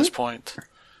at this point.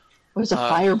 There's a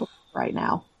fire right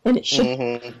now, and it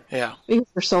should. Yeah. Because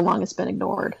for so long it's been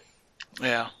ignored.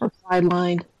 Yeah. Or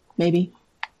sidelined, maybe.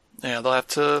 Yeah, they'll have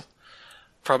to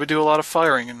probably do a lot of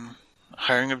firing and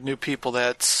hiring of new people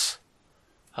that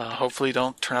hopefully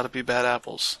don't turn out to be bad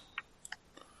apples.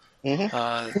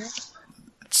 It's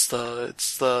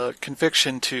the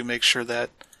conviction to make sure that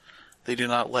they do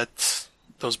not let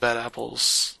those bad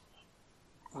apples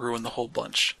ruin the whole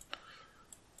bunch.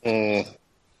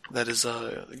 That is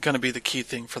going to be the key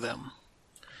thing for them.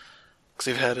 Because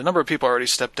they've had a number of people already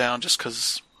step down just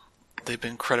because they've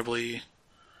been credibly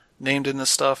named in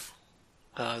this stuff.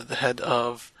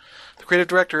 The creative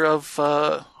director of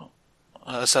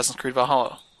Assassin's Creed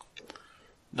Valhalla,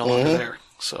 no longer there.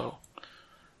 So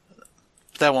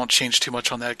that won't change too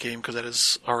much on that game because that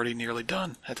is already nearly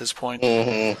done at this point.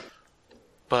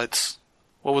 But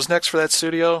what was next for that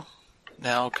studio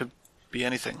now could be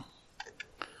anything.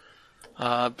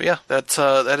 But yeah,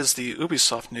 that is the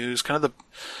Ubisoft news. Kind of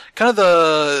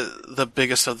the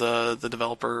biggest of the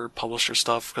developer publisher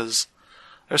stuff because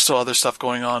there's still other stuff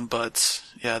going on. But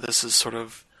yeah, this is sort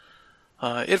of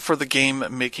it for the game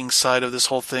making side of this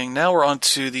whole thing. Now we're on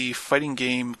to the fighting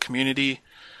game community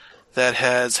that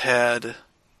has had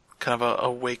kind of a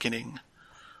awakening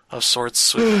of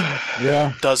sorts with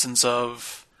dozens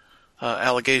of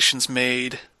allegations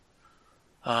made.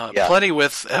 Plenty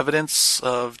with evidence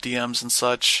of DMs and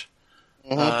such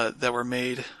that were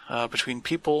made between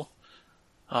people.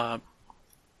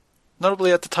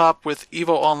 Notably at the top with EVO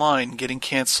Online getting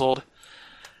canceled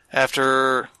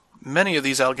after many of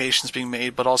these allegations being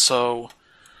made, but also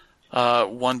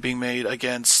one being made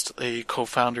against a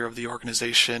co-founder of the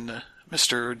organization,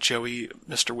 Mr. Joey,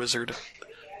 Mr. Wizard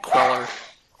Queller,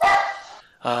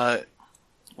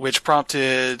 which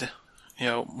prompted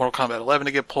Mortal Kombat 11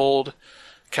 to get pulled.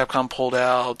 Capcom pulled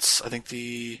out. I think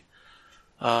the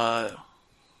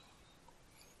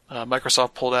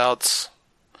Microsoft pulled out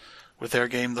with their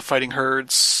game, The Fighting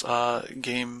Herds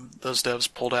game. Those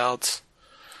devs pulled out.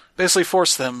 Basically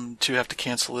forced them to have to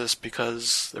cancel this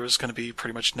because there was going to be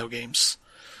pretty much no games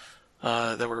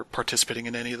that were participating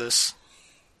in any of this.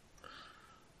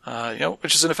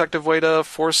 Which is an effective way to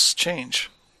force change.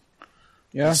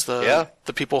 Yeah. It's the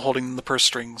people holding the purse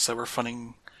strings that were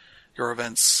funding your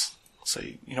events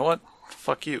say, you know what?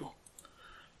 Fuck you.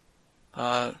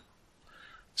 So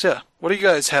yeah, what do you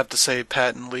guys have to say,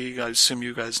 Pat and Lee? I assume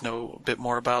you guys know a bit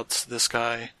more about this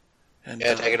guy. And,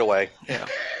 take it away. Yeah.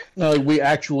 No, we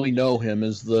actually know him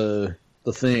is the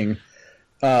thing.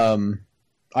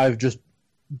 I've just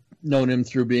known him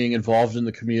through being involved in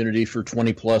the community for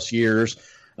 20 plus years.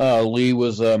 Lee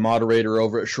was a moderator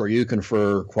over at Shoryuken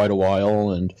for quite a while,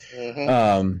 and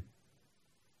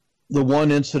the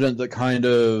one incident that kind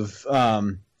of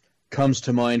comes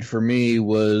to mind for me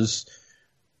was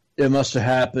it must have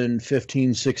happened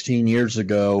 15, 16 years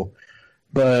ago,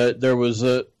 but there was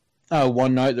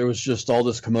one night there was just all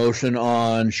this commotion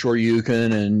on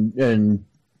Shoryuken and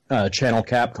Channel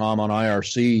Capcom on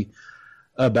IRC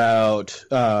about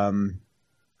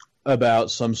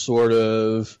some sort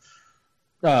of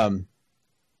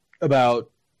about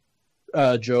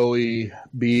Joey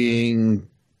being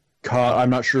caught. I'm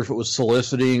not sure if it was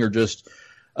soliciting or just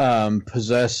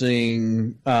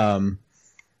possessing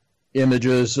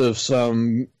images of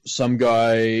some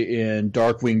guy in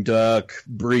Darkwing Duck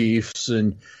briefs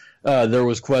and There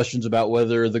was questions about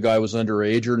whether the guy was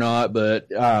underage or not, but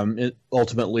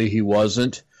ultimately he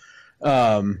wasn't.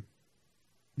 But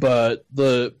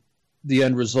the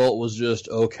end result was just,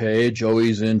 okay,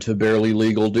 Joey's into barely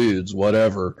legal dudes,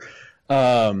 whatever.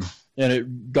 And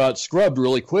it got scrubbed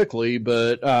really quickly,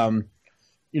 but,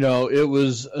 it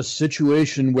was a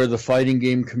situation where the fighting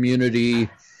game community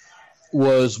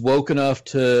was woke enough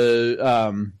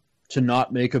to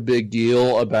not make a big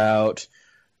deal about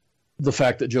the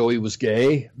fact that Joey was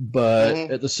gay, but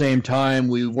at the same time,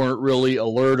 we weren't really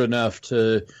alert enough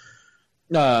to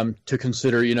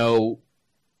consider,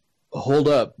 hold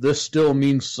up, this still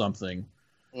means something.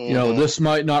 This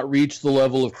might not reach the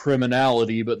level of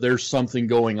criminality, but there's something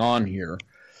going on here.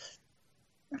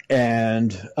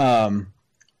 And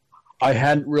I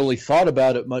hadn't really thought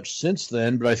about it much since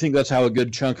then, but I think that's how a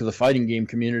good chunk of the fighting game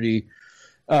community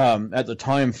at the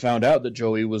time found out that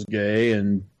Joey was gay.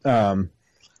 And,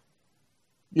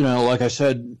 like I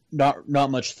said, not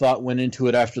much thought went into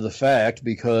it after the fact,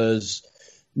 because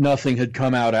nothing had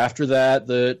come out after that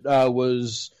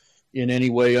was in any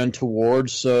way untoward.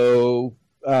 So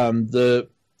the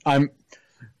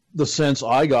sense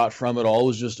I got from it all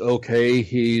was just, okay,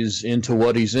 he's into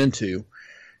what he's into,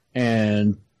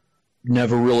 and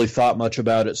never really thought much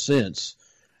about it since.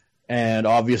 And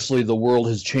obviously the world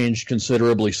has changed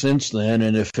considerably since then,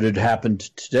 and if it had happened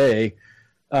today,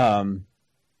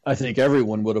 I think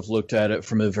everyone would have looked at it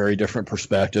from a very different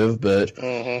perspective. But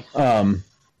the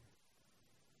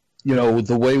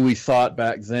way we thought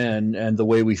back then and the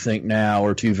way we think now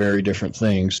are two very different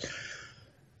things.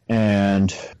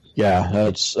 And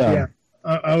that's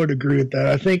I would agree with that.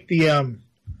 I think the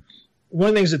one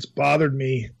of the things that's bothered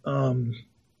me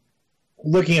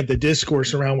looking at the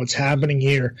discourse around what's happening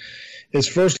here is,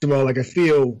 first of all, like I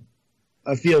feel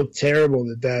terrible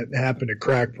that happened to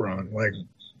Crack Braun. Like,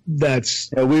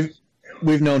 that's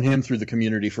we've known him through the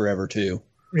community forever too.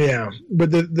 Yeah,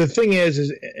 but the thing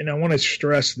is, and I want to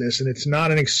stress this, and it's not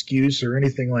an excuse or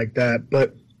anything like that,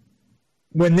 but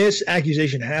when this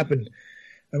accusation happened,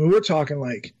 I mean, we're talking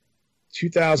like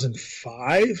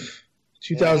 2005,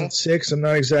 2006. I'm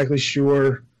not exactly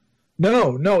sure.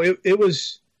 No, it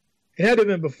was. It had to have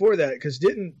been before that, because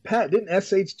didn't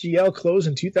SHGL close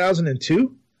in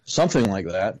 2002? Something like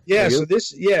that. Yeah. So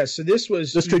this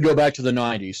was. This could go back to the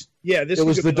 90s. Yeah. It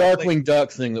was the Darkwing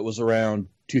Duck thing that was around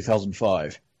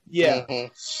 2005. Yeah.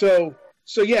 So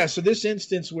this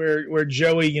instance where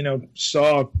Joey,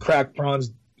 saw Crack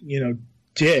Braun's,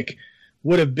 dick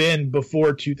would have been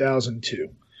before 2002.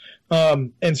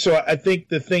 And so I think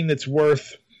the thing that's I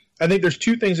think there's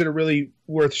two things that are really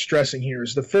worth stressing here.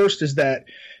 The first is that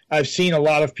I've seen a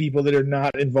lot of people that are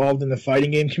not involved in the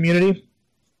fighting game community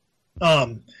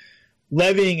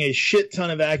levying a shit ton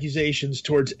of accusations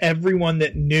towards everyone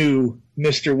that knew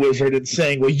Mr. Wizard and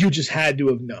saying, well, you just had to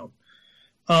have known.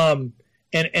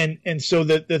 And so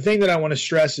the thing that I want to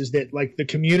stress is that, like, the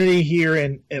community here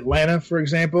in Atlanta, for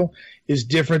example, is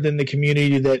different than the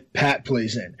community that Pat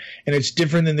plays in. And it's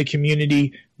different than the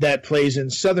community that plays in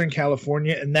Southern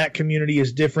California, and that community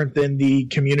is different than the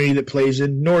community that plays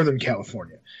in Northern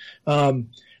California. I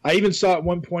even saw at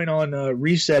one point on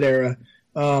Reset Era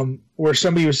where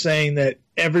somebody was saying that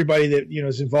everybody that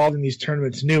is involved in these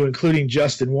tournaments knew, including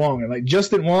Justin Wong. And like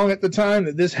Justin Wong at the time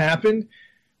that this happened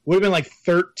would have been like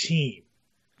 13.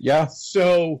 Yeah.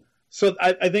 So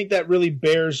I think that really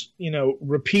bears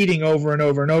repeating over and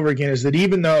over and over again, is that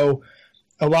even though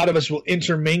a lot of us will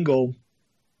intermingle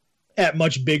at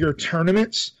much bigger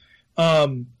tournaments,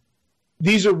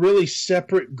 these are really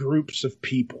separate groups of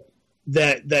people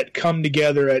that come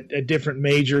together at different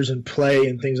majors and play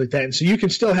and things like that. And so you can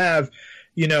still have,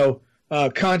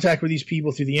 contact with these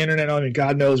people through the internet. I mean,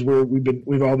 God knows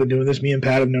we've all been doing this. Me and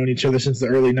Pat have known each other since the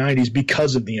early 90s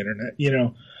because of the internet,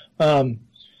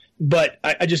 But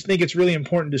I just think it's really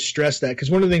important to stress that, because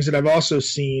one of the things that I've also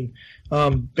seen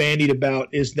bandied about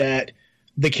is that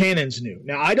the Cannons knew.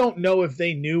 Now, I don't know if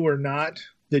they knew or not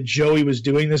that Joey was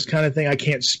doing this kind of thing. I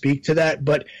can't speak to that.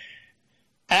 But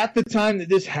at the time that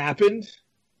this happened,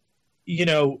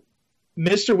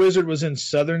 Mr. Wizard was in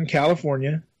Southern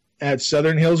California at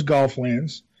Southern Hills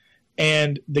Golflands,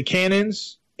 and the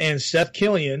Cannons and Seth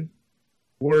Killian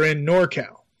were in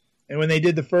NorCal. And when they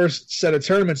did the first set of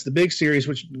tournaments, the big series,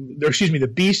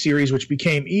 the B series, which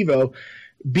became EVO,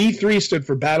 B3 stood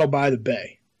for Battle by the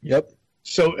Bay. Yep.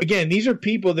 So again, these are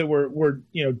people that were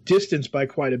distanced by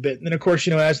quite a bit. And then of course,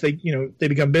 as they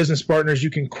become business partners, you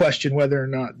can question whether or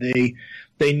not they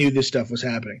knew this stuff was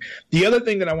happening. The other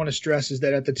thing that I want to stress is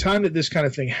that at the time that this kind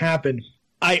of thing happened,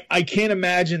 I can't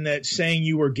imagine that saying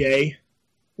you were gay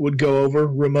would go over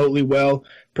remotely well,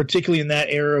 particularly in that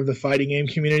era of the fighting game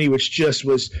community, which just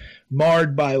was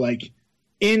marred by like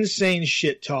insane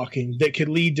shit talking that could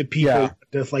lead to people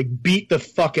to like beat the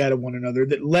fuck out of one another,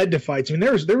 that led to fights. I mean,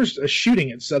 there was a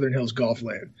shooting at Southern Hills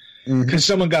Golfland because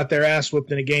someone got their ass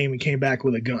whooped in a game and came back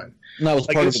with a gun. And that was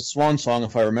part of the Swan Song,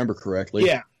 if I remember correctly.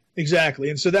 Yeah, exactly.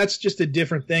 And so that's just a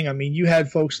different thing. I mean, you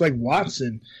had folks like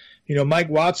Watson, Mike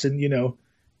Watson,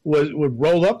 would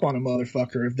roll up on a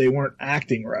motherfucker if they weren't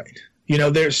acting right.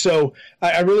 So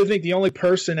I really think the only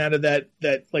person out of that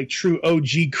like true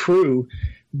OG crew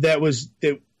that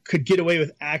could get away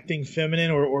with acting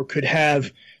feminine or could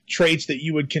have traits that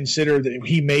you would consider that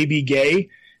he may be gay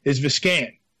is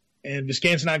Viscan. And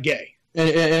Viscan's not gay.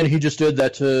 And he just did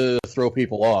that to throw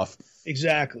people off.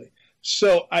 Exactly.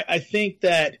 So I think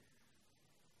that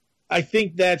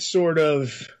sort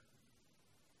of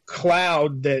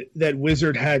cloud that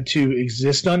Wizard had to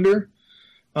exist under,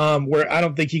 where I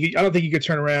don't think he could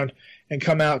turn around and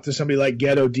come out to somebody like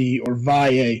Ghetto D or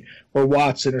Valle or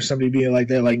Watson or somebody being like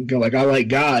that, like go like I like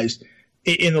guys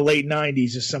in the late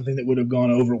 90s is something that would have gone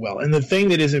over well. And the thing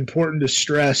that is important to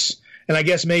stress, and I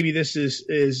guess maybe this is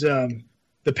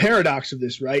the paradox of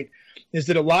this, right, is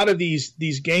that a lot of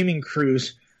these gaming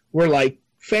crews were like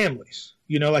families.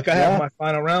 Like I have my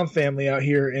Final Round family out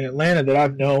here in Atlanta that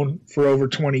I've known for over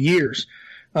 20 years.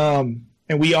 And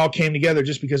we all came together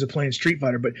just because of playing Street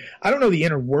Fighter. But I don't know the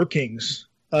inner workings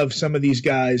of some of these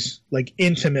guys, like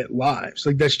intimate lives.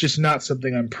 Like that's just not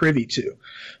something I'm privy to.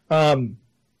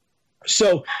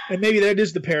 So, and maybe that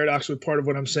is the paradox with part of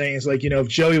what I'm saying is like, if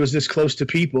Joey was this close to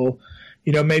people,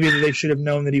 maybe they should have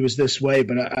known that he was this way,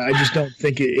 but I just don't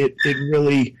think it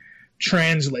really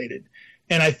translated.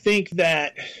 And I think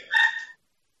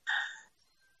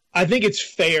it's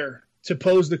fair to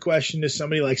pose the question to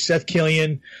somebody like Seth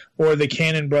Killian or the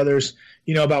Cannon brothers,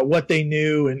 about what they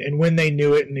knew and when they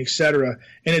knew it and et cetera.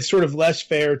 And it's sort of less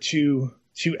fair to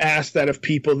ask that of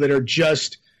people that are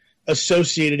just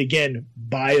associated, again,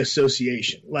 by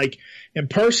association. Like, and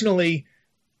personally,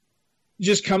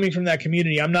 just coming from that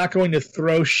community, I'm not going to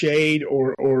throw shade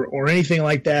or anything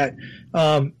like that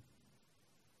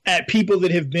at people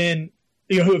that have been,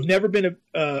 who have never been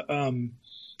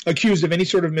accused of any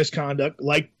sort of misconduct,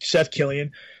 like Seth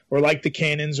Killian or like the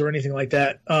Cannons or anything like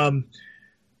that.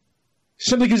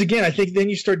 Simply because, again, I think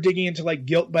then you start digging into like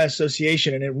guilt by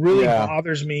association, and it really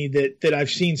bothers me that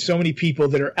I've seen so many people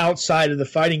that are outside of the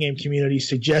fighting game community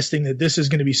suggesting that this is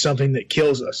going to be something that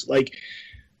kills us. Like,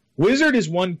 Wizard is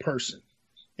one person,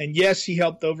 and yes, he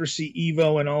helped oversee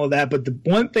Evo and all of that, but the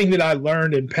one thing that I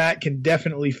learned, and Pat can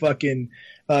definitely fucking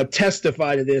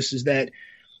testify to this, is that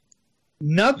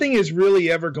nothing is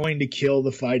really ever going to kill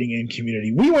the fighting game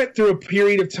community. We went through a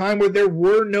period of time where there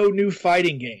were no new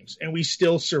fighting games, and we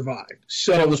still survived.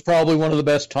 So it was probably one of the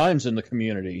best times in the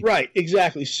community. Right,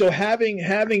 exactly. So having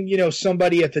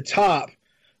somebody at the top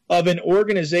of an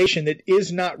organization that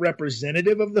is not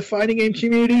representative of the fighting game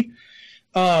community,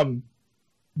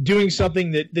 doing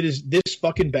something that is this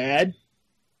fucking bad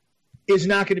is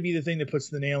not going to be the thing that puts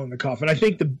the nail in the coffin. I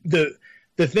think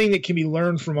the thing that can be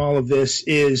learned from all of this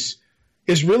is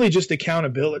really just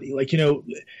accountability. Like,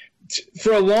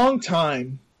 for a long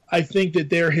time, I think that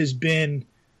there has been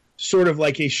sort of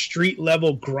like a street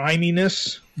level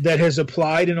griminess that has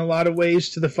applied in a lot of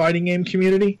ways to the fighting game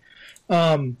community.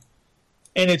 And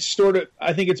it's sort of,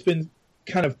 I think it's been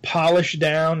kind of polished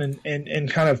down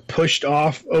and kind of pushed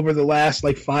off over the last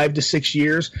like 5 to 6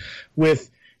 years with,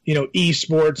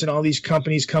 esports and all these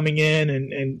companies coming in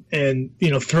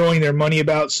and throwing their money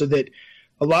about, so that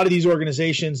a lot of these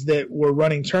organizations that were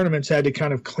running tournaments had to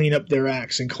kind of clean up their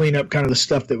acts and clean up kind of the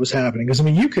stuff that was happening. Because, I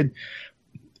mean,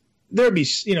 there'd be,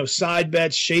 side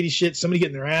bets, shady shit, somebody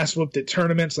getting their ass whooped at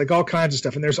tournaments, like all kinds of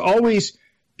stuff. And there's always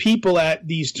people at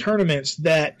these tournaments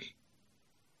that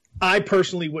I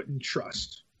personally wouldn't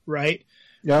trust, right?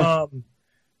 Yeah.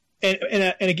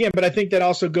 And again, but I think that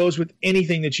also goes with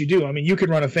anything that you do. I mean, you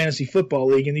could run a fantasy football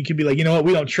league and you could be like, you know what,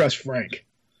 we don't trust Frank,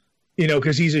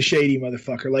 because he's a shady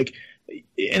motherfucker. Like,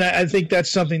 and I think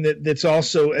that's something that's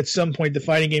also at some point the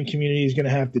fighting game community is going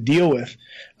to have to deal with.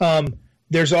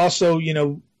 There's also,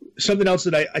 something else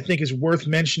that I think is worth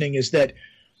mentioning is that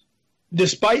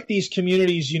despite these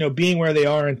communities, being where they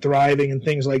are and thriving and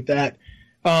things like that,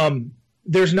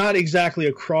 there's not exactly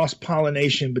a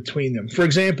cross-pollination between them. For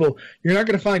example, you're not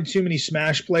going to find too many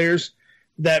Smash players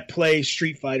that play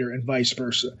Street Fighter and vice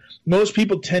versa. Most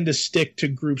people tend to stick to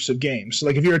groups of games. So,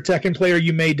 like, if you're a Tekken player,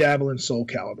 you may dabble in Soul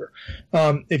Calibur.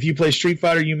 If you play Street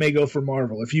Fighter, you may go for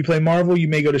Marvel. If you play Marvel, you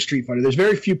may go to Street Fighter. There's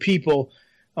very few people,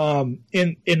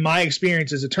 in my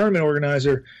experience as a tournament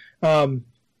organizer,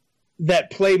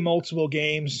 that play multiple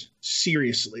games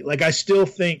seriously. Like, I still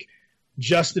think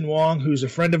Justin Wong, who's a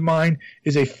friend of mine,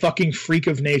 is a fucking freak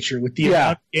of nature with the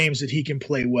amount of games that he can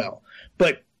play well.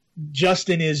 But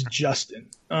Justin is Justin.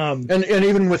 And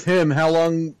even with him, how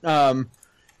long was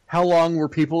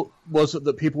it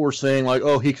that people were saying, like,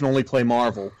 oh, he can only play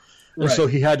Marvel? And so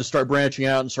he had to start branching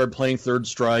out and start playing Third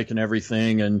Strike and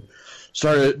everything, and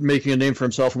started making a name for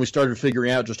himself, and we started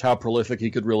figuring out just how prolific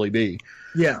he could really be.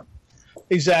 Yeah,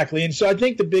 exactly. And so I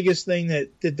think the biggest thing that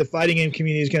the fighting game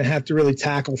community is going to have to really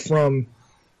tackle from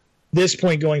this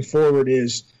point going forward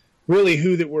is really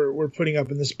who that we're putting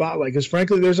up in the spotlight. Because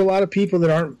frankly, there's a lot of people that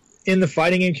aren't in the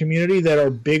fighting game community that are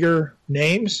bigger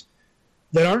names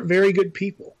that aren't very good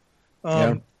people.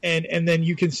 And then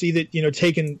you can see that,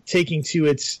 taking to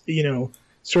its,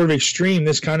 sort of extreme,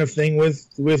 this kind of thing with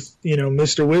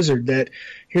Mr. Wizard, that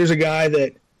here's a guy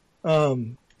that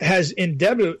has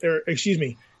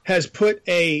put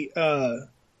a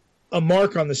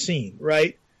mark on the scene,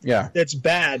 right? Yeah. That's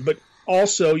bad, but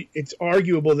also it's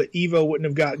arguable that EVO wouldn't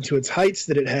have gotten to its heights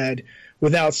that it had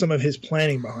without some of his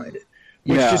planning behind it,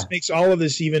 which just makes all of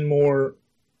this even more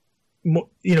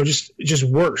just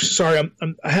worse. Sorry,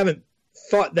 I haven't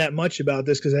thought that much about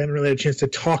this because I haven't really had a chance to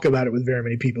talk about it with very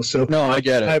many people. So no, I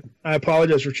get it. I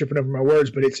apologize for tripping over my words,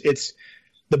 but it's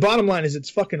the bottom line is it's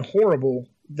fucking horrible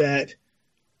that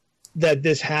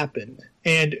this happened,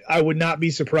 and I would not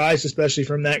be surprised, especially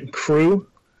from that crew,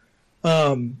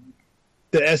 the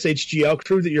SHGL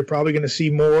crew, that you're probably going to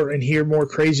see more and hear more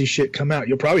crazy shit come out.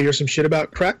 You'll probably hear some shit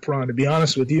about Crack Prawn, to be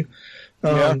honest with you.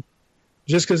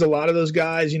 Just because a lot of those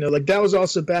guys, like that was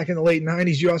also back in the late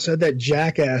 90s. You also had that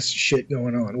Jackass shit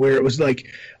going on where it was like,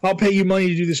 I'll pay you money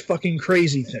to do this fucking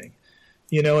crazy thing,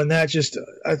 and that just,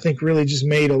 I think, really just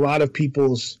made a lot of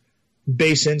people's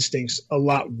base instincts a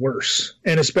lot worse.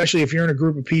 And especially if you're in a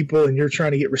group of people and you're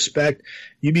trying to get respect,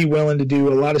 you'd be willing to do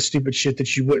a lot of stupid shit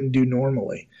that you wouldn't do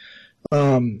normally.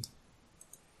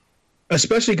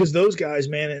 Especially because those guys,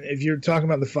 man, and if you're talking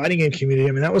about the fighting game community,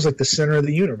 I mean, that was like the center of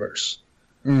the universe.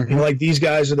 Mm-hmm. Like, these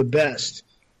guys are the best.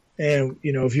 And,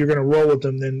 if you're going to roll with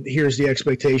them, then here's the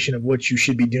expectation of what you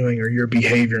should be doing or your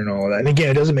behavior and all of that. And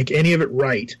again, it doesn't make any of it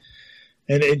right.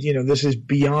 And, this is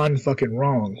beyond fucking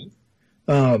wrong.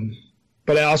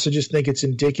 But I also just think it's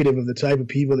indicative of the type of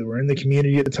people that were in the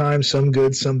community at the time, some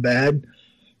good, some bad,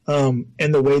 and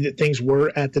the way that things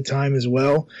were at the time as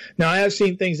well. Now, I have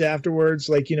seen things afterwards,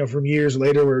 like, from years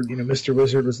later where, Mr.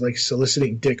 Wizard was, like,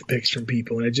 soliciting dick pics from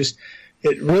people. And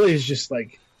it really is just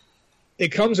like, it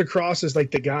comes across as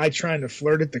like the guy trying to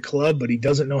flirt at the club, but he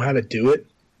doesn't know how to do it,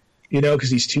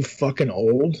 because he's too fucking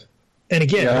old. And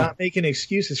again, I'm not making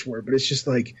excuses for it, but it's just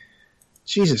like,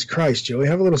 Jesus Christ, Joey,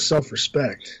 have a little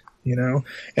self-respect, And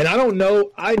I don't know,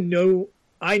 I know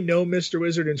Mr.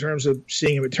 Wizard in terms of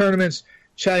seeing him at tournaments,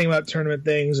 chatting about tournament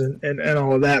things and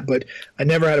all of that, but I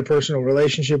never had a personal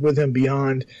relationship with him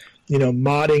beyond,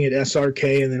 modding at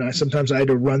SRK, and then sometimes I had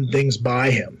to run things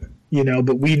by him.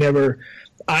 But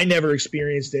I never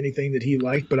experienced anything that he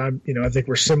liked, but I think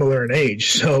we're similar in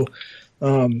age. So,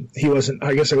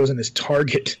 I guess I wasn't his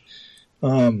target.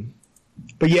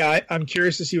 But yeah, I'm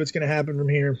curious to see what's going to happen from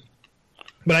here,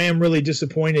 but I am really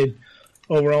disappointed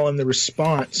overall in the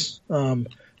response, from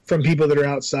people that are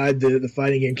outside the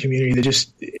fighting game community.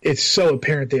 It's so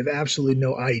apparent they have absolutely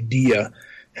no idea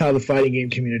how the fighting game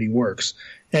community works.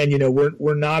 And,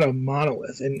 we're not a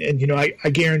monolith. And I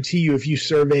guarantee you, if you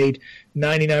surveyed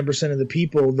 99% of the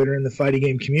people that are in the fighting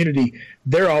game community,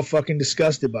 they're all fucking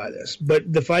disgusted by this.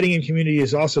 But the fighting game community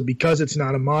is also, because it's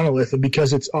not a monolith and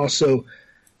because it's also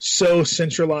so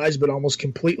centralized but almost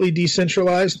completely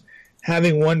decentralized,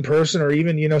 having one person or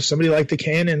even, somebody like the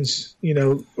Cannons,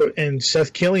 and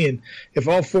Seth Killian, if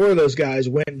all four of those guys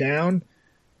went down,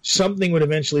 something would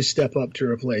eventually step up to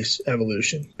replace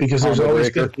Evolution, because there's always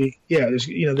going to be,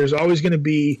 there's always going to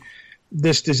be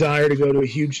this desire to go to a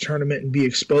huge tournament and be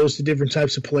exposed to different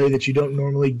types of play that you don't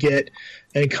normally get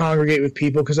and congregate with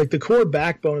people. Because like the core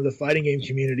backbone of the fighting game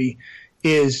community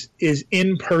is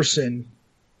in-person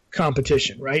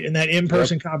competition, right? And that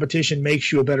in-person competition makes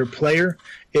you a better player.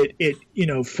 It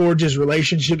forges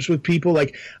relationships with people.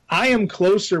 Like, I am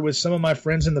closer with some of my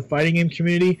friends in the fighting game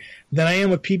community than I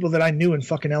am with people that I knew in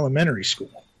fucking elementary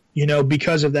school,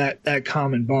 because of that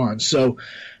common bond. So,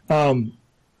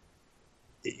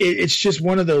 it's just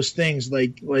one of those things,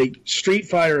 like Street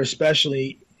Fighter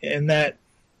especially, and that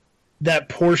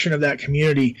portion of that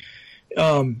community,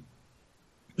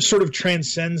 sort of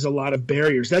transcends a lot of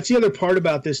barriers. That's the other part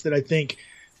about this that I think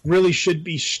really should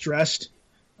be stressed,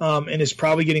 and is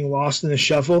probably getting lost in the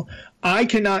shuffle. I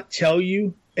cannot tell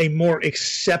you a more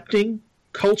accepting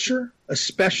culture,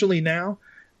 especially now,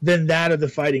 than that of the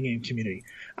fighting game community.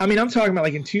 I mean, I'm talking about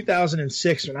like in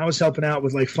 2006 when I was helping out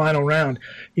with like Final Round,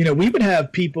 we would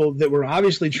have people that were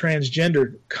obviously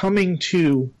transgendered coming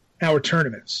to our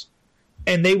tournaments,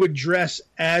 and they would dress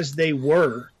as they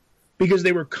were because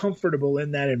they were comfortable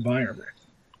in that environment.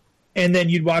 And then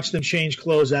you'd watch them change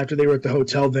clothes after they were at the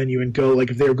hotel venue and go,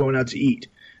 like if they were going out to eat,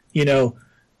 and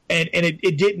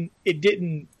it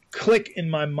didn't click in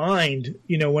my mind,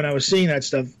 when I was seeing that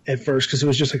stuff at first, because it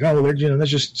was just like, oh, that's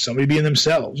just somebody being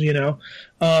themselves,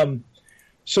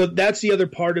 So that's the other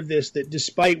part of this, that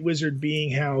despite Wizard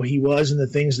being how he was and the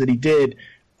things that he did,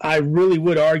 I really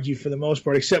would argue for the most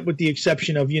part, except with the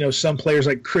exception of, some players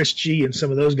like Chris G and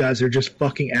some of those guys that are just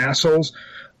fucking assholes.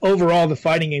 Overall, the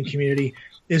fighting game community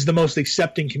is the most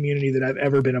accepting community that I've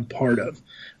ever been a part of.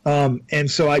 And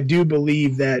so I do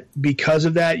believe that because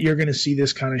of that, you're going to see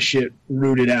this kind of shit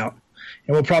rooted out.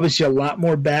 And we'll probably see a lot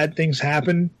more bad things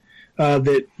happen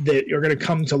that are going to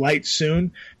come to light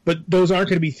soon. But those aren't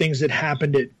going to be things that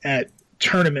happened at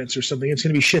tournaments or something. It's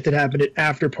going to be shit that happened at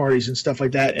after parties and stuff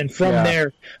like that. And from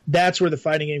there, that's where the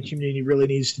fighting game community really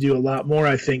needs to do a lot more,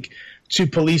 I think, to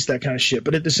police that kind of shit.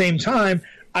 But at the same time,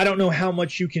 I don't know how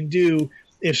much you can do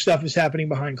if stuff is happening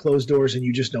behind closed doors and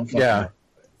you just don't fucking know.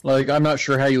 Like, I'm not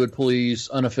sure how you would police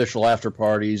unofficial after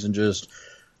parties and just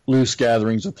loose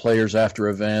gatherings of players after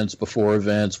events, before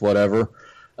events, whatever.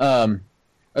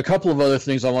 A couple of other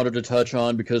things I wanted to touch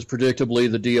on, because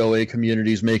predictably the DOA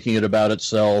community is making it about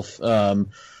itself, her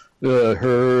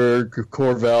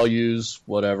core values,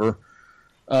 whatever.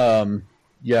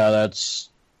 That's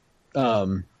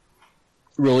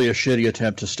really a shitty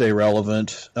attempt to stay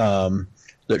relevant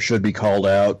that should be called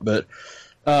out. But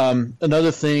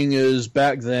another thing is,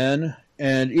 back then,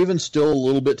 and even still a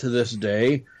little bit to this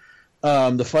day,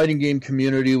 the fighting game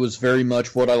community was very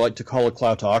much what I like to call a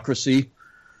cloutocracy,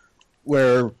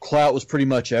 where clout was pretty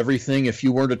much everything. If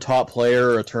you weren't a top player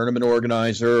or a tournament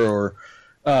organizer or,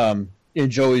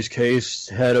 in Joey's case,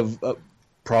 head of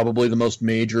probably the most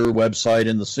major website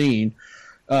in the scene,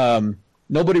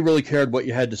 nobody really cared what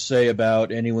you had to say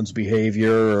about anyone's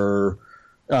behavior or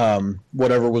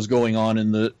whatever was going on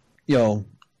in the,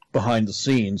 behind the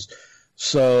scenes.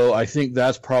 So I think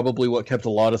that's probably what kept a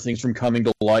lot of things from coming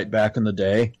to light back in the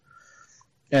day.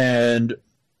 And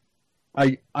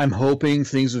I'm hoping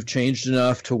things have changed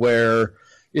enough to where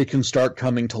it can start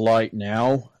coming to light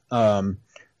now.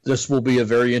 This will be a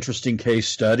very interesting case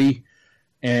study,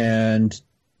 and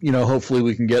hopefully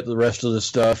we can get the rest of the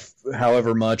stuff,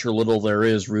 however much or little there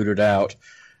is, rooted out,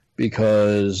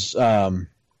 because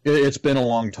it's been a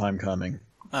long time coming.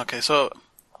 Okay, so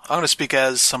I'm going to speak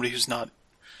as somebody who's not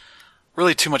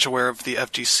really too much aware of the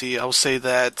FGC. I will say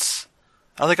that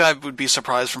I don't think I would be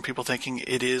surprised from people thinking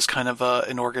it is kind of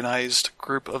an organized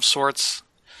group of sorts,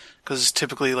 because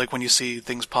typically, like, when you see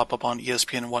things pop up on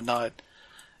ESPN and whatnot,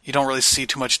 you don't really see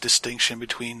too much distinction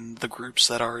between the groups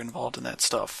that are involved in that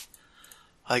stuff.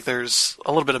 Like, there's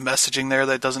a little bit of messaging there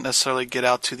that doesn't necessarily get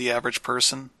out to the average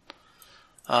person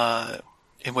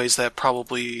in ways that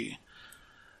probably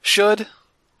should.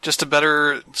 Just to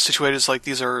better situate it, like,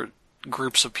 these are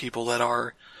groups of people that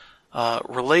are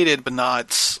related but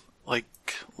not, like,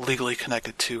 legally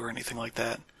connected to or anything like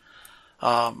that.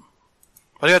 But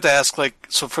I have to ask, like,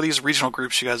 so for these regional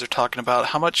groups you guys are talking about,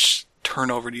 how much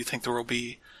turnover do you think there will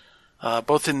be,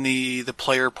 both in the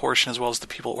player portion as well as the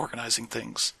people organizing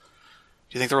things?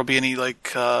 Do you think there will be any,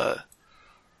 like,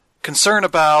 concern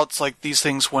about, like, these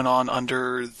things went on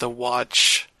under the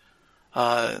watch,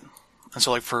 and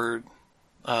so, like, for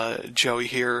Joey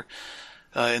here,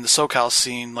 in the SoCal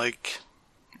scene, like,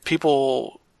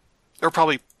 people, there are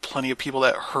probably plenty of people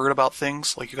that heard about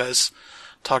things, like you guys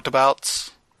talked about,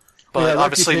 but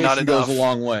obviously not enough. Goes a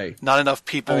long way. Not enough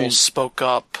people spoke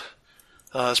up,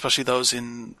 especially those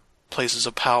in places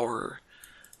of power,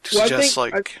 to suggest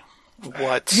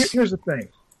what. Here's the thing.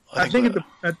 I think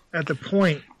at the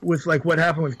point with, like, what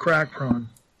happened with Crack Prawn,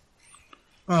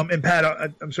 and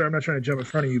Pat, I'm sorry, I'm not trying to jump in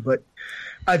front of you, but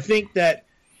I think that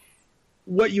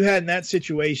what you had in that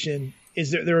situation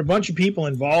is there were a bunch of people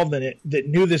involved in it that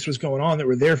knew this was going on, that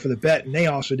were there for the bet, and they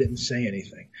also didn't say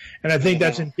anything. And I think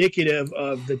that's indicative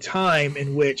of the time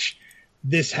in which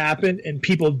this happened, and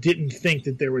people didn't think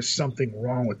that there was something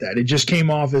wrong with that. It just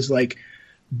came off as, like,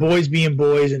 boys being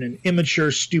boys and an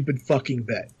immature, stupid fucking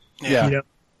bet. Yeah.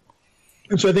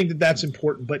 And so I think that that's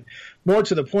important. But more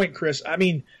to the point, Chris, I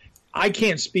mean, I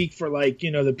can't speak for, like,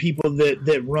 the people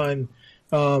that run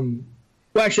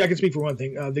well, actually, I can speak for one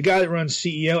thing. The guy that runs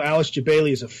CEO, Alice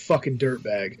Jabali, is a fucking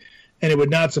dirtbag. And it would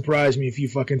not surprise me if you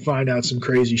fucking find out some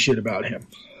crazy shit about him.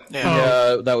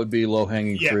 Yeah, that would be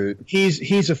low-hanging fruit.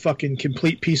 He's a fucking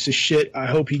complete piece of shit. I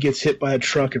hope he gets hit by a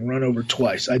truck and run over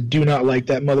twice. I do not like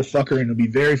that motherfucker, and there'll be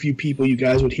very few people you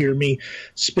guys would hear me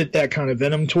spit that kind of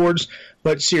venom towards.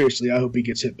 But seriously, I hope he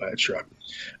gets hit by a truck.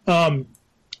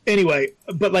 Anyway,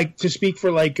 but like to speak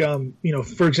for like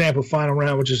for example, Final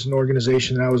Round, which is an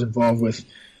organization that I was involved with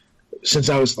since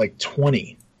I was like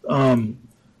 20.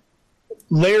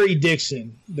 Larry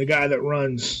Dixon, the guy that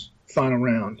runs Final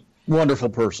Round, wonderful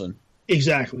person.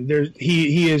 Exactly.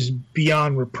 He is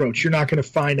beyond reproach. You're not going to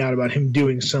find out about him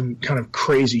doing some kind of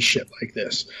crazy shit like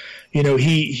this.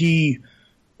 He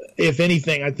if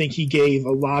anything, I think he gave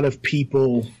a lot of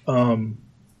people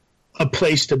a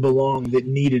place to belong that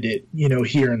needed it,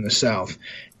 here in the South.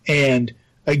 And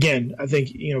again, I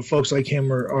think, folks like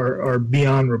him are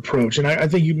beyond reproach. And I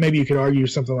think maybe you could argue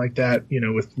something like that,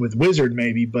 with Wizard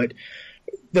maybe, but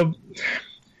the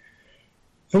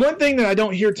one thing that I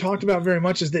don't hear talked about very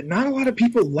much is that not a lot of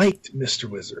people liked Mr.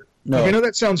 Wizard. No. Like, I know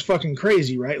that sounds fucking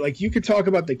crazy, right? Like, you could talk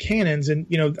about the canons, and,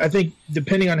 I think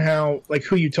depending on how, like,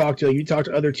 who you talk to, you talk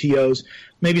to other TOs,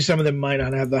 maybe some of them might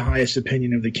not have the highest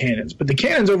opinion of the canons. But the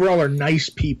canons overall are nice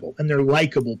people, and they're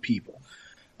likable people.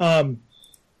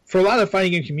 For a lot of the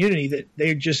fighting game community, that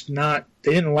they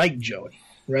didn't like Joey,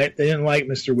 right? They didn't like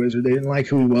Mr. Wizard. They didn't like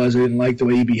who he was. They didn't like the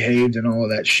way he behaved and all of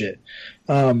that shit.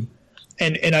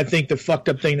 And I think the fucked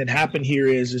up thing that happened here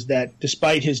is that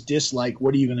despite his dislike,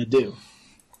 what are you going to do?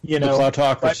 The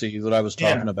plutocracy that I was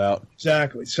talking about.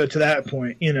 Exactly. So to that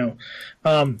point, and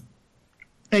I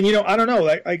don't know,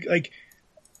 like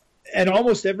at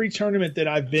almost every tournament that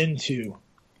I've been to,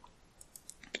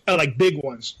 like big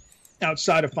ones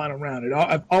outside of Final Round,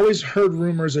 I've always heard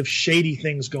rumors of shady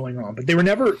things going on, but they were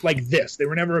never like this. They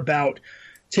were never about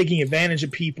taking advantage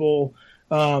of people.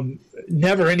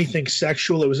 Never anything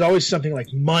sexual. It was always something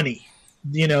like money,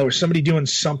 or somebody doing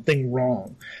something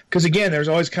wrong. Because again, there's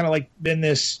always kind of like been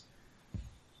this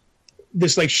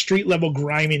like street level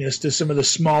griminess to some of the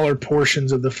smaller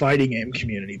portions of the fighting game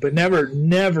community, but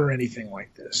never anything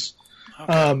like this.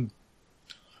 Okay.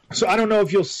 So I don't know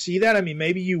if you'll see that. I mean,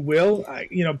 maybe you will.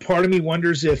 Part of me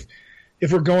wonders if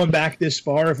we're going back this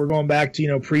far, if we're going back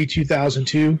to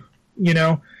pre-2002,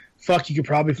 you could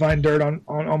probably find dirt on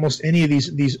almost any of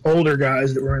these older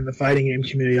guys that were in the fighting game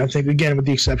community. I think, again, with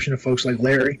the exception of folks like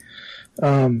Larry.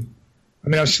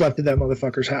 I've slept at that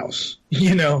motherfucker's house.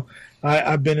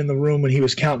 I've been in the room when he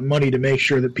was counting money to make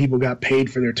sure that people got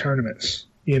paid for their tournaments.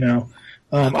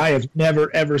 I have never,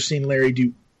 ever seen Larry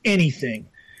do anything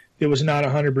that was not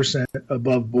 100%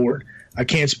 above board. I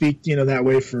can't speak, that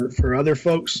way for other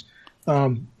folks.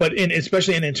 But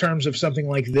especially in terms of something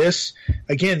like this,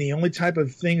 again, the only type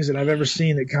of things that I've ever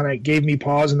seen that kind of gave me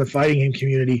pause in the fighting game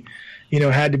community,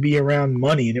 had to be around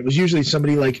money. And it was usually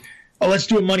somebody like, oh, let's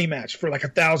do a money match for like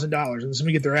 $1,000, and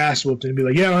somebody get their ass whooped and be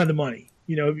like, yeah, I don't have the money.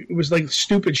 It was like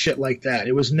stupid shit like that.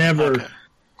 It was never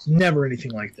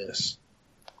anything like this.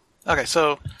 Okay,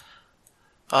 so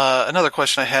another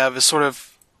question I have is sort of,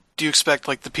 do you expect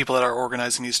like the people that are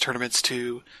organizing these tournaments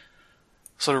to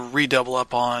sort of redouble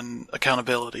up on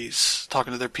accountabilities,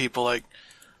 talking to their people like,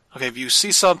 okay, if you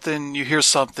see something, you hear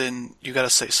something, you got to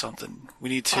say something. We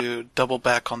need to double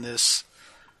back on this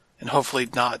and hopefully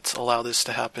not allow this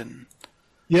to happen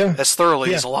as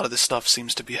thoroughly as a lot of this stuff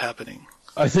seems to be happening.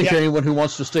 I think anyone who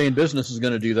wants to stay in business is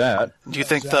going to do that. Do you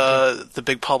think the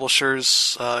big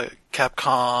publishers,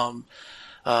 Capcom,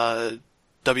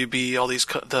 WB, all these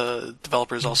the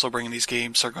developers also bringing these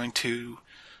games are going to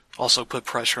also put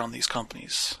pressure on these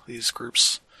companies, these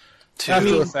groups?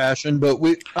 After a fashion, but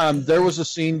there was a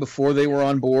scene before they were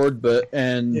on board,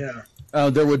 there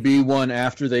would be one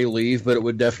after they leave, but it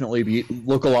would definitely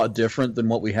look a lot different than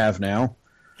what we have now.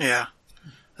 Yeah.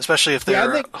 Especially if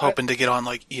they're hoping to get on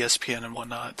like ESPN and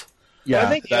whatnot. Yeah, I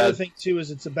think the other thing too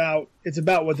is it's about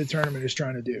what the tournament is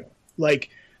trying to do. Like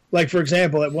for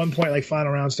example, at one point, like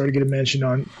Final Round started getting mentioned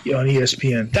on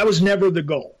ESPN. That was never the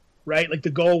goal, right? Like the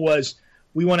goal was,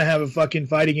 we want to have a fucking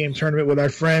fighting game tournament with our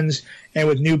friends and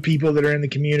with new people that are in the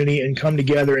community and come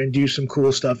together and do some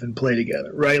cool stuff and play together,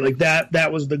 right? Like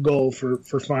that was the goal for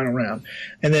Final Round.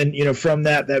 And then, from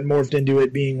that morphed into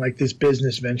it being like this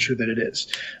business venture that it is.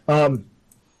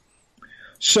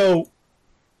 So,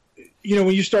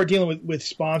 when you start dealing with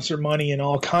sponsor money and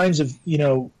all kinds of,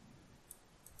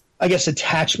 I guess,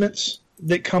 attachments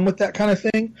that come with that kind of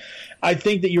thing, I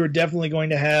think that you are definitely going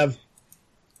to have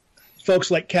folks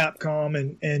like Capcom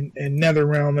and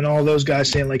NetherRealm and all those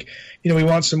guys saying like, we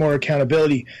want some more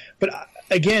accountability. But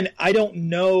again, I don't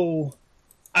know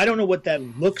what that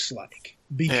looks like,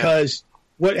 because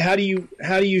how do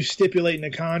you stipulate in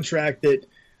a contract that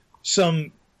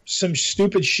some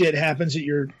stupid shit happens at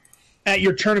your at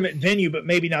your tournament venue, but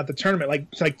maybe not the tournament. Like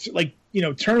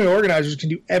tournament organizers can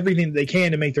do everything that they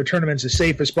can to make their tournaments as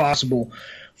safe as possible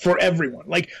for everyone.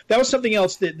 Like, that was something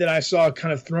else that I saw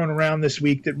kind of thrown around this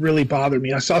week that really bothered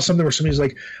me. I saw something where somebody was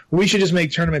like, we should just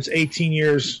make tournaments 18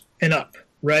 years and up,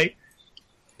 right?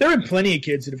 There have been plenty of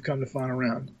kids that have come to Final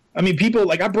Round. I mean, people,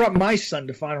 like, I brought my son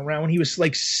to Final Round when he was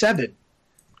like 7.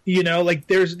 Like,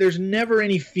 there's never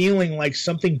any feeling like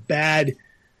something bad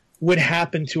would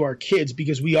happen to our kids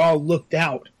because we all looked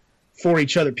out for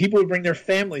each other. People would bring their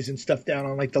families and stuff down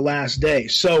on like the last day.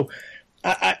 So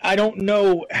I don't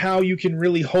know how you can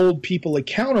really hold people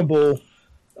accountable.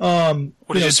 Would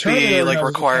it just be like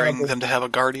requiring them to have a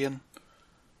guardian?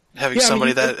 Having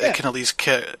somebody that can at least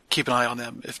keep an eye on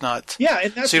them, if not. Yeah,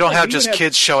 and that's so you don't have just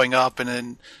kids showing up and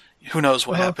then who knows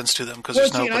what happens to them because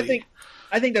there's nobody.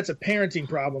 I think that's a parenting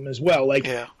problem as well. Like,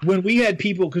 when we had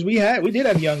people, because we did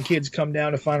have young kids come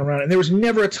down to Final Round, and there was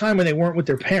never a time when they weren't with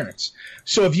their parents.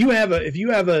 So if you have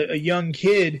a young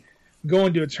kid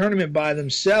going to a tournament by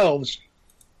themselves,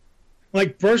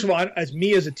 like, first of all, as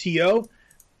a TO,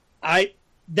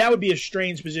 that would be a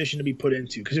strange position to be put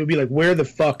into, because it would be like, where the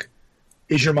fuck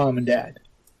is your mom and dad?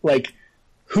 Like,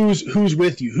 who's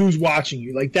with you? Who's watching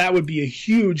you? Like, that would be a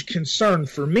huge concern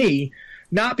for me,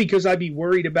 not because I'd be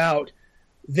worried about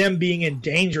them being in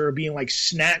danger or being like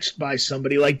snatched by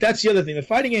somebody. Like, that's the other thing. The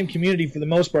fighting game community, for the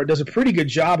most part, does a pretty good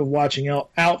job of watching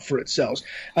out for itself.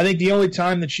 I think the only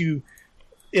time that you,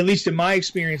 at least in my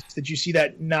experience, that you see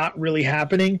that not really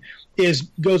happening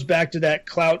goes back to that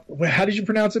clout. How did you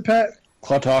pronounce it, Pat?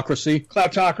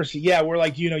 Cloutocracy, yeah, where,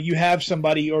 like, you have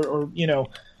somebody or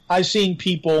I've seen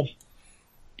people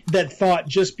that thought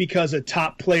just because a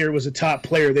top player was a top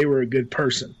player, they were a good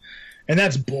person. And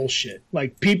that's bullshit.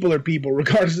 Like, people are people,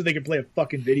 regardless if they can play a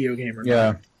fucking video game or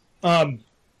not. I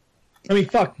mean,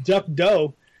 fuck, Duck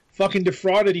Doe fucking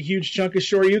defrauded a huge chunk of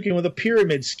Shoryuken with a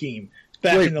pyramid scheme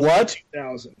back in the late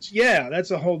 2000s. Yeah,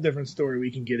 that's a whole different story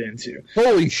we can get into.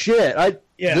 Holy shit. I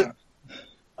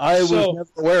was never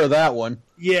aware of that one.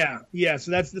 Yeah,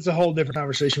 so that's a whole different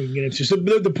conversation we can get into. So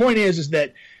the point is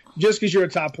that just because you're a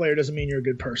top player doesn't mean you're a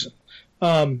good person.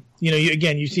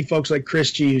 You see folks like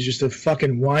Chris G, who's just a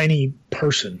fucking whiny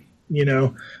person.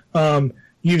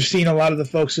 You've seen a lot of the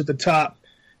folks at the top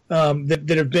that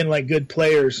have been like good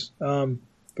players, but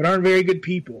aren't very good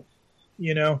people.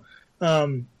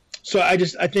 So I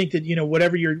think that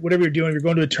whatever you're doing, if you're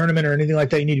going to a tournament or anything like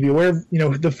that, you need to be aware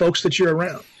of the folks that you're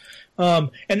around.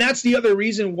 And that's the other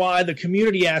reason why the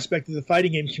community aspect of the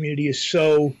fighting game community is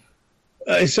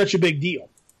such a big deal,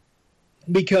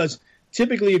 because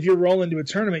typically, if you're rolling to a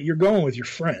tournament, you're going with your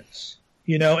friends,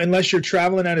 unless you're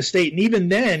traveling out of state. And even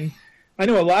then, I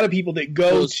know a lot of people that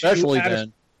go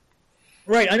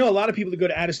Right. I know a lot of people that go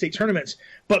to out-of-state tournaments,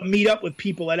 but meet up with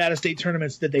people at out-of-state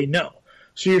tournaments that they know.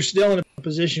 So you're still in a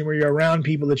position where you're around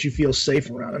people that you feel safe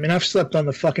around. I mean, I've slept on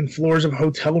the fucking floors of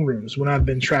hotel rooms when I've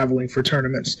been traveling for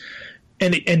tournaments,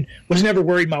 and was never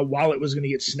worried my wallet was going to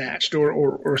get snatched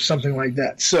or something like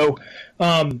that. So,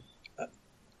 and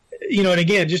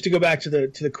again, just to go back to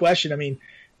the question, I mean,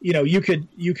 you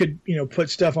could put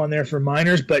stuff on there for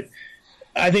minors, but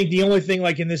I think the only thing,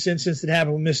 like in this instance that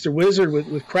happened with Mr. Wizard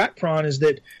with Crack Prawn, is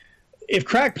that if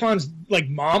Crack Prawn's like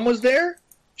mom was there,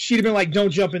 she'd have been like, "Don't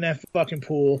jump in that fucking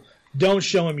pool. Don't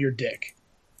show him your dick."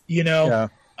 Yeah.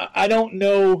 I don't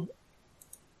know,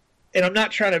 and I'm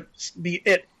not trying to be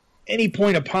at any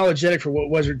point apologetic for what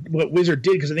Wizard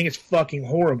did, because I think it's fucking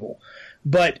horrible.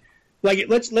 But like,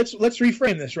 let's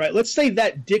reframe this, right? Let's say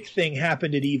that dick thing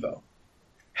happened at Evo.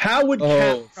 How would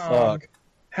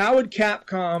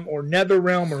Capcom or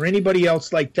NetherRealm or anybody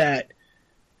else like that,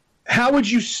 how would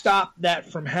you stop that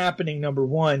from happening, number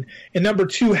one? And number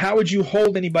two, how would you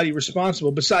hold anybody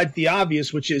responsible besides the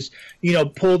obvious, which is,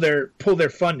 pull their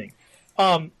funding?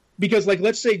 Because, like,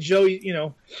 let's say Joey,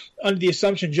 under the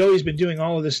assumption Joey's been doing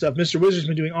all of this stuff, Mr. Wizard's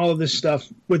been doing all of this stuff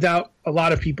without a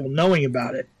lot of people knowing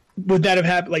about it. Would that have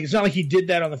happened? Like, it's not like he did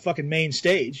that on the fucking main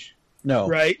stage. No.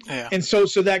 Right? Yeah. And so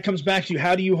that comes back to,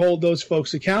 how do you hold those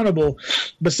folks accountable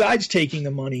besides taking the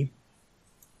money?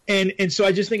 And so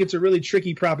I just think it's a really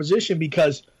tricky proposition,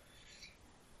 because,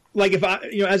 like, if I,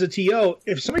 as a TO,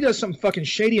 if somebody does something fucking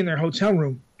shady in their hotel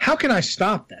room, how can I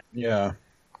stop that? Yeah.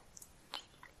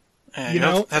 And you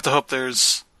have to hope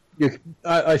there's...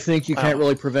 I think you can't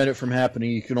really prevent it from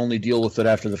happening. You can only deal with it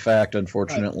after the fact,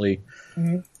 unfortunately. Right.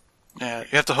 Mm-hmm. Yeah,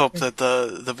 you have to hope that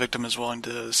the victim is willing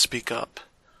to speak up.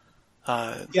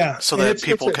 So that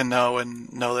people can know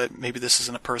that maybe this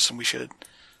isn't a person we should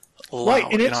allow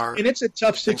and it's a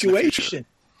tough situation.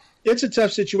 It's a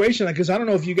tough situation, because I don't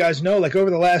know if you guys know, like, over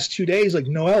the last 2 days, like,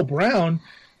 Noel Brown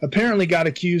apparently got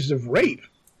accused of rape.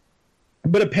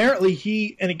 But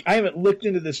apparently and I haven't looked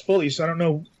into this fully, so I don't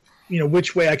know,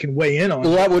 which way I can weigh in on.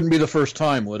 Well, that wouldn't be the first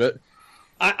time, would it?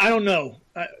 I don't know.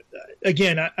 I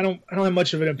don't have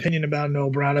much of an opinion about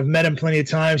Noah Brown. I've met him plenty of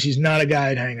times. He's not a guy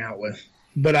I'd hang out with,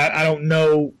 but I don't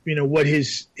know, what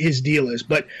his deal is.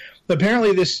 But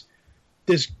apparently this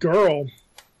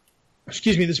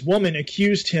woman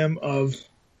accused him of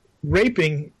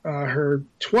raping her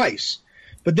twice.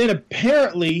 But then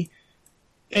apparently,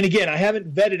 and again, I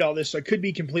haven't vetted all this, so I could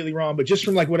be completely wrong, but just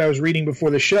from like what I was reading before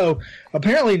the show,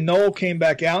 apparently Noel came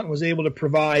back out and was able to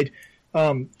provide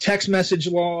text message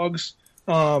logs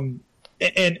and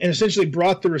essentially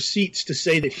brought the receipts to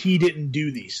say that he didn't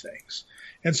do these things.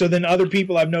 And so then other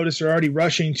people I've noticed are already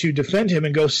rushing to defend him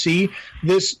and go, see,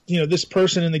 this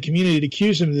person in the community that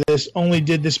accused him of this only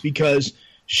did this because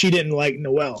she didn't like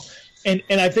Noel. And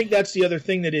I think that's the other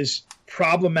thing that is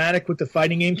problematic with the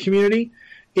fighting game community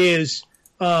is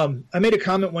I made a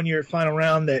comment one year at Final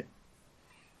Round that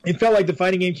it felt like the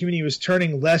fighting game community was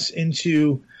turning less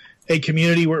into a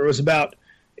community where it was about,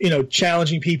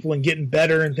 challenging people and getting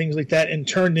better and things like that, and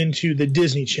turned into the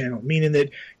Disney Channel, meaning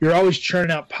that you're always churning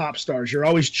out pop stars. You're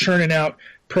always churning out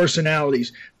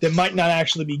personalities that might not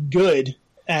actually be good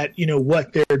at,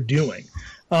 what they're doing.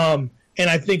 And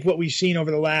I think what we've seen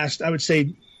over the last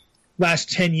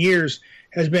 10 years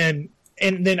has been,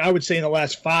 and then I would say in the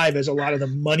last 5, as a lot of the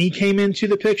money came into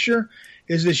the picture,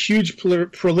 is this huge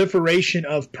proliferation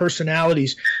of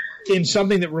personalities in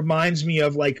something that reminds me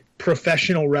of like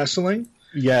professional wrestling.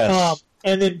 Yes.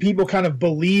 And then people kind of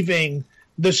believing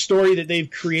the story that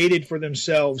they've created for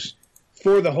themselves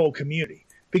for the whole community.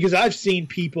 Because I've seen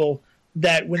people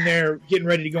that when they're getting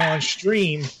ready to go on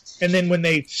stream and then when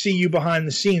they see you behind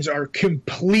the scenes are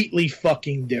completely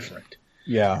fucking different.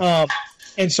 Yeah.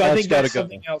 And so I think that's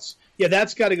something else. Yeah,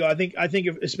 that's got to go. I think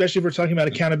especially if we're talking about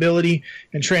accountability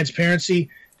and transparency,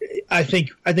 I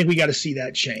think we got to see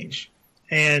that change.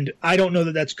 And I don't know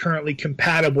that that's currently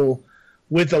compatible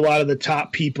with a lot of the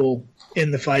top people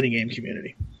in the fighting game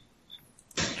community.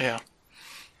 Yeah.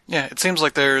 Yeah, it seems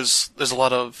like there's a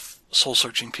lot of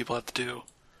soul-searching people have to do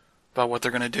about what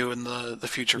they're going to do in the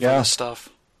future for this stuff.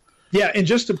 Yeah, and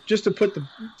just to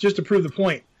prove the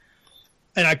point,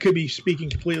 and I could be speaking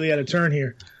completely out of turn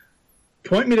here,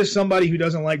 point me to somebody who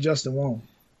doesn't like Justin Wong.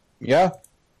 Yeah.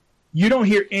 You don't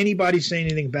hear anybody say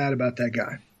anything bad about that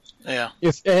guy. Yeah.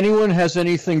 If anyone has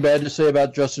anything bad to say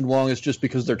about Justin Wong, it's just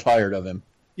because they're tired of him.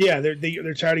 Yeah, they're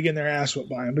tired of getting their ass whipped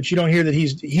by him. But you don't hear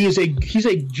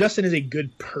that Justin is a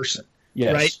good person.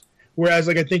 Yes. Right? Whereas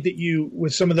like I think that you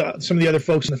with some of the other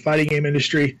folks in the fighting game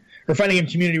industry or fighting game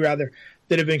community rather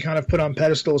that have been kind of put on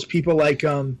pedestals, people like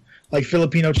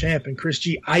Filipino Champ and Chris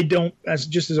G. I don't as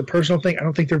a personal thing, I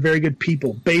don't think they're very good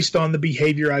people based on the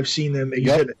behavior I've seen them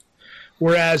exhibit. Yep.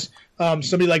 Whereas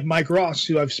somebody like Mike Ross,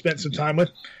 who I've spent some time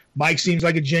with, Mike seems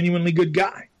like a genuinely good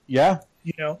guy. Yeah.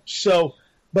 So,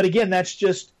 but again, that's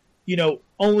just,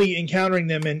 only encountering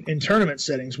them in tournament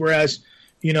settings. Whereas,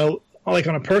 like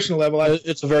on a personal level,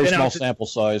 it's a very small sample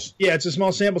size. Yeah, it's a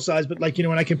small sample size. But like,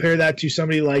 when I compare that to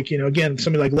somebody like,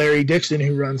 somebody like Larry Dixon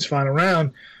who runs Final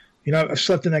Round, I've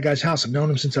slept in that guy's house. I've known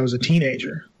him since I was a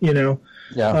teenager,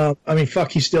 Yeah.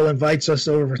 He still invites us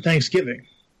over for Thanksgiving.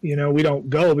 We don't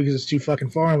go because it's too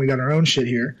fucking far and we got our own shit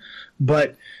here.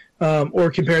 But,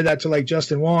 or compare that to like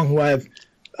Justin Wong, who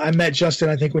I met Justin,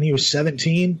 I think when he was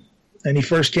 17 and he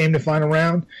first came to Final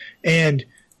Round. And,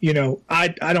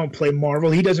 I don't play Marvel.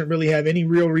 He doesn't really have any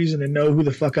real reason to know who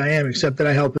the fuck I am, except that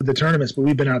I help with the tournaments. But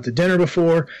we've been out to dinner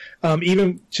before,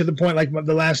 even to the point like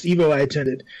the last Evo I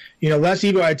attended. Last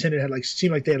Evo I attended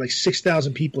seemed like they had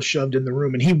 6,000 people shoved in the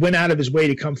room, and he went out of his way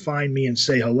to come find me and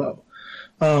say hello.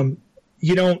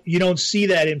 You don't see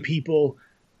that in people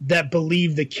that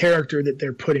believe the character that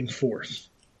they're putting forth.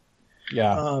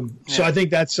 Yeah. So I think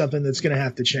that's something that's going to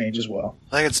have to change as well.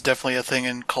 I think it's definitely a thing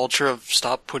in culture of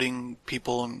stop putting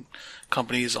people and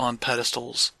companies on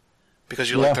pedestals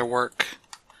because you like their work.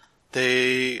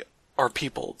 They are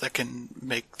people that can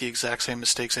make the exact same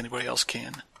mistakes anybody else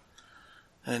can.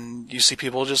 And you see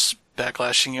people just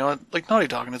backlashing, like Naughty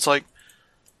Dog, and it's like,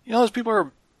 those people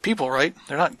are people, right?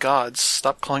 They're not gods.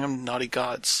 Stop calling them naughty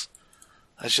gods.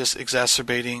 That's just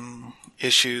exacerbating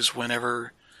issues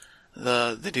whenever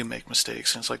they do make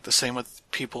mistakes. And it's like the same with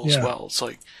people as well. It's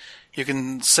like you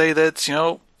can say that,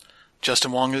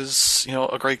 Justin Wong is,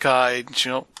 a great guy,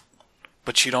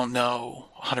 but you don't know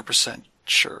 100%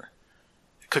 sure.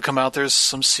 It could come out there's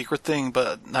some secret thing,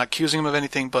 but not accusing him of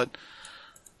anything, but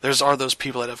are those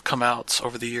people that have come out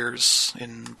over the years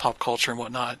in pop culture and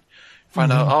whatnot.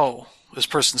 Find out, this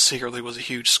person secretly was a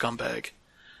huge scumbag.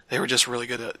 They were just really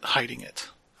good at hiding it.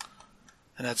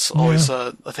 And that's always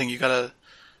a thing you gotta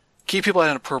keep people at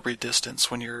an appropriate distance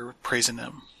when you're praising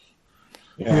them.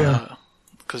 Yeah.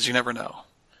 Because you never know.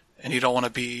 And you don't want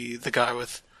to be the guy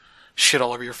with shit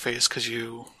all over your face because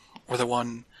you were the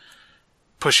one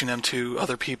pushing them to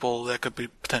other people that could be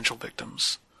potential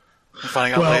victims. And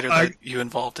finding out later that you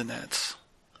involved in that.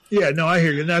 Yeah, no, I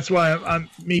hear you. And that's why I'm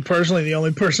me personally, the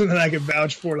only person that I can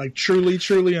vouch for, like truly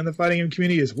in the fighting game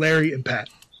community is Larry and Pat.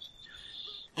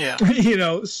 Yeah.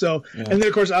 So, and then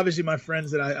of course, obviously my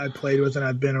friends that I played with and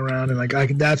I've been around and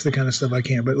like, that's the kind of stuff I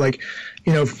can, but like,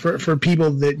 for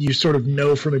people that you sort of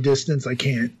know from a distance, I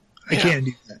can't do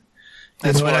that.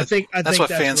 That's what I think that's what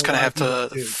fans kind of have to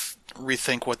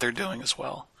rethink what they're doing as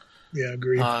well. Yeah,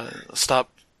 agreed. Stop,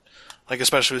 like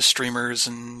especially with streamers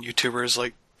and YouTubers,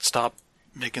 like stop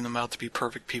making them out to be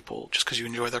perfect people just because you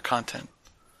enjoy their content.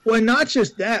 Well, and not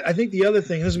just that. I think the other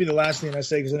thing, this will be the last thing I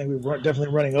say because I think we're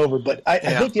definitely running over, but I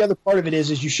think the other part of it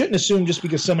is you shouldn't assume just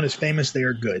because someone is famous they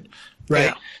are good,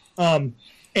 right? Yeah.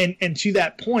 And to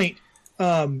that point,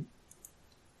 when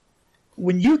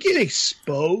you get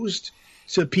exposed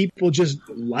to people just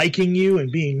liking you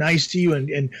and being nice to you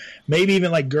and maybe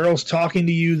even like girls talking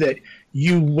to you that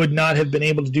you would not have been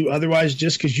able to do otherwise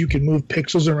just because you can move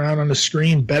pixels around on the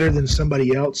screen better than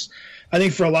somebody else, I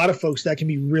think for a lot of folks that can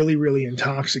be really, really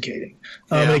intoxicating.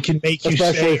 It can make you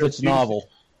especially if it's novel.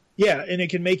 Yeah, and it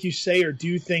can make you say or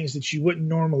do things that you wouldn't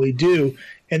normally do.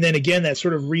 And then again, that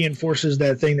sort of reinforces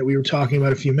that thing that we were talking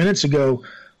about a few minutes ago,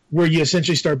 where you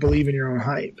essentially start believing your own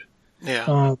hype.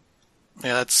 Yeah.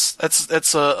 That's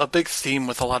a big theme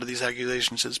with a lot of these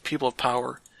accusations is people of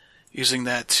power using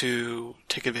that to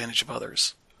take advantage of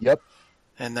others. Yep.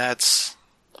 And that's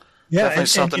definitely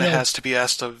something that has to be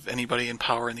asked of anybody in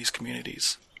power in these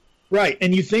communities. Right,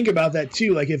 and you think about that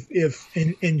too. Like if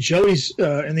in Joey's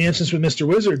in the instance with Mr.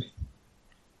 Wizard,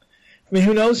 I mean,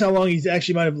 who knows how long he's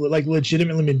actually might have like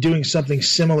legitimately been doing something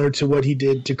similar to what he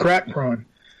did to Crackprawn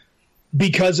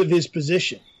because of his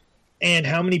position, and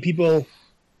how many people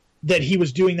that he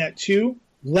was doing that to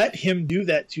let him do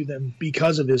that to them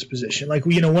because of his position. Like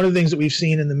one of the things that we've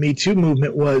seen in the Me Too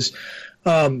movement was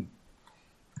some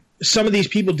of these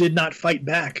people did not fight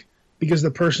back because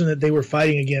the person that they were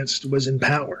fighting against was in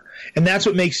power. And that's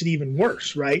what makes it even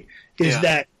worse, right?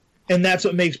 And that's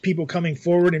what makes people coming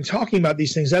forward and talking about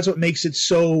these things. That's what makes it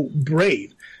so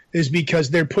brave, is because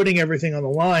they're putting everything on the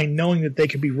line, knowing that they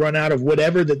could be run out of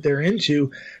whatever that they're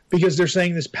into because they're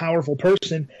saying this powerful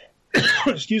person,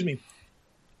 excuse me,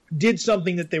 did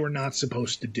something that they were not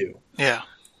supposed to do. Yeah.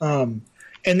 And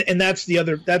that's the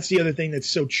other thing that's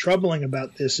so troubling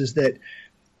about this is that,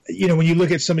 when you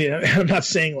look at somebody, I'm not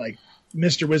saying like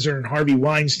Mr. Wizard and Harvey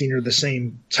Weinstein are the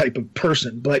same type of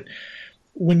person, but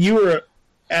when you were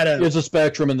at there's a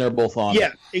spectrum and they're both on it.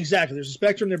 Yeah, exactly. There's a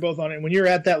spectrum, they're both on it. And when you're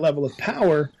at that level of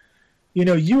power,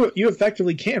 you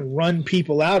effectively can run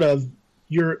people out of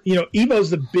your, EVO's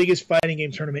the biggest fighting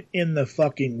game tournament in the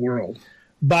fucking world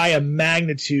by a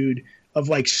magnitude of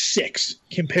like 6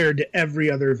 compared to every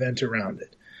other event around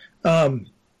it.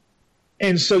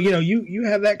 And so, you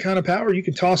have that kind of power. You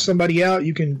can toss somebody out.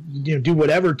 You can, do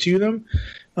whatever to them.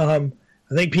 I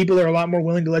think people are a lot more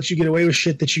willing to let you get away with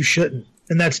shit that you shouldn't.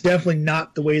 And that's definitely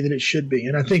not the way that it should be.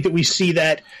 And I think that we see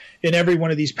that in every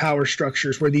one of these power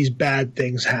structures where these bad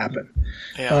things happen.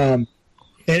 Yeah.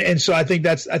 And so I think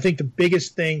the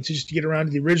biggest thing to get around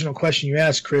to the original question you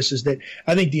asked, Chris, is that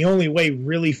I think the only way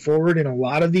really forward in a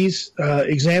lot of these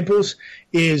examples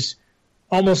is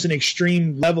almost an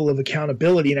extreme level of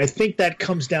accountability. And I think that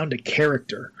comes down to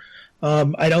character.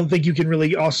 I don't think you can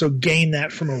really also gain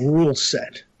that from a rule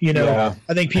set. I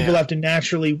think people have to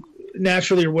naturally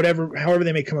or whatever, however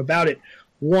they may come about it,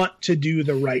 want to do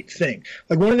the right thing.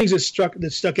 Like one of the things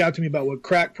that stuck out to me about what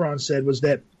Crackprawn said was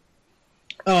that,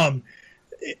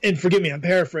 and forgive me, I'm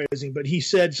paraphrasing, but he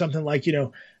said something like,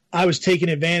 I was taken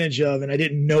advantage of and I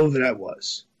didn't know that I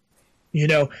was.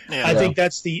 I think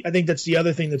that's the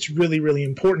other thing that's really, really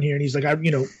important here. And he's like,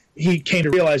 he came to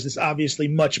realize this obviously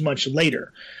much, much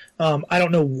later. I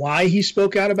don't know why he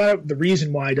spoke out about it. The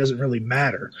reason why doesn't really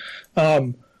matter.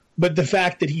 But the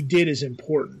fact that he did is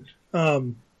important.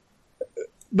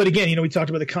 But again, we talked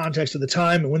about the context of the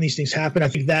time and when these things happen. I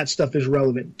think that stuff is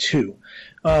relevant too.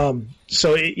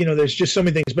 So there's just so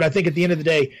many things. But I think at the end of the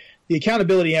day, the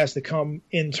accountability has to come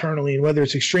internally, and whether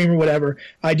it's extreme or whatever,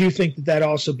 I do think that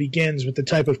also begins with the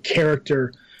type of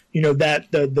character, that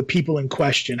the people in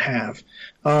question have.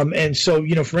 And so,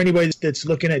 for anybody that's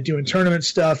looking at doing tournament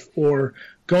stuff or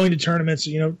going to tournaments,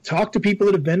 talk to people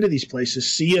that have been to these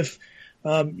places, see if,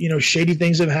 shady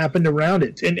things have happened around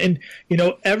it. And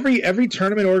every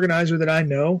tournament organizer that I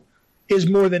know is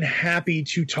more than happy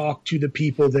to talk to the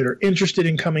people that are interested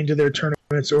in coming to their tournament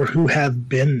or who have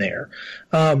been there.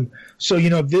 So,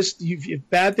 if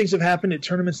bad things have happened at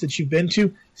tournaments that you've been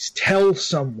to, tell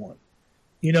someone.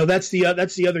 That's the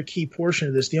other key portion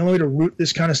of this. The only way to root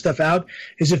this kind of stuff out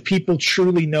is if people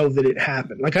truly know that it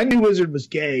happened. Like, I knew Wizard was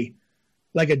gay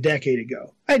like a decade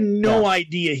ago. I had no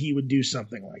idea he would do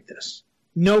something like this.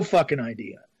 No fucking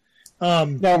idea.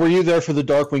 Now, were you there for the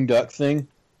Darkwing Duck thing?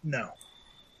 No.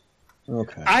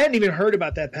 Okay. I hadn't even heard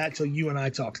about that, Pat, till you and I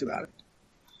talked about it.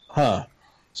 Huh.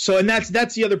 So, and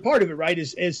that's the other part of it, right?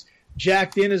 As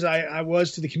jacked in as I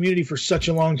was to the community for such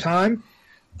a long time,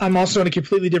 I'm also on a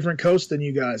completely different coast than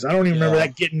you guys. I don't even remember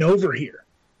that getting over here.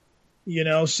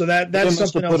 So that's they must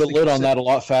something have else. Put a lid on that a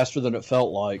lot faster than it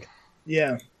felt like.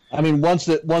 Yeah. I mean, once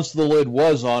the lid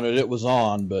was on it was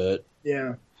on. But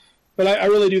yeah. But I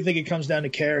really do think it comes down to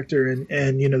character and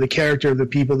the character of the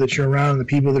people that you're around, and the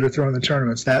people that are throwing the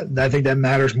tournaments. That I think that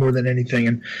matters more than anything.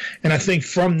 And I think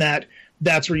from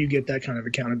that's where you get that kind of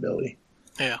accountability.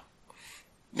 Yeah.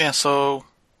 Yeah. So.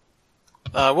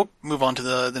 We'll move on to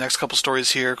the next couple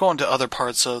stories here. Go on to other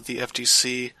parts of the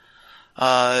FGC.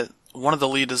 One of the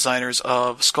lead designers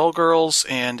of Skullgirls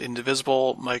and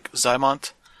Indivisible, Mike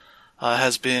Zymont,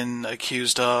 has been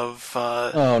accused of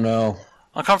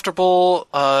uncomfortable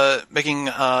making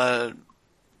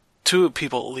two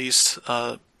people at least,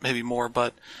 maybe more,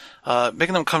 but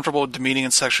making them comfortable with demeaning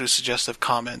and sexually suggestive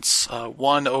comments.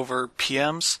 One over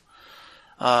PMs.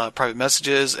 Private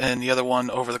messages, and the other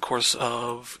one over the course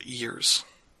of years.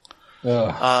 One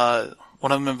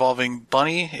of them involving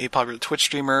Bunny, a popular Twitch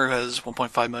streamer who has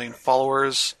 1.5 million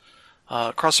followers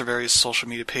across their various social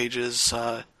media pages,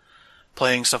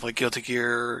 playing stuff like Guilty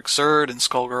Gear Xrd and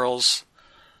Skullgirls.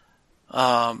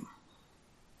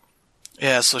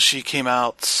 So she came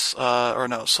out,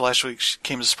 so last week she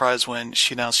came as a surprise when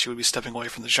she announced she would be stepping away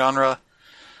from the genre.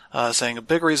 Saying, a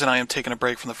big reason I am taking a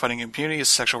break from the fighting game community is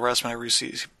sexual harassment I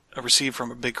received from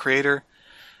a big creator.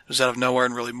 It was out of nowhere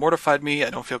and really mortified me. I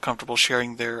don't feel comfortable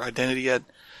sharing their identity yet.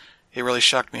 It really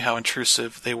shocked me how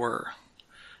intrusive they were.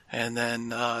 And then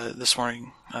this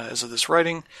morning, as of this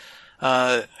writing,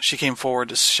 she came forward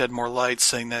to shed more light,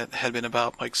 saying that it had been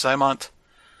about Mike Zymont,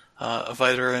 a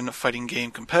veteran fighting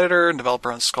game competitor and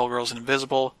developer on Skullgirls and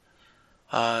Invisible.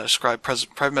 Described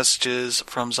private messages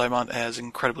from Zymont as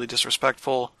incredibly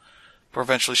disrespectful, but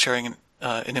eventually sharing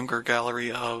an Imgur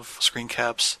gallery of screen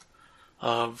caps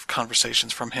of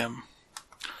conversations from him.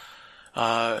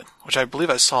 Which I believe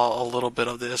I saw a little bit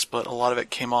of this, but a lot of it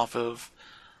came off of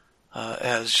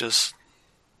as just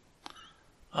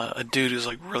a dude who's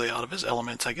like really out of his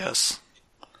element, I guess.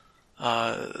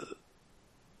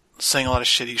 Saying a lot of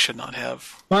shit he should not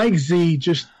have. Mike Z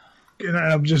and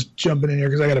I'm just jumping in here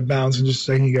because I got to bounce in just a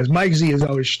second, you guys. Mike Z has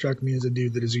always struck me as a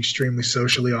dude that is extremely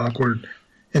socially awkward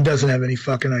and doesn't have any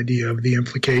fucking idea of the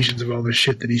implications of all the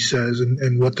shit that he says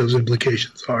and what those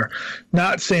implications are.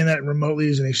 Not saying that remotely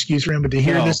as an excuse for him, but to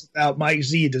hear this about Mike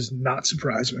Z does not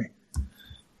surprise me.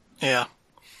 Yeah.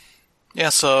 Yeah,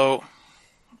 so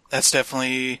that's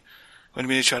definitely going to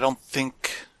be an issue. I don't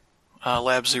think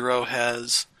Lab Zero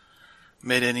has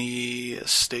made any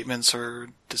statements or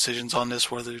decisions on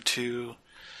this, whether to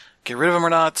get rid of him or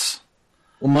not.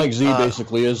 Well, Mike Z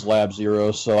basically is Lab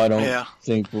Zero, so I don't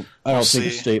think a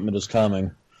statement is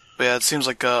coming. But yeah, it seems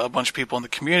like a bunch of people in the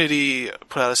community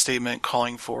put out a statement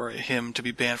calling for him to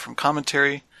be banned from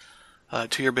commentary,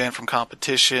 2-year ban from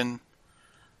competition.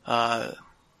 Combo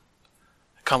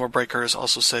Breakers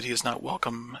also said he is not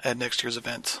welcome at next year's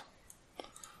event.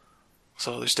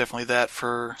 So there's definitely that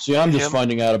for I'm just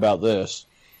finding out about this.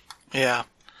 Yeah.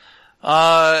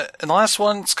 And the last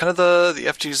one, it's kind of the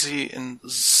FGC and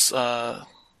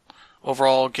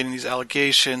overall getting these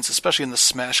allegations, especially in the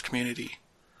Smash community,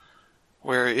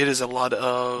 where it is a lot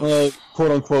of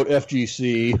quote-unquote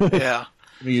FGC. Yeah.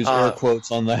 Let me use air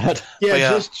quotes on that.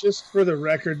 Yeah, just for the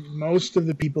record, most of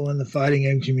the people in the fighting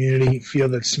game community feel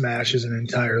that Smash is an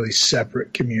entirely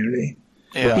separate community.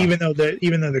 Yeah. Even though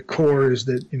the core is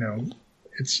that,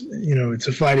 it's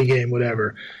a fighting game,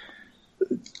 whatever.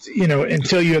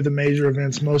 Until you have the major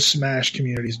events, most Smash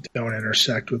communities don't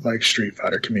intersect with like Street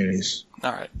Fighter communities.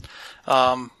 All right.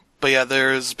 But yeah,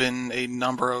 there's been a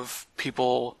number of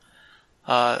people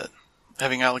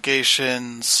having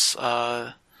allegations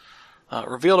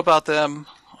revealed about them.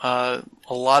 A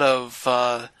lot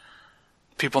of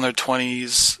people in their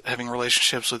 20s having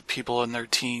relationships with people in their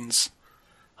teens.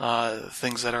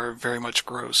 Things that are very much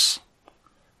gross.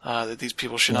 That these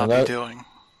people should not be doing.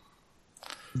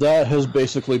 That has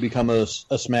basically become a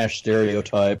Smash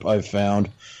stereotype, I've found.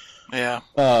 Yeah.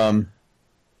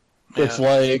 It's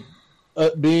like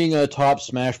being a top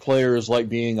Smash player is like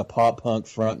being a pop punk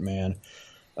frontman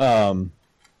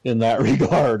in that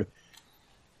regard.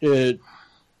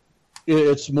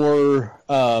 it's more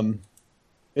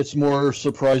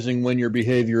surprising when your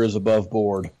behavior is above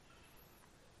board.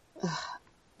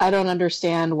 I don't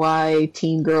understand why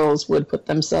teen girls would put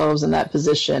themselves in that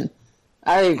position.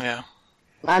 I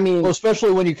mean, well,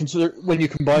 especially when you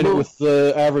combine it with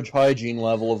the average hygiene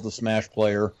level of the Smash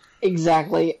player.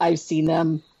 Exactly, I've seen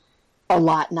them a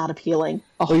lot not appealing.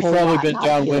 We've probably been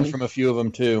downwind from a few of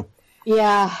them too.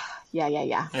 Yeah.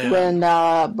 When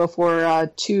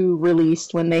before 2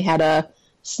 released, when they had a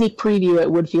sneak preview at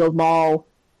Woodfield Mall,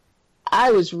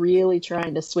 I was really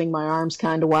trying to swing my arms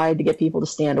kind of wide to get people to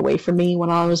stand away from me when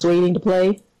I was waiting to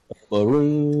play. Elbow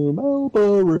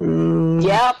room.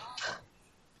 Yep.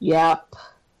 Yeah.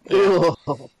 Ugh.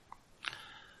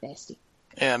 Nasty.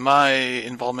 Yeah, my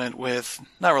involvement with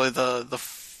not really the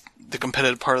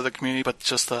competitive part of the community, but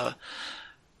just the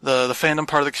fandom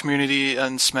part of the community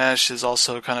and Smash is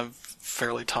also kind of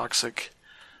fairly toxic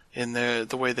in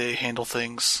the way they handle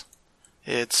things.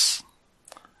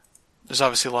 There's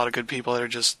obviously a lot of good people that are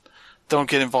just don't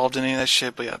get involved in any of that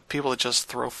shit, but yeah, people that just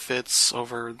throw fits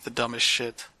over the dumbest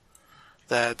shit.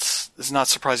 That is not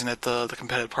surprising that the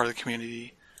competitive part of the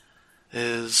community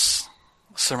is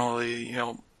similarly,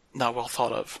 not well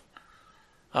thought of.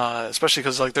 Especially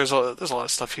because there's a lot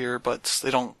of stuff here, but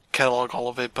they don't catalog all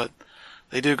of it, but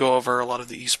they do go over a lot of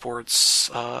the esports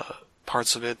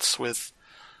parts of it with,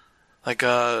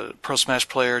 Pro Smash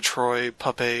player Troy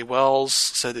Puppe Wells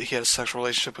said that he had a sexual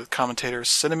relationship with commentator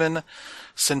Cinnamon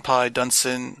Senpai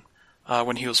Dunson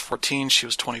when he was 14. She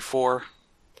was 24.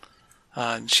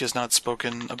 And she has not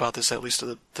spoken about this, at least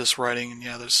to this writing. And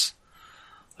yeah, there's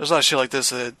a lot of shit like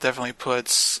this that definitely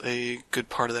puts a good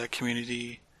part of that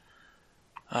community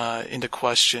into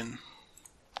question.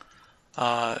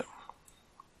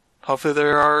 Hopefully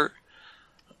there are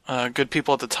good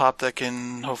people at the top that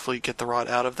can hopefully get the rot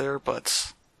out of there,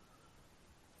 but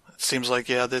it seems like,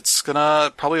 that's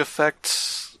gonna probably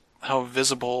affect how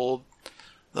visible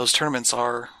those tournaments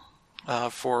are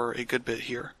for a good bit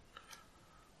here.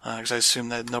 Because I assume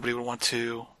that nobody would want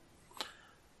to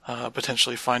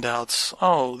potentially find out,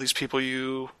 these people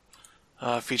you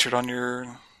featured on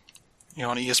your,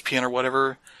 on ESPN or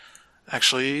whatever,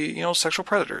 actually, sexual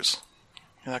predators,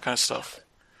 and that kind of stuff.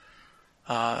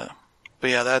 But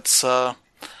yeah, that's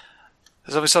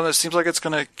obviously something that seems like it's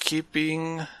going to keep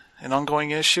being an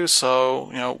ongoing issue, so,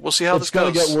 we'll see how this goes.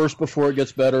 It's going to get worse before it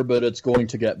gets better, but it's going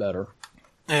to get better.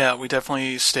 Yeah, we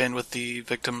definitely stand with the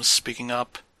victims speaking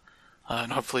up,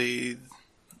 and hopefully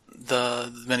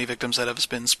the many victims that have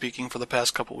been speaking for the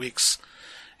past couple weeks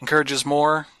encourages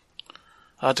more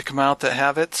to come out that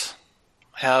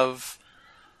have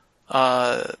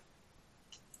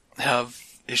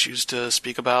issues to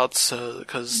speak about,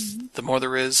 because the more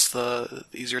there is, the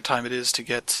easier time it is to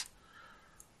get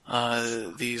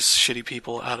these shitty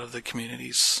people out of the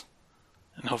communities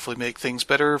and hopefully make things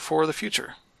better for the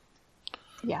future.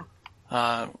 Yeah.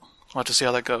 We'll have to see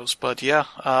how that goes. But yeah,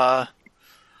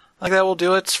 like that will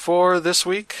do it for this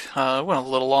week. Went a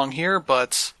little long here,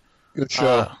 but good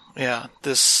show. Yeah,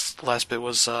 this last bit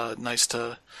was nice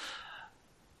to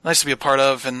be a part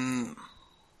of, and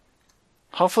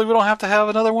hopefully we don't have to have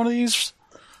another one of these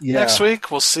next week.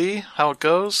 We'll see how it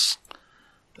goes.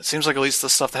 It seems like at least the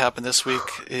stuff that happened this week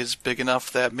is big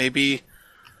enough that maybe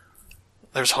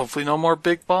there's hopefully no more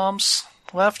big bombs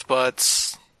left,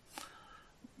 but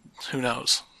who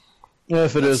knows?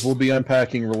 If it is, we'll be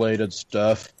unpacking related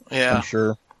stuff. Yeah. I'm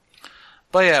sure.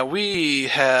 But yeah, we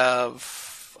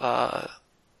have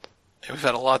we've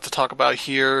had a lot to talk about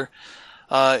here.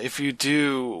 If you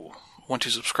do want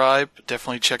to subscribe,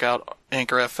 definitely check out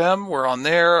Anchor FM. We're on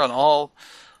there, on all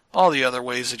the other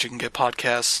ways that you can get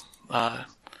podcasts.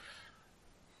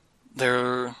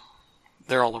 They're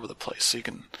all over the place. So you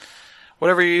can,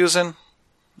 whatever you're using,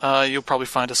 you'll probably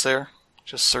find us there.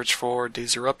 Just search for Day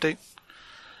Zero Update.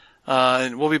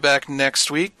 And we'll be back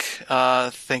next week.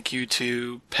 Thank you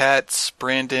to Pat,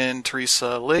 Brandon,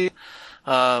 Teresa, Lee.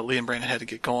 Lee and Brandon had to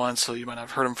get going, so you might not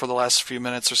have heard them for the last few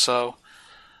minutes or so.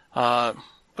 But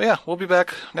yeah, we'll be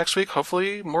back next week.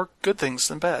 Hopefully more good things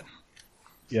than bad.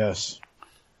 Yes.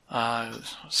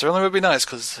 Certainly would be nice,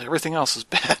 because everything else is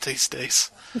bad these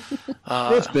days.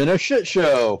 It's been a shit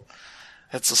show.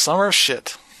 It's the summer of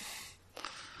shit.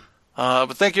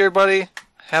 But thank you, everybody.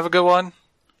 Have a good one.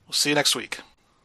 We'll see you next week.